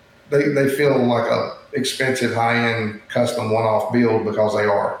 They feel like a expensive high-end custom one-off build because they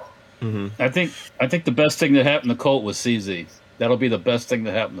are. Mm-hmm. I think the best thing that happened to Colt was CZ. That'll be the best thing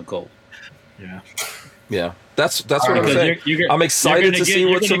that happened to Colt. Yeah. That's what I'm saying. I'm excited to see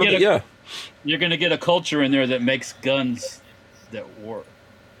what some of the You're going to get a culture in there that makes guns that work.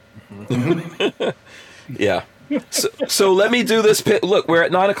 Yeah. So let me do this. Look, we're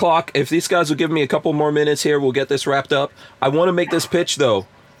at 9:00. If these guys will give me a couple more minutes here, we'll get this wrapped up. I want to make this pitch though.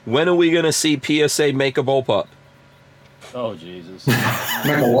 When are we going to see PSA make a bullpup? Oh Jesus!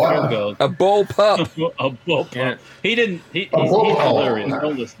 Make a what? A bullpup. A bullpup. Yeah. He's bullpup. hilarious.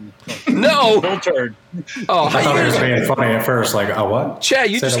 Don't listen. No. Bull turd. Oh, I thought it was being funny at first, like, oh, what? Chad,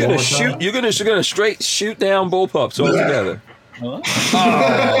 you're just gonna shoot. You're gonna straight shoot down bullpups altogether. Huh?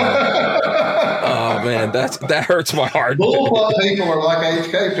 Oh man, that hurts my heart. Bullpup people are like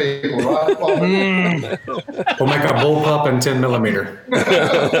HK people, right? We'll make a bullpup in 10 millimeter.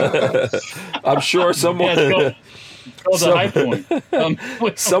 I'm sure someone. Yeah, the high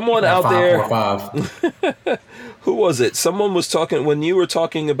point. Someone out there. 5.45. Who was it? Someone was talking when you were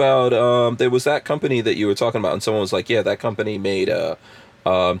talking about. There was that company that you were talking about, and someone was like, "Yeah, that company made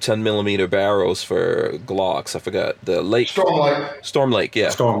 10 millimeter barrels for Glocks." I forgot the Lake. Storm Lake. Yeah.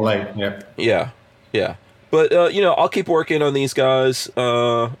 Storm Lake. Yep. Yeah. But I'll keep working on these guys. We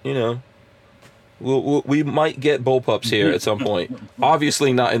might get bullpups here at some point.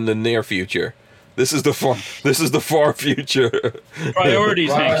 Obviously, not in the near future. This is the far future. Priorities,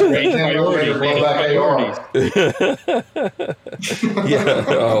 Hank. Priorities. Yeah.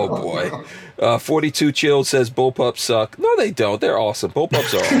 Oh boy. 42 Chilled says bullpups suck. No, they don't. They're awesome.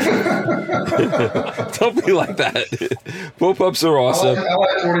 Bullpups are awesome. Don't be like that. Bullpups are awesome. I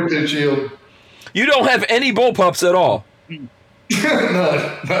like 42 Chilled. You don't have any bullpups at all.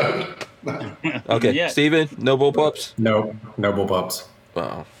 No. Okay, Yeah. Steven, no bullpups? No bullpups.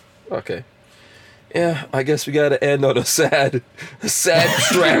 Oh, okay. Yeah, I guess we got to end on a sad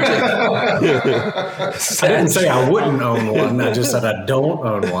tragic. I didn't say I wouldn't own one. I just said I don't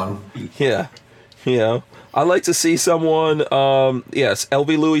own one. Yeah. I'd like to see someone. Yes,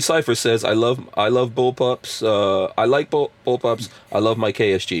 LV Louis Cipher says, I love bullpups. I like bullpups. I love my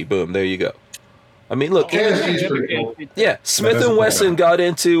KSG. Boom, there you go. I mean, look. KSG's pretty cool. Yeah, Smith & Wesson got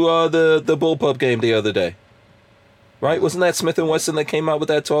into the bullpup game the other day. Right? Wasn't that Smith & Wesson that came out with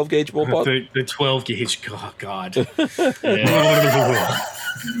that 12 gauge bullpup? The 12 gauge. Oh, God.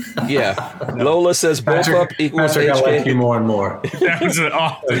 Yeah. Lola says bullpup equals Patrick, I like you HK. more and more. That was an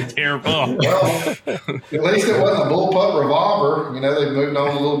awful, terrible. Well, at least it wasn't a bullpup revolver. They've moved on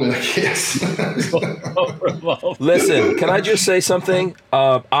a little bit, I guess. Listen, can I just say something?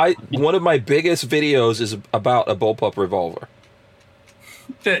 One of my biggest videos is about a bullpup revolver.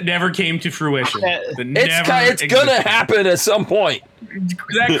 That never came to fruition. It's gonna happen at some point.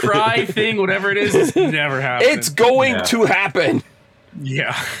 That cry thing, whatever it is never happened. It's going to happen.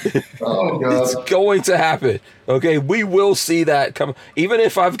 Yeah. Oh, God. It's going to happen. Okay, we will see that come. Even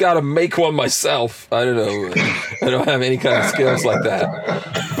if I've got to make one myself, I don't know. I don't have any kind of skills like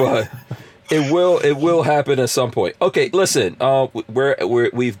that, but it will happen at some point. Okay, listen.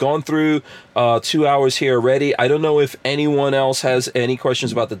 We've gone through 2 hours here already. I don't know if anyone else has any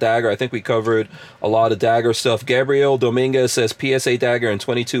questions about the dagger. I think we covered a lot of dagger stuff. Gabriel Dominguez says PSA dagger and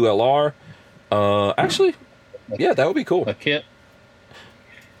 22 LR. Actually, yeah, that would be cool. A kit.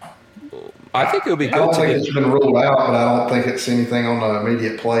 I think it would be I don't good to think get. it's been ruled out, but I don't think it's anything on the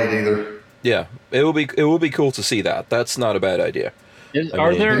immediate plate either. Yeah, it will be cool to see that. That's not a bad idea.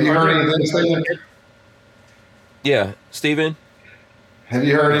 Are there? Have you heard anything, Stephen? Yeah, Steven? Have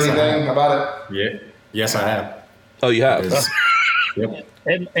you heard anything about it? Yeah. Yes, I have. Oh, you have. Yep.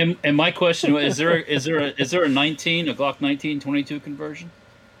 And my question was: is there a Glock 19 22 conversion?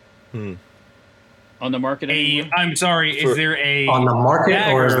 On the market anymore? I'm sorry, is there a On the market,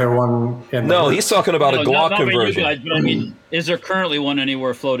 or is dagger? there one in the No, works? he's talking about a Glock not by you conversion. guys, but I mean, is there currently one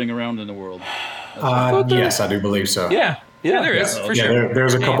anywhere floating around in the world? Yes, I do believe so. Yeah, there is, for sure.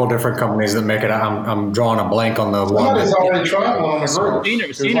 There's a couple different companies that make it. I'm drawing a blank on the one. Somebody's already tried one on the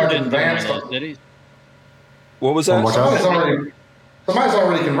group. Steiner didn't do one of those, did he? What was One that? more time. Somebody's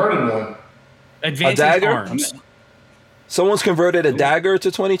already converted one. Advantage dagger? arms. Someone's converted a dagger to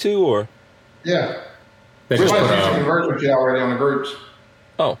 22, or? Yeah. They just Somebody's put used the a, conversion kit already on the groups.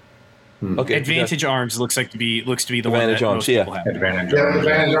 Oh. Okay. Advantage arms looks to be the Advantage one that arms, most yeah. people have. advantage. Yeah,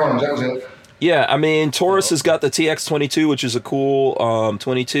 Advantage Arms, that was it. Yeah, I mean, Taurus has got the TX22, which is a cool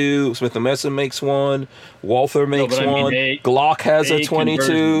 22. Smith & Wesson makes one. Walther makes one. Glock has a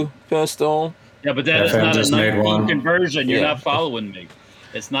 22 pistol. Yeah, but that is not a just made 19 one. conversion. You're Yeah. not following me.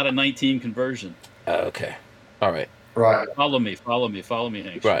 It's not a 19 conversion. Okay. All right. Right. Follow me,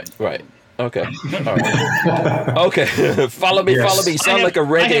 Hank. Right. Okay. All right. Okay. Follow me. You sound like a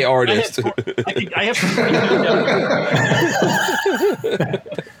reggae artist.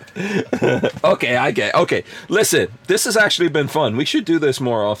 Okay, I get. Okay, listen. This has actually been fun. We should do this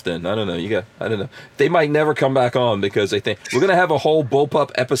more often. I don't know. I don't know. They might never come back on because they think we're gonna have a whole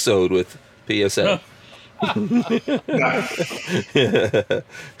bullpup episode with PSA. We'll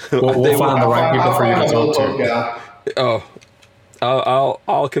find the right people for you to talk to. to. Oh,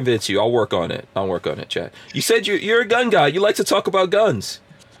 I'll convince you. I'll work on it. Chad. You said you're a gun guy. You like to talk about guns.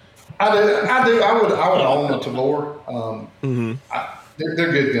 I do. I would own a Tavor. They're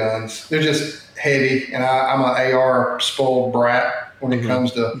good guns. They're just heavy, and I'm an AR spoiled brat when it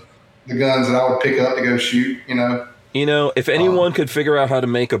comes to the guns that I would pick up to go shoot. If anyone could figure out how to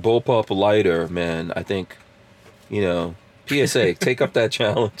make a bullpup lighter, man, I think, PSA, take up that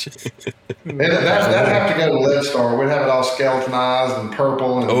challenge. That'd have to go to Lead Star. We'd have it all skeletonized and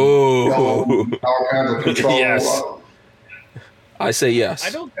purple and yellow, all kinds of control. Yes. I say yes.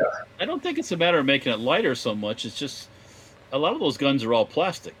 I don't think it's a matter of making it lighter so much. It's just a lot of those guns are all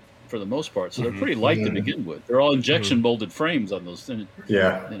plastic for the most part, so they're pretty light to begin with. They're all injection molded frames on those. And,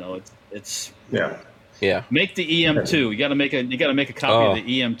 it's yeah. Make the EM2. You got to make a copy of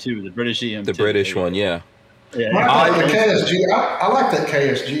the EM2, the British EM2. The British one, yeah. I like the KSG. I like that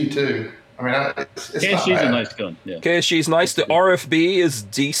KSG too. I mean, it's KSG's not bad. a nice gun. Yeah. KSG's nice. The RFB is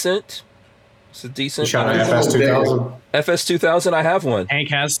decent. It's a decent. Shot an FS2000. FS2000. I have one. Hank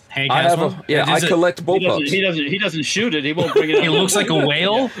has one. I collect bullpups. He doesn't shoot it. He won't bring it out. It looks like a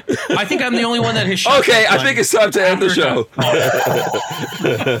whale. I think I'm the only one that has shot. Okay, I think it's time to end the show.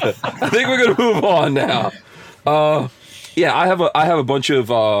 I think we're gonna move on now. I have a bunch of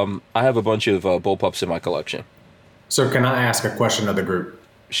bullpups in my collection. So can I ask a question of the group?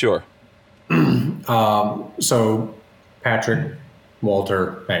 Sure. So Patrick,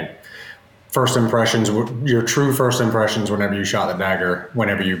 Walter, Hank, first impressions, your true first impressions whenever you shot the dagger,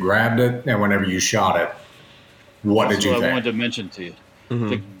 whenever you grabbed it and whenever you shot it, what did you think? I wanted to mention to you.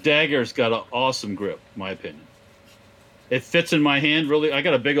 The dagger's got an awesome grip, in my opinion. It fits in my hand really. I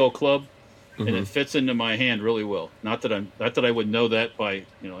got a big old club, and it fits into my hand really well. Not that I would know that by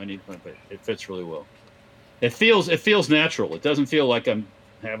but it fits really well. It feels natural. It doesn't feel like I'm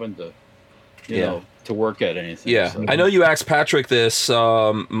having to to work at anything. Yeah, so. I know you asked Patrick this.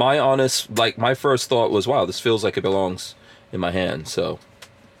 My first thought was, wow, this feels like it belongs in my hand. So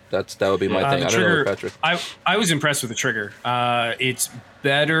that would be my thing. I don't know, Patrick. I was impressed with the trigger. It's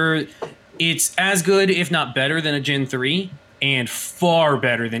better. It's as good, if not better, than a Gen 3, and far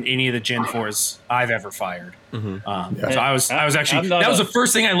better than any of the Gen 4s I've ever fired. So I was actually that was the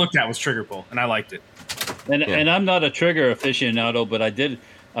first thing I looked at was trigger pull, and I liked it. And I'm not a trigger aficionado, but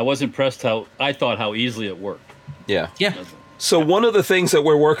I was impressed how easily it worked. Yeah. Yeah. So one of the things that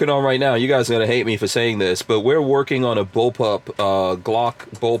we're working on right now, you guys are going to hate me for saying this, but we're working on a bullpup, Glock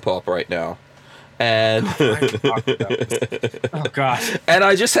bullpup right now. And oh gosh. And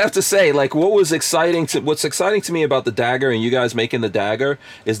I just have to say, like, what's exciting to me about the dagger and you guys making the dagger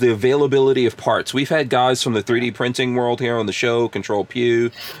is the availability of parts. We've had guys from the 3D printing world here on the show, Control Pew.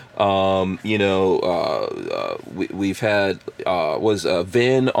 We've had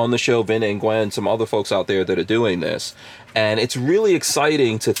Vin on the show, Vin and Gwen, some other folks out there that are doing this. And it's really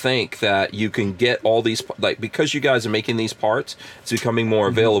exciting to think that you can get all these, because you guys are making these parts, it's becoming more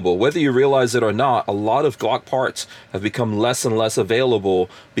available. Whether you realize it or not, a lot of Glock parts have become less and less available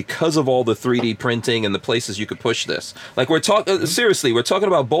because of all the 3D printing and the places you could push this. Like, we're talking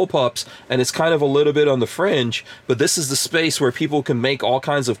about bullpups, and it's kind of a little bit on the fringe, but this is the space where people can make all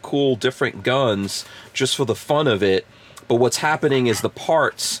kinds of cool, different guns just for the fun of it. But what's happening is the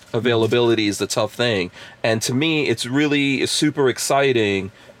parts availability is the tough thing. And to me, it's really super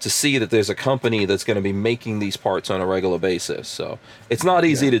exciting to see that there's a company that's going to be making these parts on a regular basis. So it's not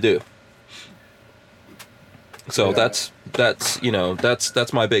easy to do. So that's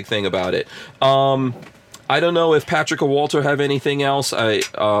my big thing about it. I don't know if Patrick or Walter have anything else.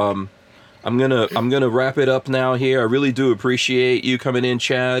 I'm gonna wrap it up now here. I really do appreciate you coming in,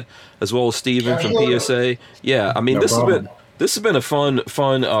 Chad, as well as Steven from PSA. Yeah, I mean, this has been a fun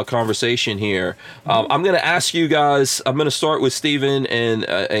conversation here. I'm gonna ask you guys. I'm gonna start with Steven and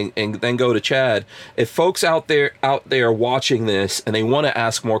then go to Chad. If folks out there watching this and they want to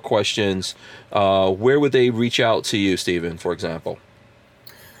ask more questions, where would they reach out to you, Steven, for example?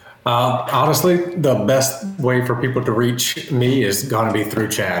 Honestly, the best way for people to reach me is going to be through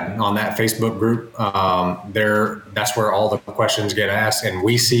Chad on that Facebook group. That's where all the questions get asked, and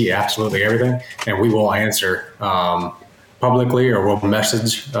we see absolutely everything, and we will answer publicly, or we'll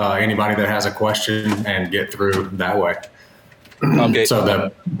message anybody that has a question and get through that way. Okay. So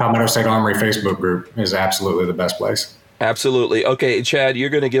the Palmetto State Armory Facebook group is absolutely the best place. Absolutely. Okay, Chad,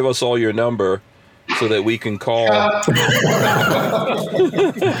 you're going to give us all your number so that we can call.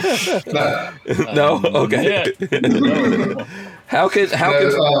 No? Okay. Yeah.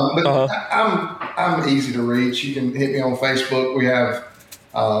 I'm easy to reach. You can hit me on Facebook. We have,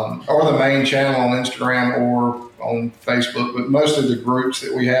 or the main channel on Instagram or on Facebook, but most of the groups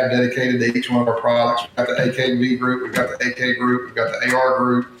that we have dedicated to each one of our products. We've got the AKV group, we've got the AK group, we've got the AR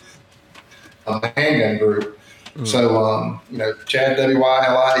group, the handgun group. Mm. So, Chad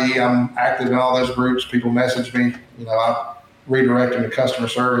WYLIE, I'm active in all those groups. People message me, I redirect them to customer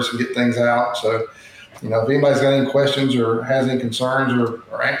service and get things out. So, if anybody's got any questions or has any concerns or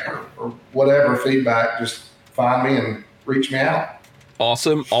whatever feedback, just find me and reach me out.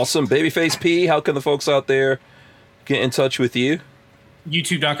 Awesome. Babyface P, how can the folks out there get in touch with you?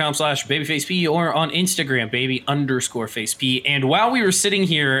 YouTube.com/babyfaceP or on Instagram, baby_faceP. And while we were sitting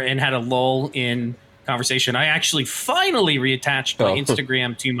here and had a lull in conversation, I actually finally reattached my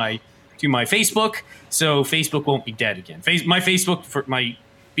Instagram to my Facebook, so Facebook won't be dead again. My Facebook, for my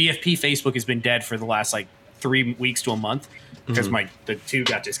BFP Facebook, has been dead for the last 3 weeks to a month because the two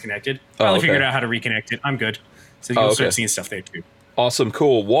got disconnected. Finally figured out how to reconnect it. I'm good, so you'll start seeing stuff there too. Awesome,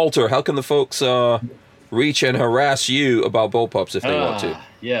 cool. Walter, how can the folks reach and harass you about bullpups if they want to?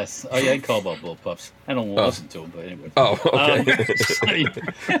 Yes. Oh, yeah, I call about bullpups. I don't listen to them, but anyway. Oh, okay.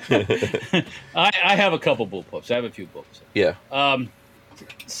 I have a couple bullpups. I have a few bullpups. Yeah.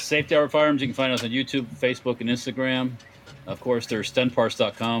 Safety Hour Firearms, you can find us on YouTube, Facebook, and Instagram. Of course, there's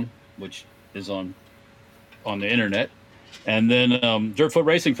stenparts.com, which is on the internet. And then Dirtfoot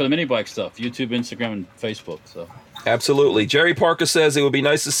Racing for the mini bike stuff, YouTube, Instagram, and Facebook. So. Absolutely. Jerry Parker says it would be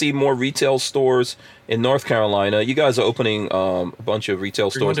nice to see more retail stores in North Carolina. You guys are opening a bunch of retail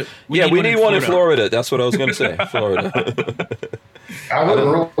stores. We need one in Florida. That's what I was going to say. Florida. I wouldn't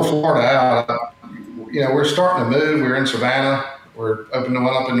rule Florida out. We're starting to move. We're in Savannah. We're opening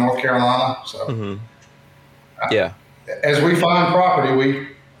one up in North Carolina. So, as we find property, we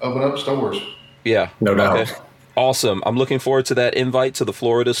open up stores. Yeah, no doubt. Okay. Awesome. I'm looking forward to that invite to the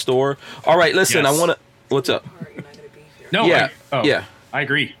Florida store. All right, listen. Yes. I want to. What's up? No. Yeah. I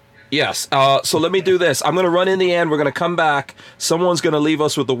agree. Yes. So let me do this. I'm going to run in the end. We're going to come back. Someone's going to leave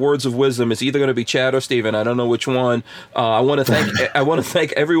us with the words of wisdom. It's either going to be Chad or Steven. I don't know which one. I want to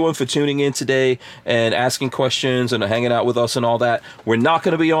thank everyone for tuning in today and asking questions and hanging out with us and all that. We're not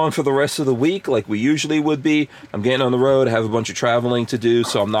going to be on for the rest of the week like we usually would be. I'm getting on the road. I have a bunch of traveling to do,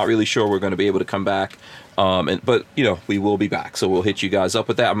 so I'm not really sure we're going to be able to come back. But we will be back. So we'll hit you guys up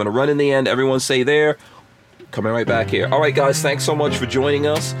with that. I'm going to run in the end. Everyone stay there. Coming right back here. All right, guys, thanks so much for joining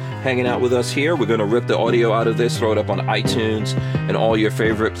us, hanging out with us here. We're going to rip the audio out of this, throw it up on iTunes and all your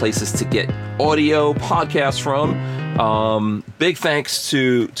favorite places to get audio podcasts from. Big thanks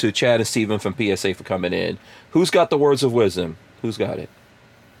to Chad and Steven from PSA for coming in. Who's got the words of wisdom? Who's got it?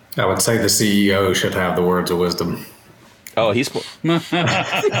 I would say the CEO should have the words of wisdom. Oh, he's pointing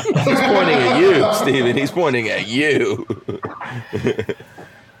at you, Steven. He's pointing at you.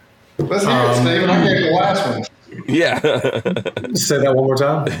 Let's hear it, Steven. I gave you the last one. Yeah. Say that one more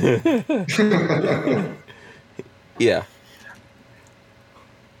time. Yeah.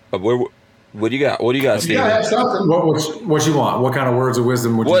 What do you got? What do you got, Steven? You gotta have something. What you want? What kind of words of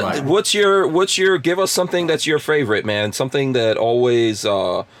wisdom would you like? What's your? Give us something that's your favorite, man. Something that always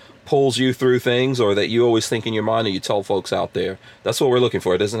pulls you through things, or that you always think in your mind and you tell folks out there. That's what we're looking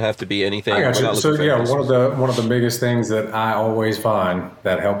for. It doesn't have to be anything. I got you. So one of the biggest things that I always find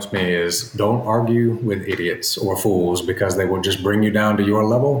that helps me is don't argue with idiots or fools, because they will just bring you down to your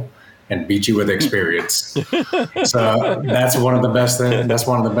level and beat you with experience. So that's one of the best things. That's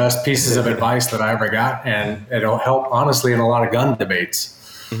one of the best pieces of advice that I ever got, and it'll help honestly in a lot of gun debates.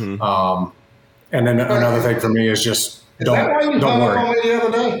 Mm-hmm. And then another thing for me is just. Don't worry. On me the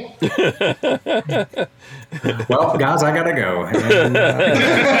other day? Well, guys, I gotta go. And,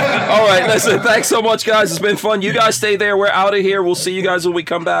 all right, listen. Thanks so much, guys. It's been fun. You guys stay there. We're out of here. We'll see you guys when we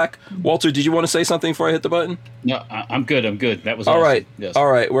come back. Walter, did you want to say something before I hit the button? No, I'm good. That was all awesome. right. Yes.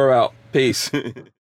 All right, we're out. Peace.